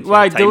to explain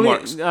why how time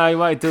works?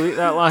 Why delete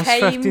that last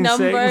time 15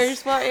 numbers,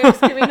 seconds? what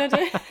else are we going to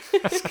do?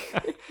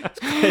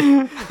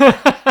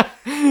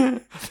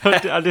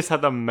 I just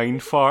had a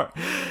mind fart.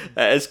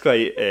 It is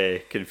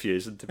quite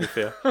confusing, to be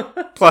fair.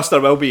 Plus,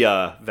 there will be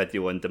a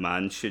video on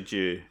demand should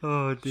you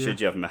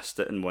have missed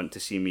it and want to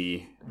see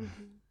me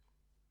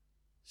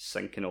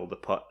sinking all the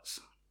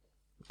putts.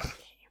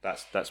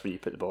 That's when you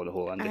put the ball in the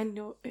hole, Andy. I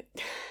know it.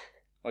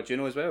 Oh, do you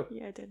know as well?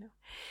 Yeah, I do know.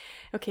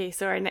 Okay,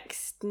 so our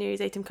next news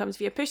item comes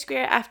via Push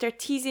Square. After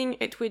teasing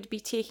it would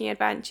be taking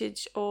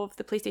advantage of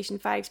the PlayStation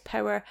 5's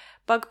power,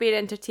 Bugbear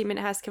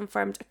Entertainment has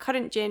confirmed a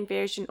current-gen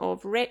version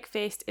of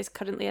Wreckfest is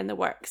currently in the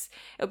works.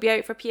 It'll be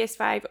out for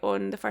PS5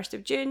 on the 1st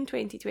of June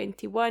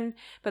 2021,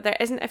 but there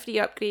isn't a free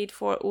upgrade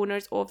for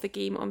owners of the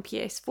game on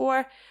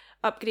PS4.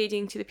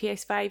 Upgrading to the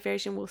PS5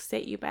 version will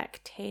set you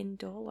back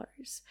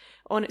 $10.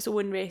 On its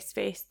own,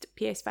 Wreckfest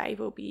PS5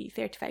 will be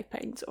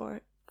 £35 or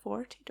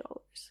 $40.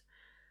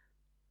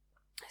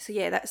 So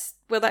yeah, that's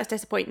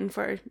disappointing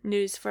for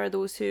news for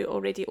those who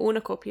already own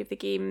a copy of the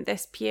game.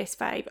 This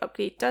PS5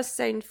 upgrade does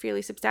sound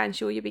fairly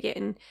substantial. You'll be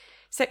getting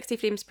 60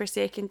 frames per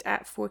second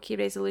at 4K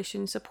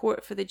resolution,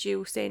 support for the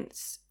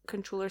DualSense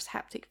controller's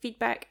haptic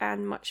feedback,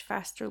 and much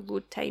faster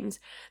load times.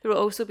 There will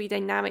also be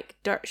dynamic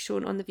dirt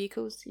shown on the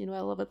vehicles. You know,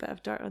 I love a bit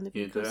of dirt on the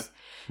vehicles.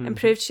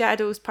 Improved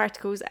shadows,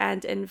 particles,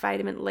 and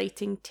environment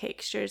lighting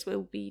textures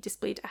will be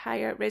displayed at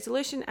higher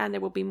resolution, and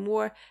there will be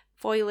more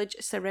foliage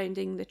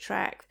surrounding the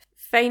track.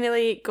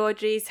 Finally,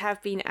 God rays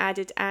have been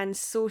added, and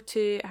so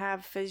too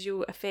have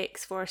visual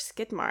effects for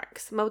skid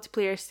marks.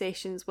 Multiplayer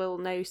sessions will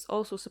now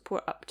also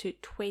support up to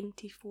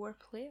 24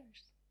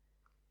 players.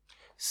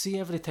 See,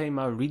 every time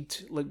I read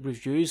like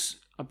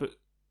reviews about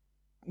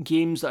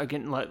games that are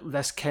getting like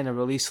this kind of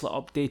release, like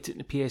updated in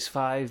the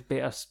PS5,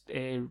 better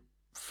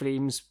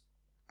frames,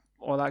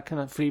 all that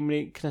kind of frame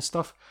rate kind of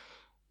stuff,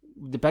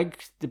 the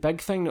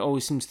big thing that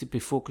always seems to be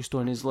focused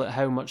on is like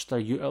how much they're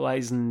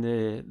utilising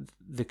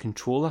the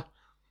controller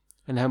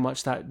and how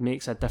much that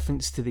makes a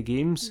difference to the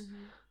games.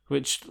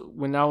 Which,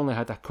 when I only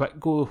had a quick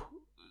go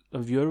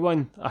of your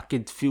one, I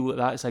could feel that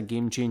that's a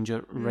game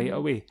changer right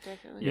away.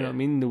 Definitely. You know what I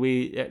mean? The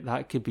way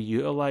that could be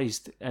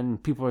utilised,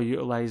 and people are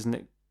utilising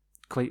it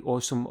quite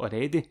awesome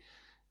already.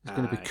 It's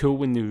going to be cool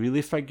when they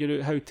really figure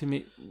out how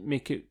to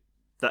make it.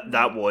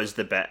 That was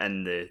the bit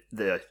in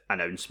the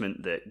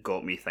announcement that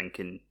got me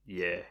thinking,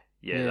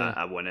 that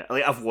I want it.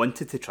 Like, I've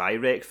wanted to try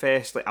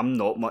Wreckfest. Like, I'm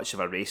not much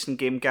of a racing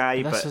game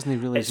guy, this but isn't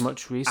really as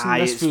much racing.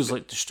 This feels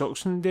like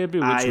Destruction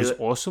Derby, which was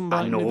awesome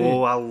back in the day. I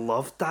know, I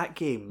loved that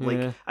game.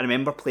 Like, I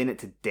remember playing it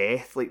to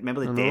death. Like,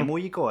 remember the demo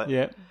you got?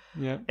 Yeah.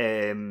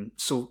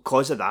 So,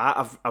 cause of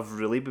that, I've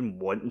really been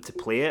wanting to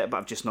play it, but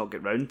I've just not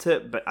got round to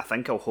it. But I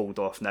think I'll hold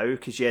off now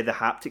because the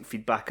haptic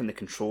feedback on the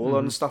controller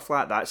and stuff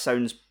like that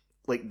sounds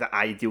like the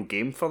ideal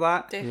game for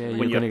that. Definitely.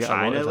 When you're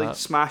trying to like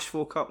smash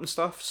folk up and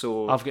stuff.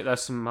 So I've got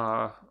this in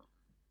my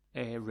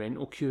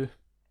rental queue.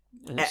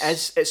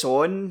 It's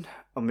on,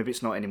 or maybe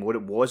it's not anymore.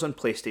 It was on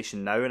PlayStation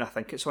Now, and I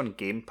think it's on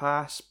Game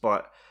Pass.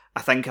 But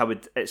I think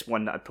it's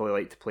one that I'd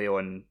probably like to play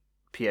on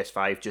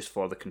PS5 just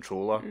for the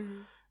controller,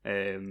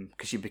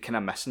 because you'd be kind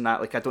of missing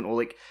that. Like, I don't know,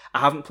 like, I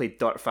haven't played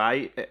Dirt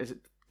 5. Is it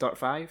Dirt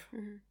 5?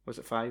 Was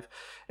it 5?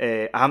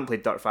 I haven't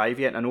played Dirt 5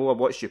 yet, and I know I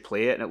watched you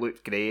play it and it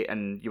looked great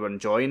and you were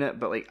enjoying it,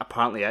 but like,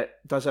 apparently it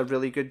does a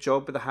really good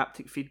job with the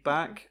haptic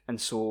feedback, and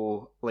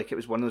so like, it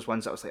was one of those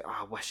ones that I was like,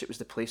 I wish it was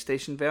the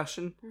PlayStation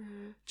version,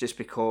 just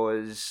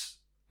because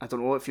I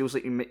don't know, it feels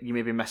like you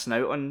may be missing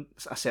out on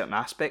a certain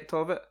aspect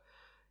of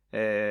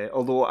it,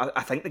 although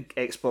I think the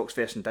Xbox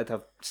version did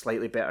have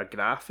slightly better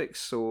graphics,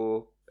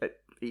 so it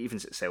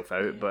evens itself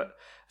out, but I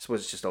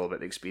suppose it's just all about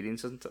the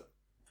experience, isn't it?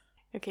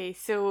 Okay,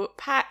 so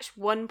patch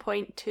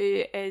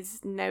 1.2 is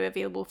now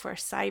available for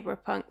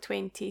Cyberpunk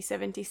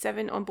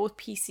 2077 on both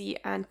PC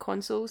and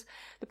consoles.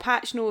 The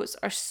patch notes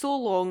are so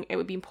long it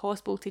would be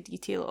impossible to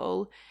detail it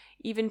all,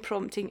 even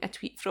prompting a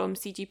tweet from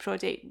CG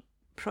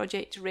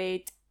Project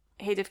Red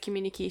head of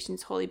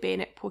communications Holly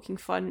Bennett poking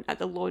fun at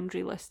the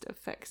laundry list of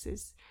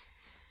fixes.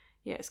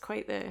 Yeah, it's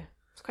quite the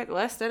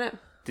list, isn't it?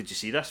 Did you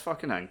see this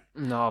fucking thing?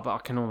 No, but I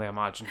can only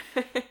imagine.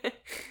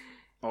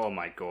 Oh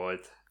my god,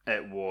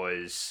 it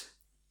was...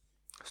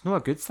 It's not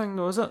a good thing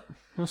though, is it?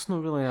 It's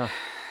not really a...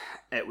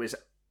 It was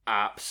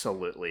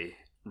absolutely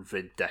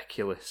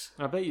ridiculous.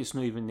 I bet you it's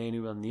not even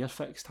anywhere near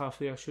fixed half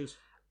the issues.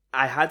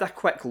 I had a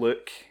quick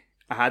look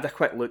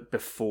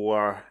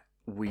before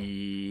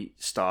we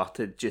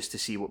started just to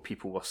see what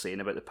people were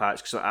saying about the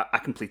patch, because I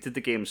completed the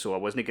game, so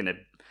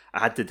I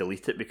had to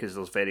delete it because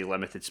there's very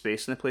limited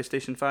space in the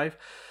PlayStation 5,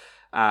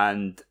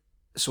 and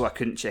so I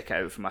couldn't check it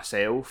out for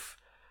myself,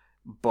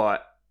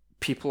 but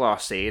people are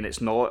saying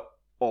it's not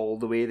all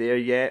the way there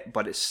yet,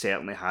 but it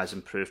certainly has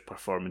improved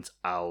performance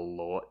a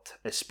lot,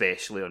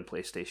 especially on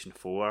PlayStation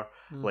 4.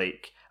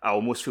 Like, I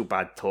almost feel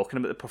bad talking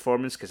about the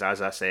performance, because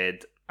as I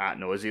said ad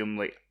nauseum,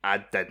 like, I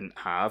didn't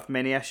have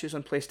many issues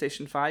on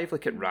PlayStation 5.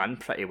 Like, it ran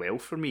pretty well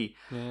for me.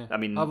 Yeah. I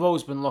mean, I've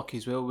always been lucky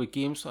as well with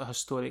games that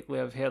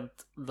historically I've heard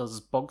there's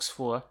bugs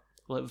for,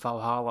 like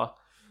Valhalla.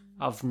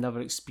 I've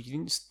never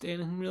experienced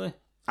anything really.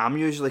 I'm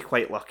usually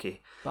quite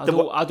lucky. But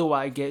I don't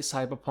want to get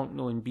Cyberpunk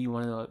though and be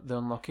one of the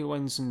unlucky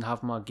ones and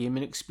have my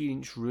gaming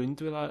experience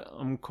ruined with that.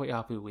 I'm quite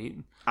happy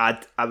waiting. I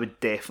would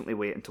definitely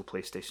wait until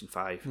PlayStation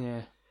 5.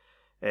 Yeah.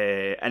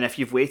 And if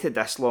you've waited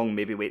this long,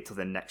 maybe wait till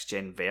the next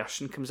gen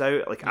version comes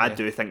out. Like, yeah. I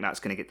do think that's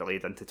going to get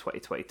delayed into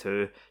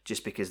 2022,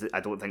 just because I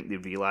don't think they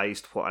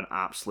realised what an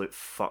absolute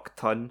fuck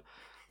ton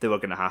they were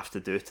going to have to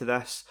do to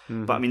this.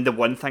 But I mean, the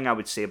one thing I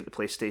would say about the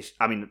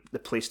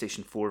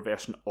PlayStation 4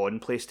 version on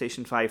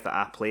PlayStation 5 that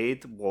I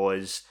played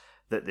was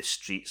that the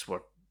streets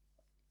were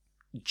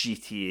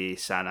GTA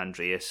San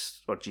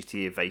Andreas or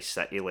GTA Vice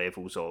City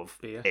levels of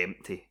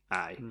empty.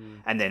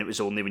 And then it was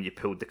only when you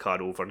pulled the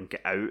car over and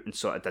get out and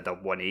sort of did a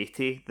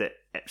 180 that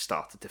it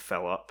started to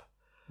fill up.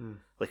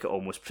 Like, it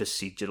almost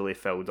procedurally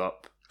filled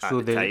up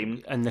at the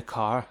time. In the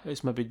car,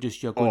 it's maybe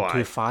just you're going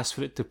too fast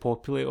for it to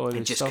populate all this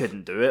stuff. It just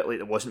couldn't do it. Like,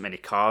 there wasn't many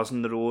cars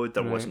on the road.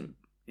 There wasn't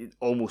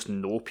almost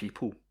no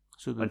people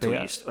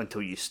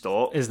until you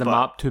stop. Is the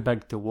map too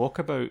big to walk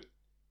about?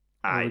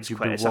 It's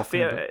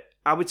quite.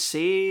 I would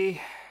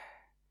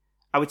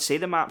say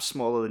the map's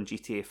smaller than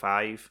GTA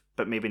 5,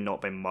 but maybe not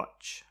by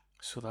much.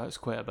 So that's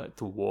quite a bit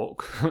to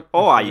walk.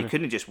 You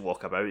couldn't just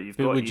walk about. You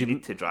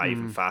need to drive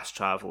and fast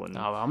travel. And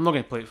I'm not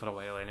going to play it for a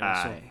while anyway.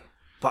 So.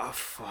 But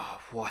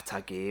what a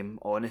game,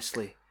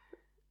 honestly.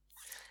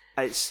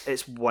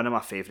 It's one of my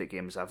favourite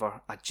games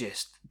ever.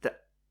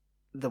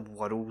 The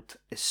world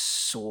is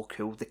so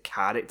cool. The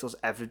characters,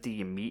 everybody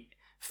you meet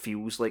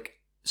feels like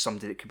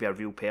somebody that could be a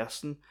real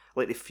person.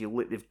 Like, they feel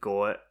like they've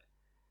got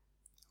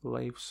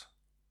lives.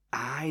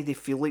 They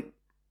feel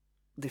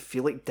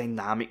like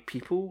dynamic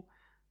people.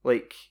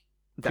 Like,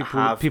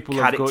 that people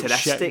have got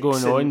shit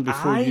going on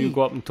before you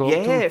go up and talk to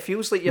them. Yeah, it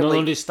feels like you're not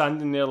only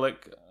standing there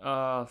like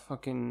a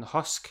fucking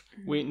husk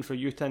waiting for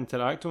you to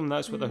interact with them.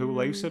 That's what the whole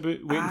life's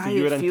about, waiting for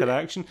your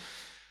interaction.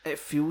 It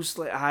feels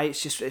like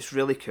it's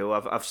really cool.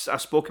 I've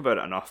spoke about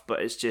it enough,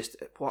 but it's just,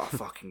 what a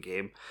fucking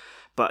game.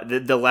 But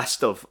the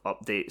list of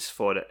updates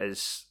for it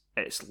it's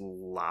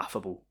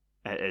laughable.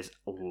 It is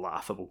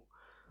laughable.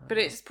 But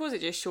I suppose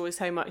it just shows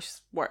how much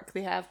work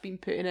they have been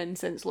putting in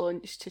since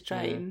launch to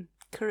try and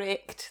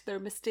correct their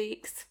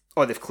mistakes.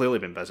 Oh, they've clearly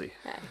been busy.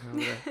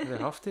 They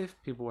have to.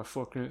 People were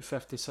forking out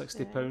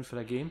 £50-60 for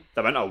a game. The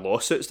amount of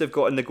lawsuits they've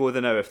got in the go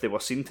now, if they were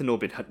seen to no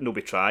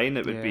be trying,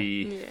 it would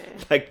be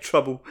big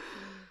trouble.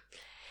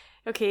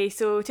 Okay,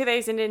 so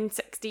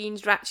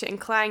 2016's Ratchet &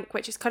 Clank,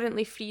 which is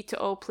currently free to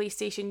all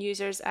PlayStation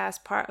users as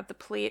part of the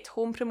Play at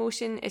Home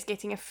promotion, is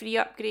getting a free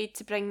upgrade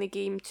to bring the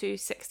game to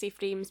 60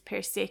 frames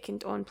per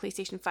second on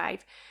PlayStation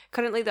 5.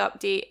 Currently the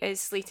update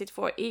is slated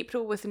for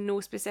April with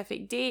no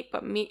specific date,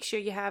 but make sure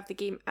you have the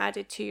game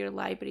added to your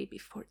library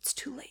before it's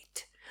too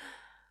late.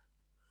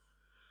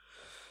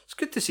 It's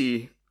good to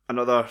see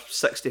another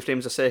 60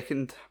 frames a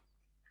second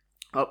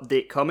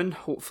update coming.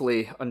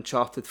 Hopefully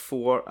Uncharted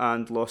 4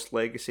 and Lost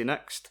Legacy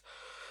next.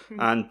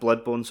 and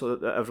Bloodborne, so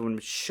that everyone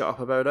would shut up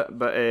about it.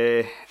 But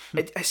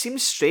it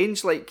seems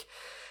strange. Like,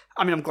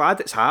 I mean, I'm glad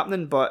it's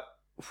happening, but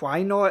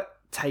why not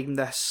time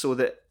this so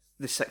that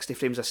the 60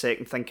 frames a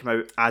second thing came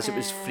out as it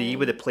was free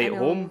with the play at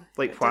home?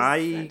 Like, why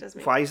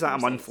is that a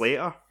month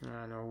later?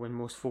 I know, when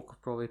most folk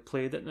have probably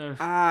played it now.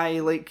 Aye,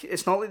 like,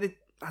 it's not like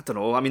I don't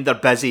know. I mean, they're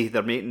busy.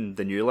 They're making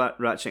the new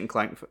Ratchet and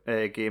Clank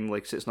game,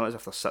 like, so it's not as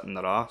if they're sitting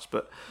their arse.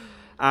 But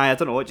I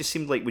don't know. It just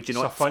seemed like, would you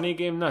not? It's a funny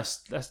game.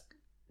 This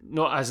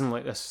not as in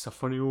like this is a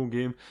funny old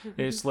game.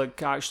 It's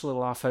like actually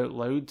laugh out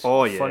loud.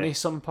 Oh yeah, funny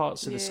some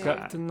parts of the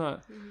script and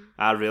that.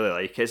 I really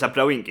like it. It's a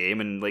brilliant game,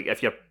 and like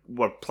if you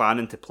were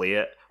planning to play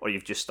it or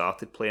you've just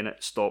started playing it,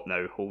 stop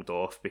now, hold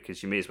off,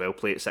 because you may as well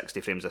play it 60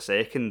 frames a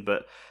second.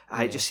 But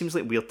it just seems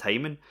like weird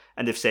timing,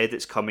 and they've said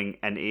it's coming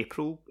in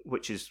April,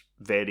 which is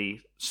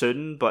very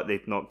soon, but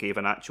they've not gave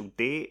an actual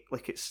date.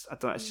 Like it's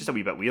just a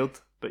wee bit weird.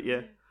 But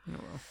yeah.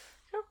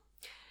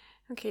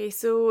 Okay,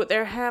 so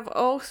there have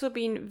also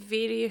been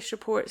various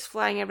reports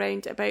flying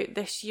around about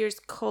this year's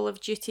Call of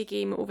Duty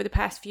game over the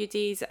past few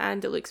days,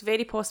 and it looks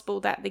very possible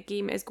that the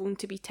game is going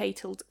to be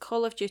titled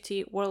Call of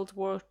Duty World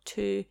War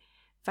II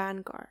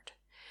Vanguard.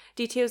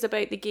 Details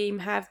about the game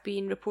have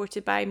been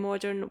reported by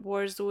Modern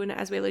Warzone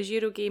as well as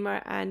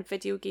Eurogamer and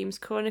Video Games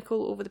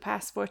Chronicle over the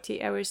past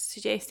 48 hours,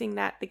 suggesting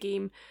that the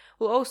game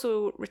will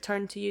also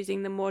return to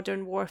using the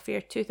Modern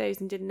Warfare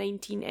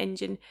 2019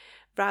 engine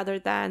rather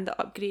than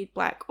the upgrade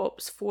Black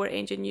Ops 4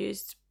 engine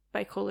used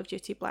by Call of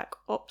Duty Black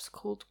Ops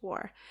Cold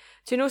War.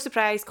 To no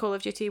surprise, Call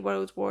of Duty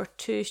World War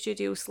II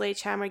studio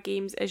Sledgehammer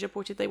Games is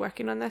reportedly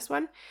working on this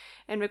one.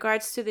 In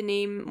regards to the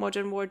name,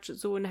 Modern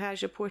Warzone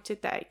has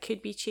reported that it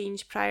could be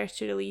changed prior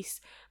to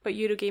release, but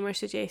Eurogamer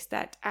suggests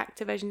that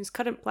Activision's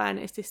current plan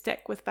is to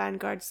stick with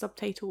Vanguard's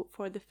subtitle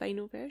for the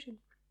final version.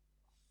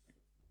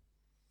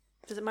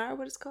 Does it matter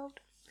what it's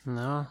called?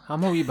 No,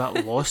 I'm a wee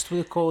bit lost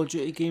with the Call of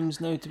Duty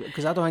games now,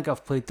 because I don't think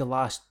I've played the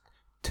last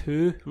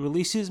 2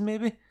 releases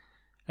maybe,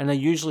 and I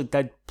usually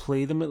did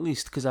play them at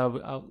least because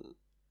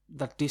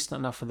they're decent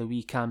enough for the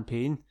wee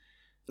campaign.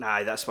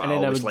 Aye, that's what I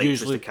always liked,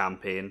 was the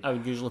campaign. I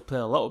would usually play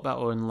a little bit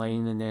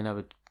online and then I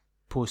would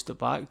post it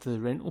back to the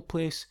rental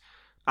place.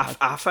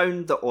 I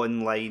found the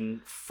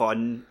online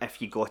fun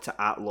if you got it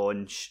at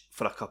launch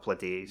for a couple of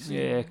days.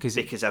 Yeah,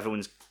 because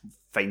everyone's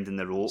finding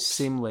the ropes.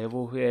 Same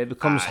level. Yeah, it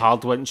becomes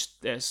hard once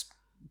it's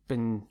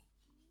been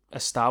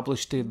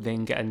established to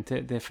then get into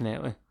it,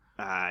 definitely.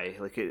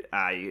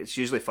 It's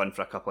usually fun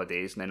for a couple of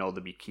days, and then all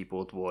the wee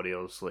keyboard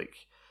warriors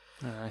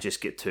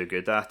just get too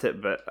good at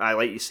it. But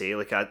like you say,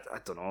 like I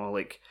don't know,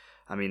 like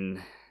I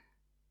mean,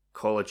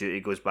 Call of Duty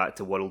goes back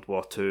to World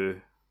War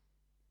II.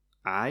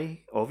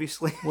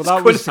 Obviously. Well,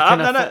 that was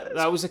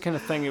the kind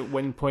of thing. At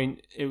one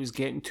point, it was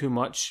getting too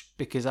much,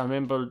 because I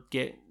remember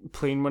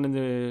playing one of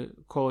the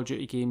Call of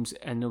Duty games,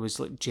 and there was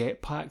like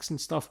jetpacks and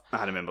stuff.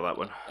 I remember that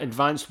one.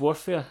 Advanced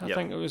Warfare, I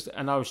think it was,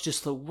 and I was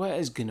just like, "What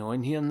is going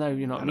on here now?"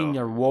 You know what I mean?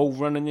 You're wall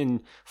running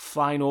and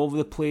flying all over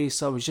the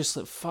place. I was just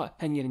like, "Fuck!"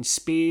 And you're in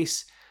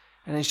space,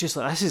 and it's just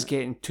like, this is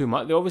getting too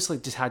much. They obviously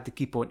just had to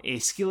keep on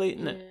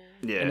escalating it.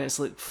 Yeah. And it's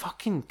like,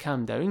 fucking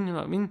calm down. You know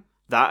what I mean?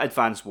 That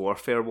Advanced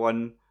Warfare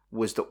one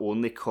was the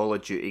only Call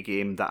of Duty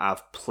game that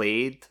I've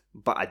played,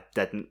 but I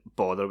didn't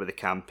bother with the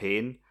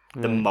campaign.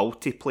 The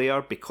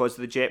multiplayer, because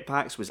of the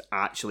jetpacks, was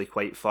actually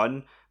quite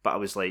fun, but I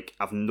was like,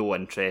 I've no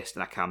interest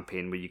in a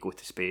campaign where you go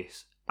to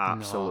space.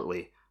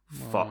 Absolutely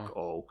fuck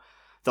all.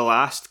 The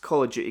last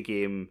Call of Duty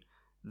game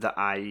that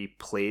I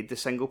played, the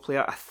single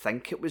player, I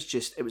think it was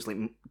just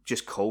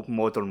called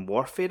Modern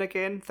Warfare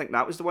again. I think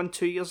that was the one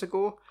 2 years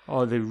ago.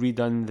 Oh, they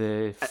redone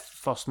the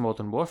first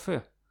Modern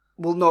Warfare.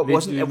 Well, no, it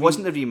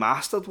wasn't the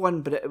remastered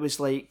one, but it was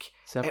like...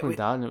 It was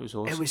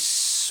awesome. It was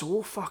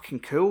so fucking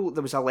cool.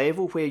 There was a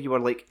level where you were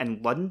like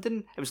in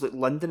London. It was like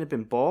London had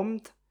been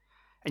bombed,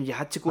 and you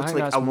had to go to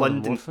like a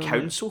London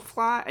council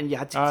flat, and you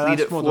had to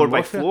clear it floor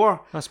by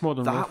floor. That's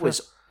Modern Warfare. That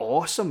was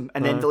awesome.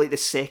 And then the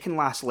second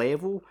last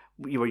level,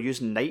 you were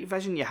using night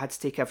vision. You had to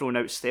take everyone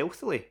out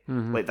stealthily.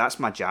 Mm-hmm. Like, that's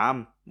my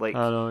jam. Like,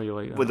 I know you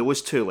like that. With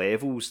those 2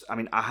 levels, I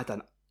mean, I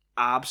had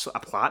I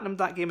platinumed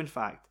that game, in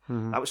fact.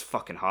 Mm-hmm. That was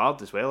fucking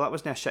hard as well. That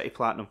wasn't a shitty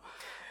platinum.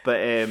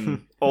 But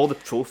all the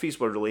trophies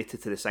were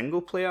related to the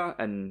single player,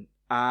 and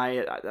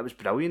that was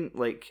brilliant.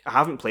 Like, I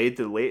haven't played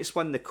the latest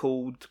one, the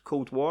Cold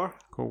War.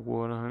 Cold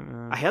War, I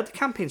think. I heard the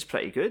campaign's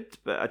pretty good,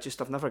 but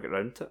I've never got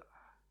around to it.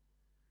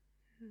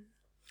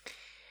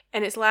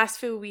 In its last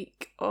full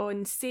week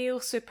on sale,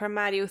 Super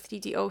Mario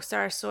 3D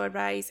All-Stars saw a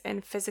rise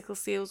in physical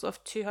sales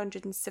of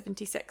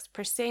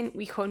 276%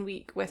 week on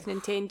week, with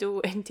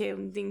Nintendo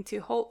intending to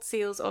halt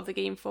sales of the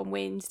game from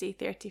Wednesday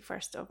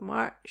 31st of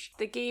March.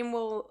 The game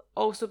will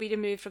also be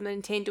removed from the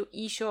Nintendo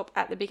eShop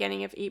at the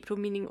beginning of April,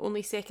 meaning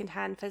only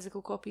second-hand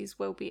physical copies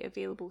will be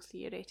available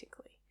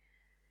theoretically.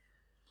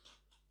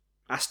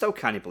 I still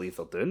can't believe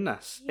they're doing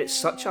this. Yeah. It's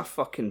such a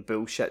fucking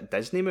bullshit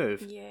Disney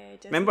move. Yeah,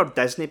 Disney. Remember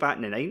Disney back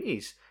in the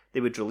 90s? They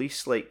would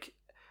release, like,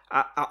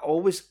 I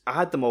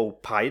had them all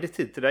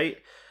pirated, right?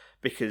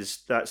 Because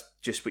that's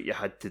just what you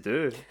had to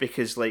do.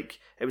 Because, like,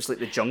 it was like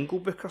the Jungle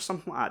Book or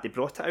something like that. They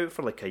brought it out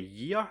for like a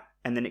year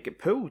and then it got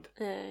pulled.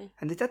 Aye.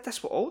 And they did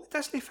this with all the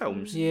Disney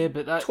films. Yeah,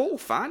 but that Total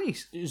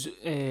fannies.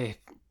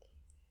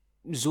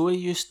 Zoe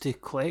used to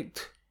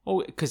collect.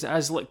 Oh, because it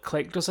is like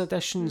collector's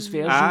editions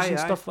versions Aye, and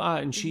aye. stuff like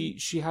that, and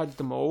she had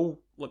them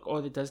all, like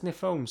all the Disney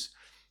films,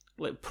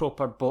 like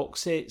proper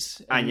box sets.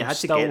 And you they're had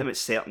to get them at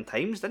certain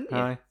times, didn't you?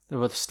 Aye, they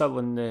were still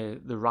in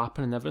the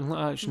wrapping and everything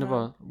like that. She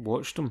never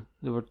watched them.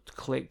 They were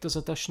collector's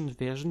edition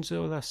versions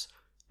of all this.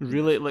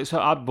 Really, like, so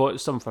I bought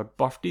some for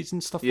birthdays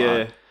and stuff like Yeah.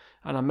 that.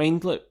 And I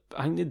mind, like,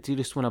 I think the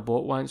dearest one I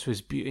bought once was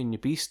Beauty and the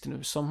Beast, and it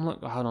was something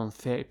like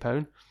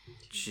 £130.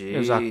 It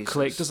was a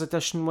collector's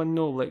edition one,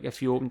 though. Like,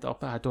 if you opened it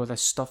up, it had all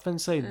this stuff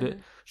inside, but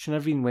she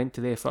never even went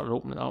to the effort of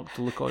opening it up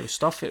to look at all the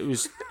stuff. It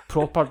was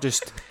proper,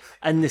 just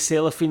in the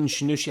cellophane.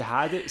 She knew she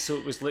had it, so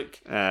it was like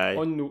Aye.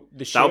 on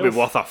the shelf. That'll be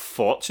worth a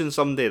fortune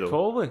someday, though.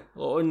 Probably.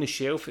 Like, on the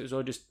shelf, it was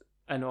all just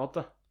in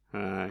order.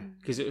 Aye.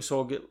 Because it was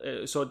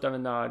all done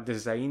in a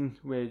design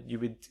where you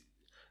would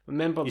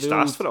remember You the used to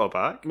ask old, for it all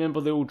back. remember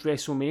the old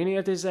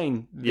WrestleMania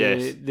design.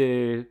 Yes.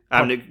 The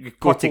And pur- it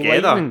go purple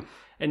together. lightning,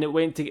 and it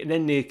went to.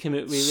 Then they came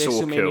out with So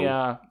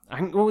WrestleMania. I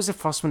think what was the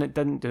first one it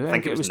didn't do? I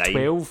think it was 9.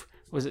 12.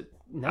 Was it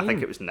 9? I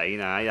think it was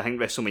 9, aye. I think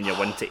WrestleMania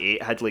 1 to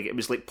 8 had like, it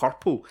was like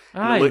purple.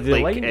 And Aye, it looked the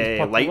like lightning,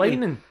 purple lightning.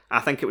 lightning. I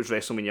think it was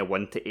WrestleMania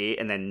 1 to 8,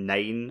 and then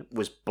 9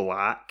 was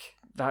black.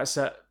 That's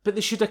it. But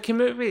they should have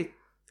come out with.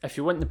 If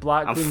you want the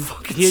black I'm one,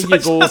 fucking here such you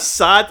go. a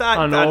sad act.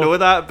 I I know. know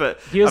that, but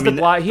Here's I mean,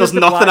 the black- there's here's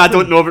the nothing black I don't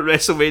one. know about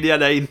WrestleMania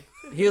 9.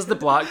 Here's the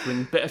black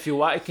one, but if you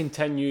want to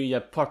continue your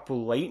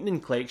Purple Lightning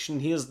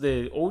collection, here's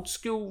the old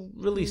school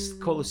release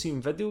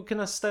Coliseum video kind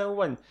of style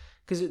one.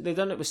 Because they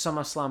done it with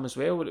SummerSlam as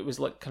well, where it was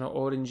like kind of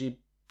orangey,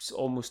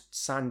 almost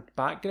sand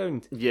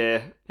background.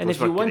 Yeah. And those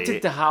if you were wanted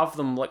great. to have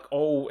them like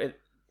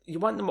you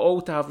want them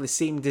all to have the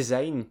same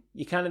design,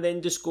 you kind of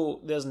then just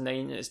go, there's 9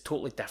 and it's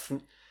totally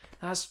different.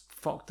 That's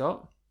fucked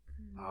up.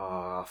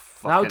 Oh, That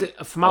fucking...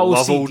 would, for my I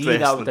love old OCD, that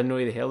wrestling. would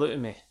annoy the hell out of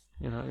me.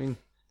 You know what I mean?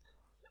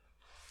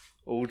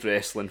 Old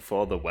wrestling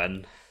for the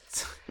win.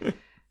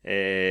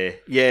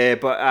 Yeah,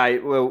 but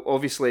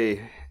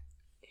obviously,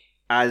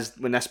 as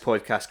when this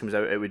podcast comes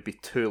out, it would be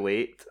too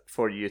late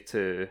for you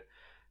to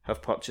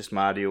have purchased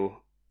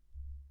Mario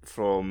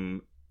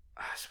from.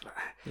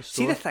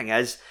 See, the thing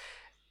is,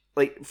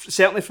 like,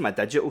 certainly from a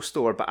digital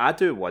store, but I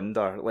do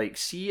wonder, like,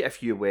 see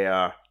if you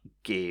were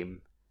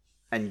Game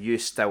and you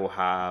still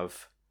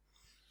have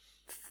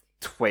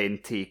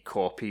 20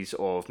 copies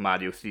of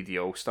Mario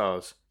 3D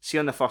All-Stars. See,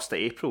 on the 1st of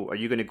April, are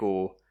you going to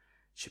go,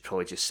 should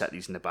probably just set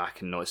these in the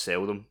back and not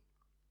sell them?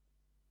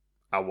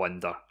 I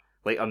wonder.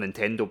 Like, are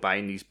Nintendo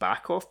buying these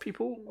back off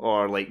people?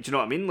 Or, like, do you know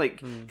what I mean?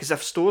 Like, because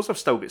if stores have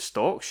still got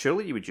stock,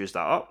 surely you would use that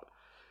up.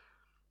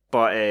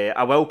 But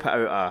I will put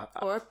out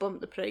Or bump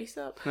the price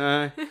up.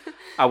 I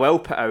will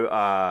put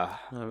out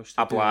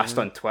a blast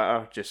on. on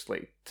Twitter, just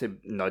like to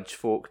nudge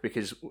folk,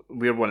 because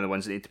we're one of the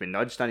ones that need to be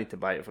nudged. I need to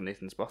buy it for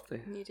Nathan's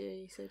birthday. You do,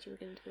 you said you were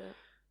going to do that.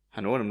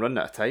 I know, and I'm running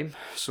out of time,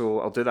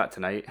 so I'll do that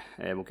tonight.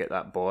 We'll get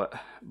that bought.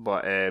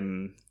 But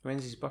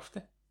When's his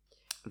birthday?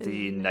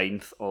 the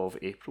 9th of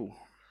April.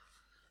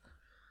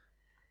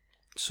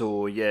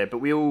 So yeah,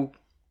 but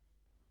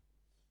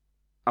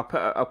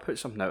I'll put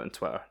something out on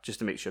Twitter just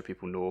to make sure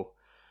people know.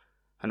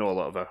 I know a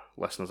lot of our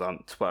listeners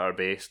aren't Twitter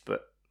based,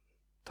 but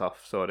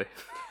tough. Sorry.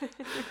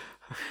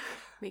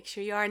 Make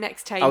sure you are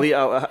next time.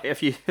 I'll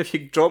if you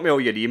drop me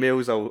all your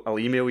emails, I'll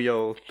email you.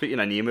 I'll put you in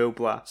an email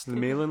blast. The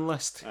mailing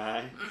list.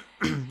 Aye.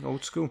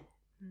 Old school.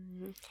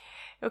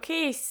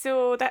 Okay,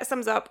 so that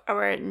sums up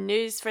our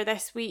news for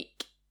this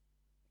week.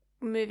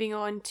 Moving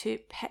on to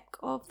pick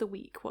of the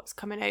week. What's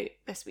coming out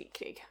this week,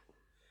 Craig?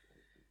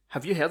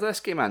 Have you heard of this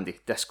game, Andy?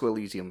 Disco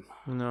Elysium.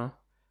 No.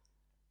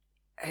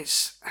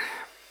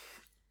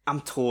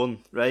 I'm torn,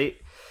 right?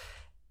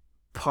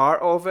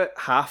 Part of it,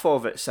 half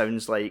of it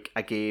sounds like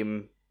a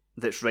game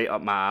that's right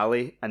up my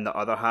alley, and the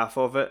other half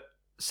of it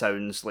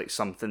sounds like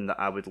something that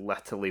I would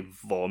literally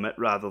vomit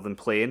rather than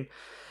playing,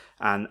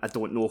 and I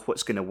don't know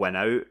what's going to win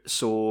out.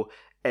 So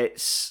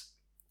it's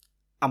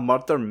a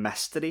murder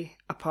mystery,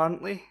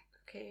 apparently.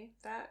 Okay,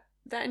 that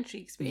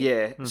intrigues me.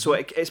 Yeah, so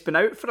it's been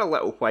out for a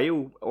little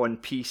while on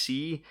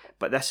PC,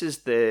 but this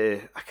is I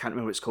can't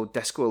remember what it's called,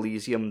 Disco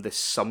Elysium, the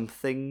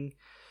something.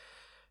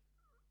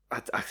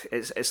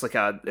 It's like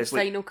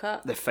Final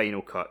Cut. The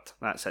Final Cut.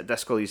 That's it.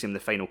 Disco Elysium, the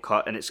Final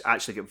Cut, and it's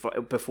actually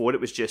before it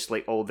was just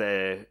like all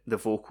the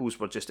vocals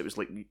were just, it was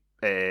like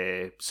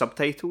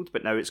subtitled,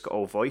 but now it's got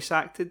all voice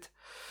acted.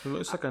 It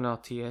looks like an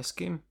RTS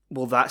game.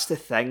 Well, that's the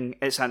thing.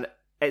 It's an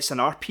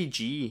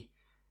RPG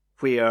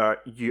where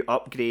you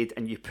upgrade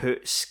and you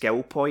put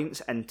skill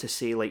points into,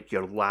 say, like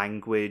your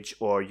language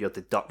or your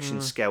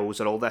deduction skills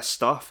or all this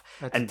stuff.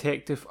 A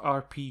detective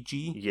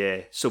RPG.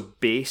 Yeah, so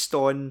based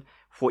on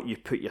what you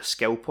put your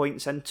skill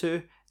points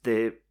into,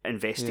 the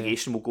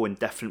investigation will go in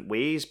different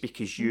ways,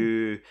 because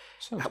you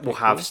Sounds will pretty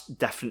have cool.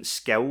 different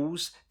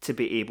skills to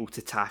be able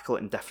to tackle it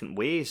in different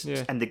ways.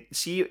 Yeah. And the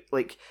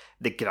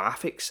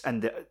graphics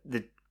and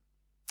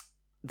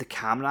the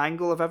camera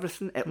angle of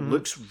everything, it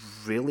looks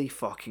really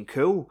fucking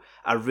cool.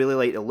 I really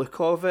like the look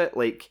of it.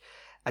 Like,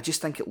 I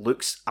just think it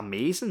looks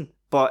amazing.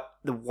 But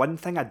the one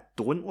thing I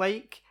don't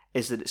like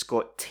is that it's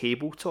got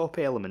tabletop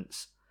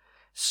elements.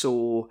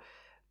 So,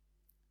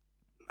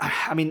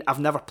 I mean, I've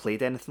never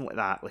played anything like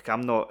that. Like,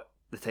 I'm not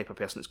the type of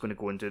person that's going to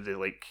go and do the,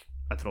 like,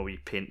 I don't know, we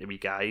paint the wee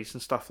guys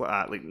and stuff like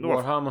that. Like,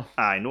 Warhammer.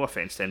 No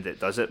offence to anybody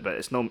that does it, but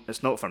it's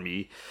not for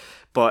me.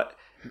 But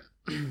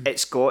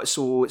it's got,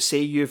 so say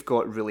you've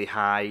got really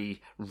high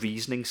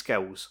reasoning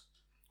skills.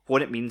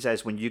 What it means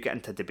is when you get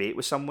into debate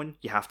with someone,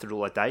 you have to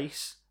roll a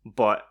dice,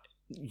 but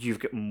you've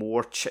got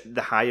more,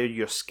 the higher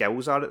your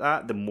skills are at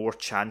that, the more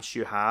chance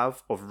you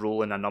have of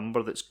rolling a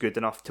number that's good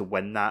enough to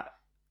win that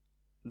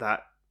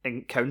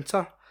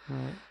encounter.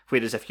 Right.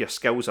 Whereas if your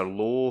skills are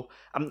low,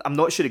 I'm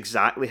not sure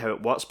exactly how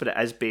it works, but it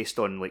is based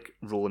on like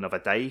rolling of a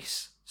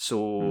dice.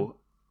 So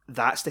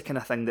that's the kind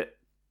of thing that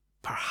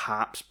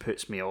perhaps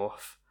puts me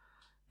off,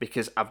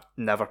 because I've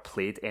never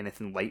played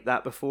anything like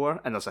that before,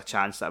 and there's a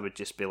chance that I would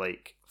just be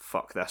like,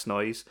 fuck this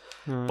noise.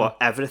 But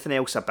everything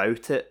else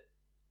about it,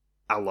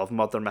 I love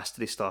murder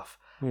mystery stuff.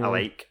 I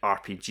like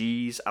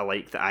RPGs. I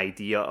like the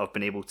idea of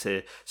being able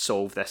to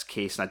solve this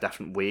case in a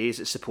different ways.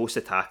 It's supposed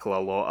to tackle a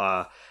lot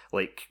of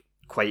like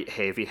quite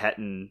heavy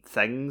hitting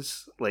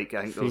things. Like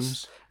I think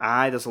Themes.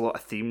 there's a lot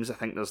of themes. I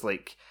think there's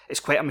like, it's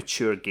quite a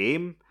mature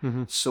game.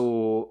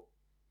 So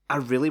I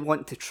really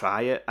want to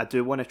try it. I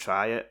do want to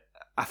try it.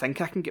 I think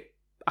I can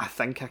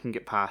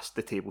get past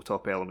the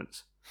tabletop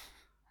elements.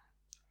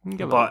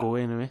 Give it a go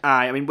anyway.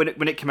 I mean,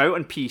 when it came out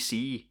on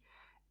PC,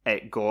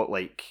 it got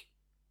like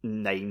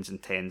 9s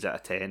and 10s out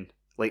of 10.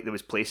 Like, there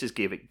was places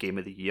gave it Game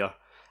of the Year,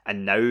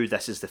 and now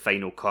this is the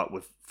final cut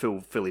with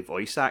fully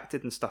voice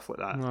acted and stuff like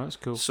that. Oh, that's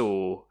cool.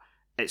 So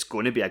it's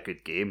going to be a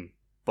good game,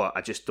 but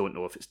I just don't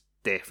know if it's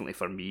definitely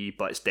for me.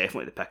 But it's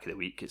definitely the pick of the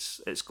week.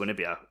 It's going to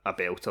be a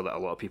belter that a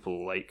lot of people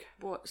will like.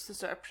 What's the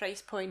sort of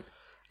price point?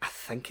 I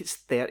think it's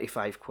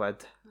 35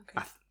 quid.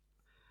 Okay.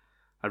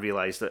 I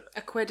realised that.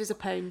 A quid is a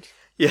pound.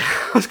 Yeah,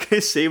 I was going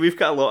to say, we've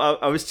got a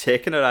lot. I was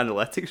checking our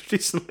analytics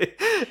recently,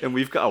 and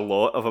we've got a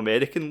lot of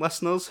American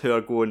listeners who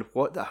are going,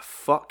 what the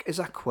fuck is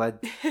a quid?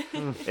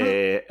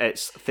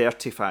 It's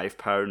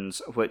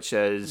 £35, which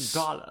is...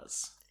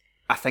 Dollars.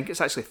 I think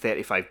it's actually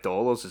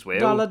 $35 as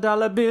well.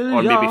 Dollar bill,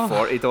 or maybe yeah.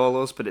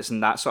 $40, but it's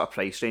in that sort of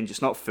price range.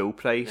 It's not full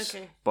price,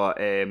 Okay. but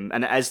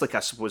and it is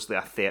like supposedly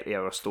a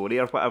 30-hour story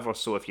or whatever,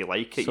 so if you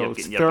like it, So you're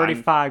it's getting your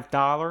bang.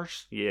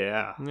 $35.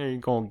 Yeah. There you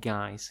go,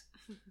 guys.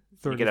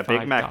 You get a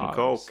Big Mac and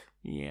Coke.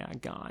 Yeah,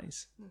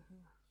 guys.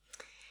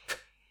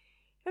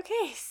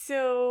 Okay,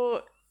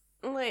 so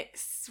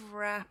let's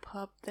wrap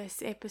up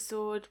this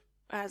episode,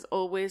 as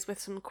always, with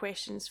some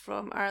questions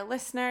from our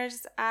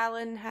listeners.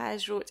 Alan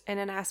has wrote in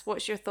and asked,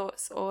 what's your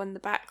thoughts on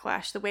the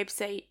backlash the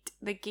website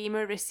The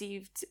Gamer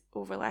received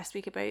over last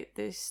week about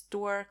the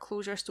store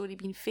closure story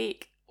being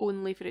fake,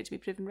 only for it to be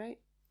proven right?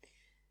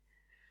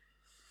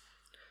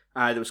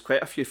 There was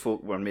quite a few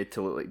folk were made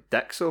to look like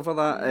dicks over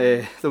that.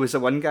 There was the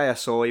one guy I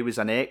saw, he was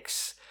an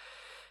ex-games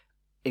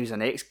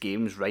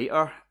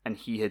writer, and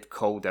he had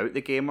called out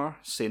the Gamer,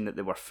 saying that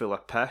they were full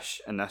of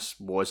pish, and this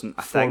wasn't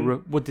a thing.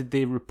 What did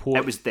they report?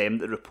 It was them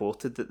that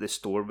reported that these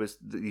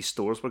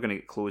stores were going to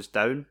get closed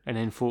down. And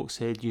then folks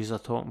said, "You're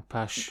talking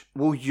pish."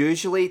 Well,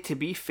 usually, to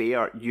be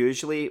fair,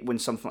 when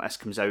something like this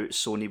comes out,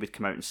 Sony would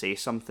come out and say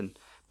something.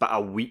 But a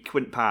week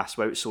went past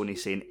without Sony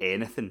saying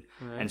anything.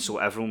 Right. And so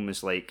everyone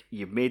was like,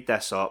 you've made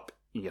this up,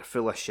 you're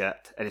full of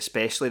shit. And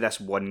especially this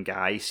one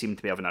guy seemed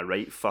to be having a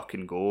right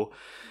fucking go.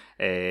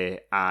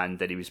 And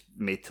then he was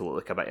made to look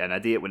like a bit of an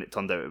idiot when it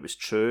turned out it was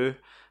true.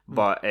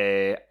 But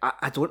I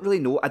don't really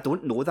know. I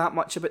don't know that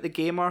much about the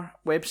Gamer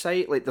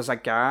website. Like, there's a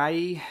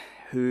guy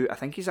who, I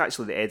think he's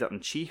actually the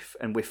editor-in-chief,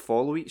 and we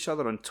follow each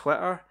other on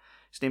Twitter.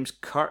 His name's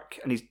Kirk,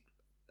 and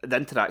the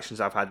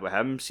interactions I've had with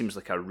him seems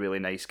like a really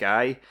nice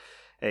guy.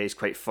 He's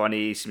quite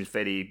funny, he seems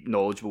very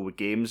knowledgeable with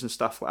games and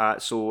stuff like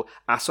that. So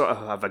I sort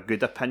of have a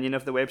good opinion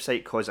of the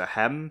website because of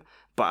him,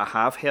 but I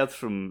have heard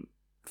from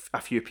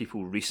a few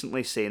people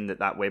recently saying that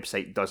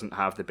website doesn't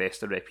have the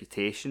best of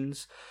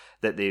reputations,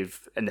 that they've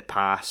in the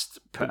past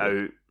put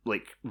out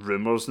like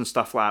rumours and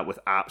stuff like that with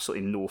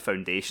absolutely no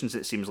foundations.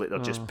 It seems like they're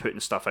just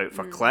putting stuff out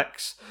for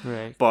clicks.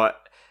 Right. But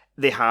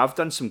they have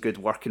done some good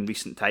work in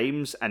recent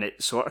times, and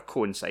it sort of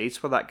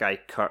coincides where that guy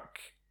Kirk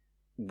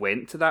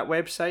went to that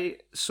website.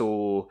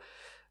 So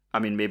I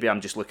mean, maybe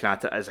I'm just looking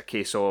at it as a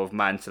case of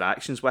my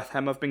interactions with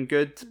him have been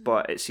good,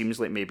 but it seems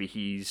like maybe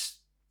he's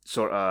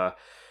sort of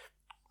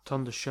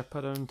turned the ship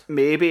around.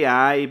 Maybe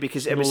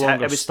because it was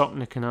stuck in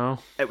the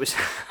canal. It was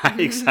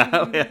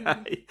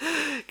exactly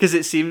because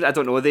it seemed, I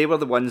don't know, they were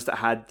the ones that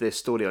had the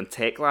story on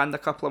Techland a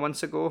couple of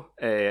months ago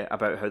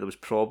about how there was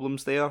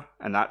problems there,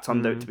 and that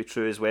turned out to be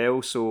true as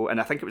well. So, and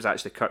I think it was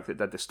actually Kirk that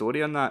did the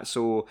story on that.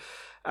 So,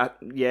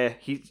 yeah,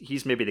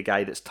 he's maybe the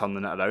guy that's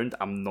turning it around.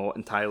 I'm not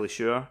entirely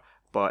sure.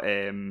 But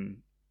yeah,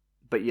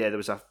 there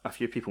was a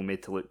few people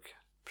made to look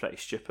pretty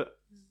stupid.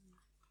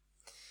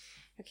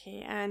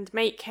 Okay, and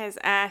Mike has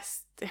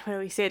asked, well,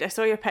 he said, I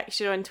saw your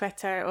picture on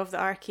Twitter of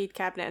the arcade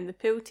cabinet and the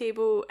pool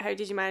table. How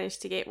did you manage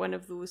to get one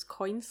of those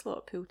coin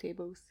slot pool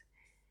tables?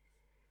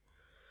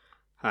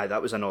 Aye,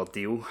 that was an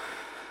ordeal.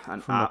 From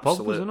the pub,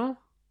 wasn't it?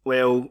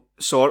 Well,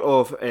 sort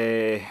of.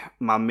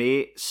 My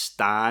mate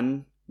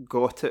Stan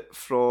got it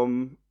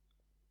from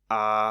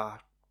a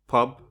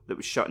pub that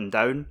was shutting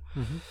down,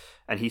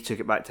 and he took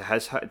it back to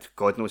his house.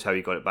 God knows how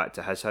he got it back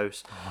to his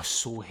house. Oh,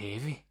 so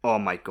heavy. Oh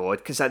my god,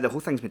 because the whole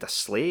thing's made of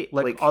slate.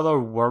 Like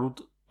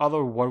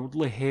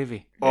otherworldly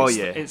heavy. Oh, It's-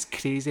 yeah. It's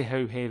crazy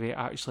how heavy it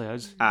actually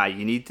is.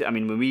 You need. I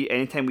mean,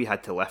 anytime we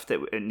had to lift it,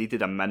 it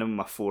needed a minimum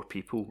of 4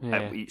 people Yeah.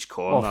 at each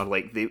corner. Oh,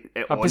 Like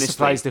I'd honestly, be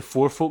surprised if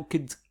 4 folk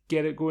could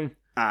get it going.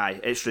 Aye,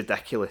 it's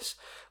ridiculous.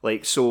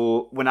 Like,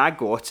 so when I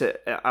got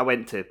it,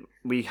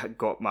 we had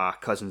got my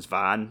cousin's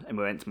van and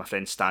we went to my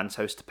friend Stan's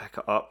house to pick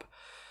it up.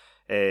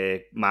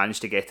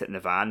 Managed to get it in the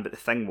van, but the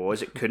thing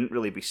was it couldn't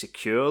really be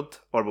secured,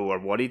 or we were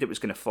worried it was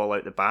going to fall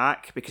out the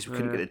back because we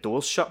couldn't get the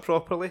doors shut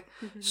properly.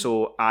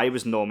 So I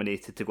was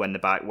nominated to go in the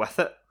back with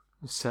it.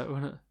 Sit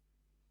on it.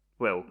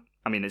 Well,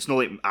 I mean, it's not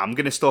like I'm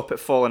going to stop it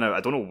falling out. I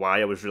don't know why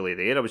I was really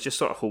there. I was just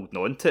sort of holding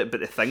on to it, but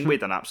the thing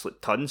weighed an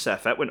absolute ton, so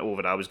if it went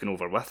over, I was going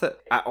over with it.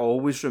 I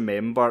always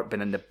remember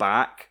being in the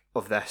back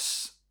of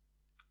this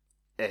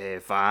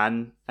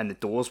van, and the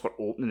doors were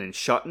opening and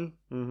shutting,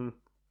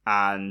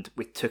 and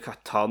we took a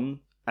turn,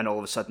 and all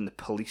of a sudden the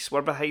police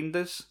were behind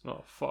us,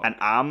 Oh, fuck. and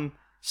I'm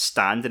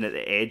standing at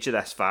the edge of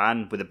this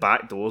van with the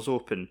back doors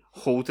open,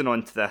 holding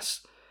onto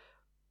this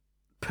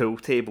pool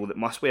table that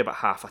must weigh about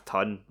half a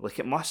ton. Like,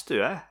 it must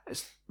do,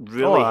 It's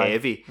really aye.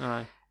 heavy.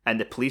 Aye. And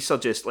the police are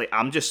just like,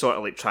 I'm just sort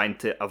of like trying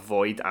to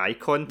avoid eye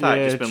contact.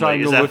 Yeah, just being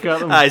trying like, to look at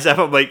them. as if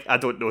I'm like, I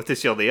don't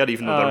notice you're there,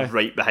 even though Aye. they're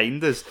right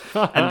behind us.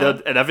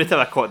 and every time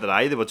I caught their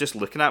eye, they were just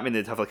looking at me and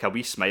they'd have like a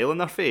wee smile on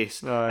their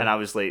face. Aye. And I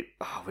was like,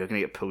 oh, we're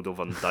going to get pulled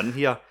over and done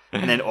here.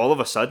 And then all of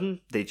a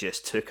sudden, they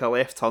just took a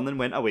left turn and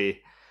went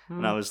away.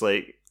 And I was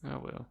like, Oh,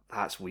 well.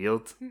 that's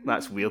weird.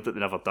 That's weird that they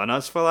never done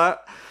us for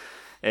that.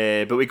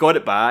 But we got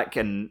it back,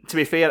 and to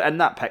be fair, in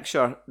that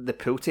picture, the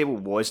pool table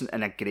wasn't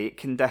in a great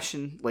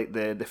condition. Like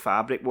the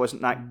fabric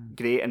wasn't that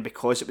great, and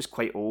because it was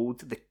quite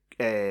old,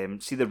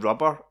 see the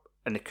rubber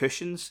and the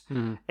cushions,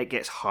 it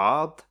gets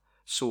hard,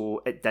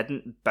 so it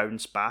didn't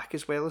bounce back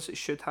as well as it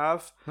should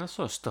have. That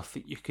sort of stuff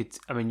that you could...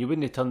 I mean, you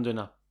wouldn't have turned down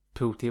a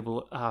pool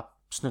table, a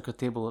snooker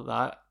table like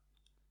that.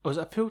 Was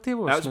it a pool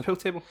table? Or That was a snooker? pool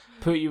table.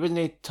 You wouldn't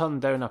have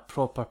turned down a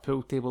proper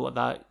pool table like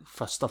that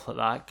for stuff like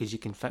that, because you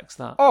can fix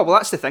that. Oh, well,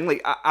 that's the thing.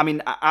 Like, I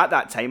mean, at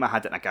that time, I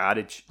had it in a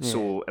garage,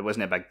 so it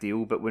wasn't a big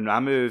deal. But when I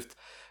moved,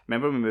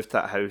 remember when we moved to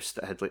that house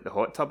that had like the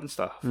hot tub and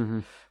stuff?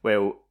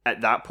 Well, at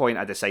that point,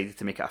 I decided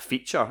to make it a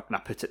feature, and I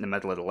put it in the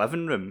middle of the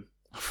living room.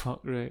 Fuck,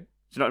 right. Do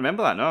you not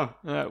remember that? No.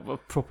 A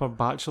proper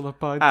bachelor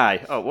pad.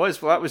 Aye, oh, it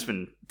was. Well, that was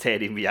when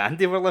Terry and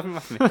Andy were living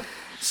with me.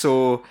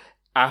 So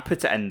I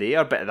put it in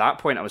there, but at that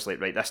point I was like,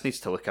 right, this needs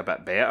to look a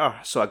bit better.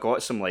 So I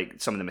got some of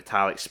the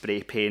metallic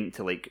spray paint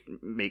to like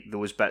make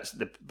those bits,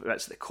 the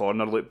bits at the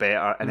corner look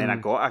better. And then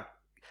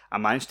I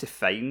managed to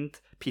find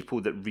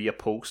people that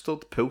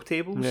reupholstered pool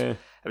tables. Yeah.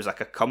 It was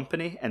like a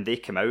company, and they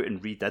came out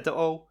and redid it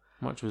all.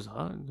 How much was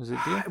that? Was it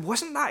dear? It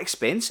wasn't that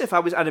expensive. I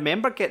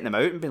remember getting them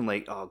out and being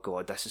like, oh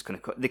god, this is going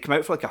to... They came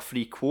out for like a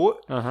free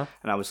quote, Uh-huh.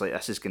 and I was like,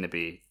 this is going to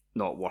be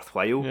not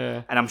worthwhile.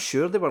 Yeah. And I'm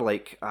sure they were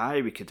like,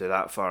 aye, we could do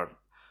that for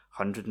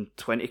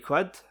 120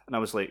 quid. And I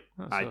was like,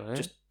 That's alright.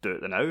 just do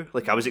it now.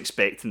 Like, I was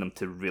expecting them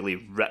to really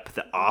rip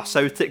the arse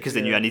out it because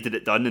they knew I needed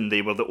it done, and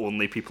they were the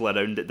only people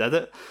around that did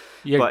it.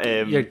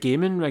 Your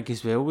gaming rig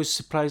as well was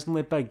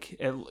surprisingly big.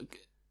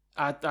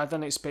 I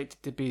didn't expect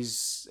it to be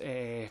as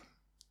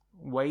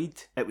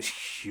wide, It was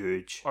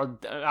huge. or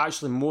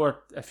actually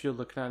more if you're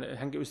looking at it. I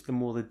think it was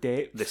the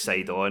depth. The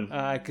side on.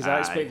 Because I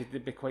expected it to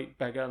be quite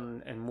bigger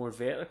and more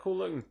vertical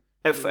looking.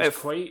 If- It was if-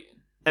 quite...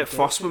 At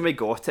first, when we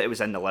got it, it was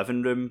in the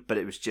living room, but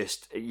it was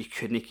just, you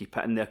couldn't keep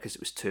it in there because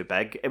it was too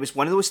big. It was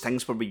one of those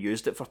things where we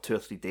used it for 2 or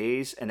 3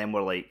 days, and then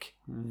we're like,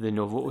 The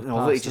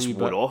novelty it just passed a wee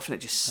wore bit. off, and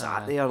it just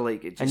sat there.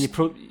 Like, it just. And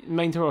you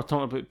mind how we were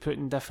talking about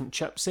putting different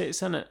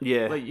chipsets in it?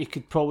 Yeah. Like, you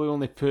could probably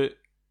only put...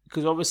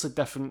 Because obviously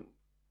different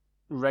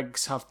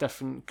rigs have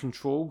different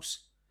controls.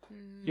 You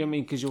know what I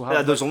mean? Because you'll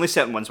have... There's only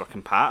certain ones were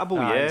compatible,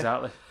 Ah, yeah.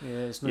 exactly. Yeah,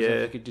 it's not as Yeah,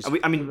 if you could just... And we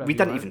do whatever we you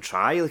didn't want. even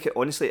try. Like,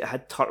 honestly, it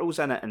had turtles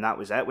in it, and that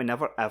was it. We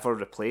never ever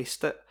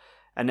replaced it,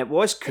 and it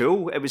was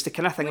cool. It was the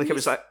kind of thing, like, it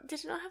was like, Did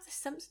it not have the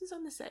Simpsons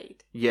on the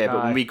side? yeah, but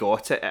Aye. when we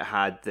got it, it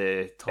had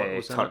the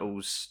Turtles in it.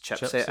 Turtles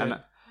chipset in Chipset.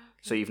 it.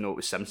 So even though it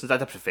was Simpsons,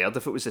 I'd have preferred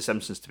if it was the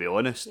Simpsons, to be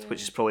honest,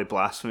 which is probably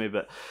blasphemy,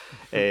 but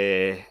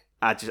I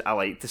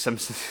liked the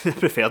Simpsons. I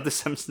preferred the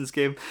Simpsons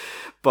game,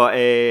 but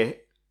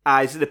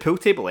the pool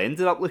table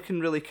ended up looking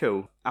really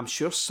cool. I'm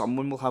sure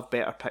someone will have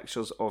better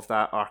pictures of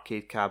that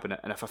arcade cabinet,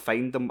 and if I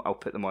find them, I'll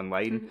put them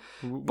online.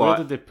 Where But-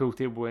 did the pool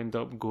table end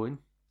up going?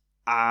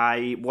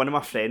 One of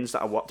my friends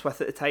that I worked with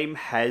at the time,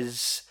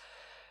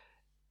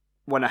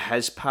 one of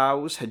his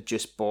pals had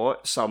just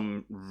bought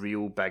some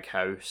real big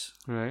house,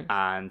 Right.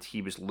 and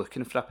he was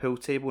looking for a pool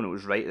table, and it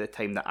was right at the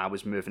time that I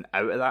was moving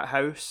out of that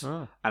house,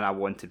 Ah. and I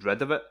wanted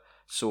rid of it,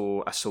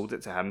 so I sold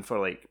it to him for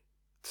like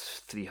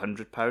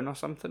 £300 or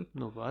something.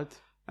 Not bad.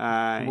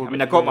 I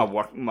mean, I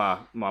got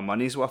my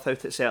money's worth out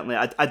of it, certainly.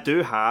 I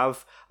do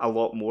have a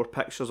lot more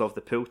pictures of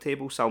the pool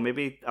table, so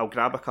I'll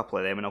grab a couple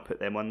of them and I'll put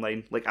them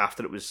online, like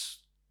after it was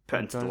put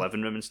into the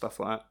living room and stuff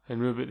like that.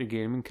 And what about the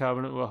gaming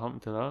cabinet? What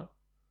happened to that?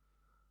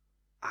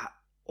 I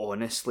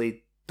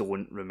honestly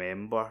don't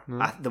remember. No.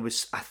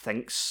 I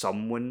think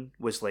someone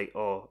was like,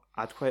 "Oh,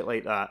 I'd quite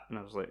like that," and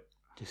I was like,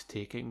 Just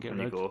take it and get "On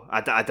you rid. go."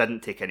 I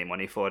didn't take any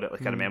money for it.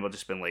 Like I remember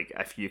just being like,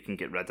 "If you can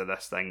get rid of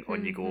this thing,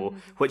 on you go."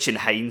 Which in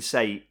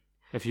hindsight,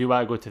 If you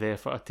want to go to the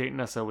effort of taking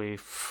this away,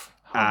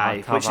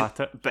 aye, have at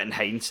it. but in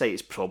hindsight,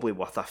 it's probably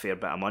worth a fair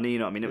bit of money. You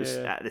know what I mean? It was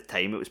Yeah. at the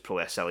time, it was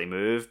probably a silly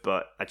move,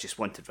 but I just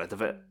wanted rid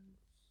of it.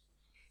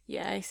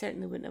 Yeah, I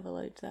certainly wouldn't have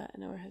allowed that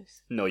in our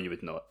house. No, you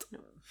would not.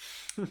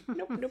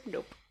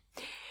 Nope.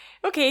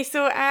 Okay,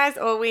 so as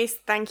always,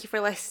 thank you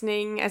for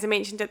listening. As I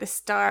mentioned at the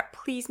start,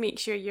 please make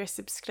sure you're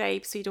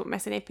subscribed so you don't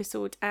miss an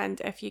episode. And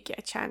if you get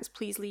a chance,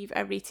 please leave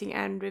a rating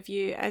and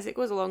review, as it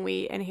goes a long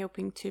way in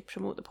helping to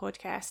promote the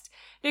podcast.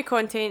 New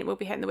content will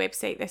be hitting the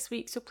website this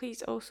week, so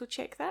please also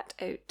check that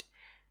out.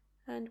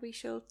 And we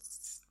shall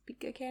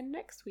speak again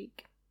next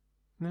week.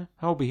 Yeah,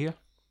 I'll be here.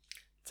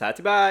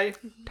 Tatty bye.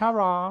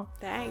 Ta-ra.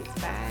 Thanks,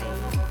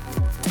 bye.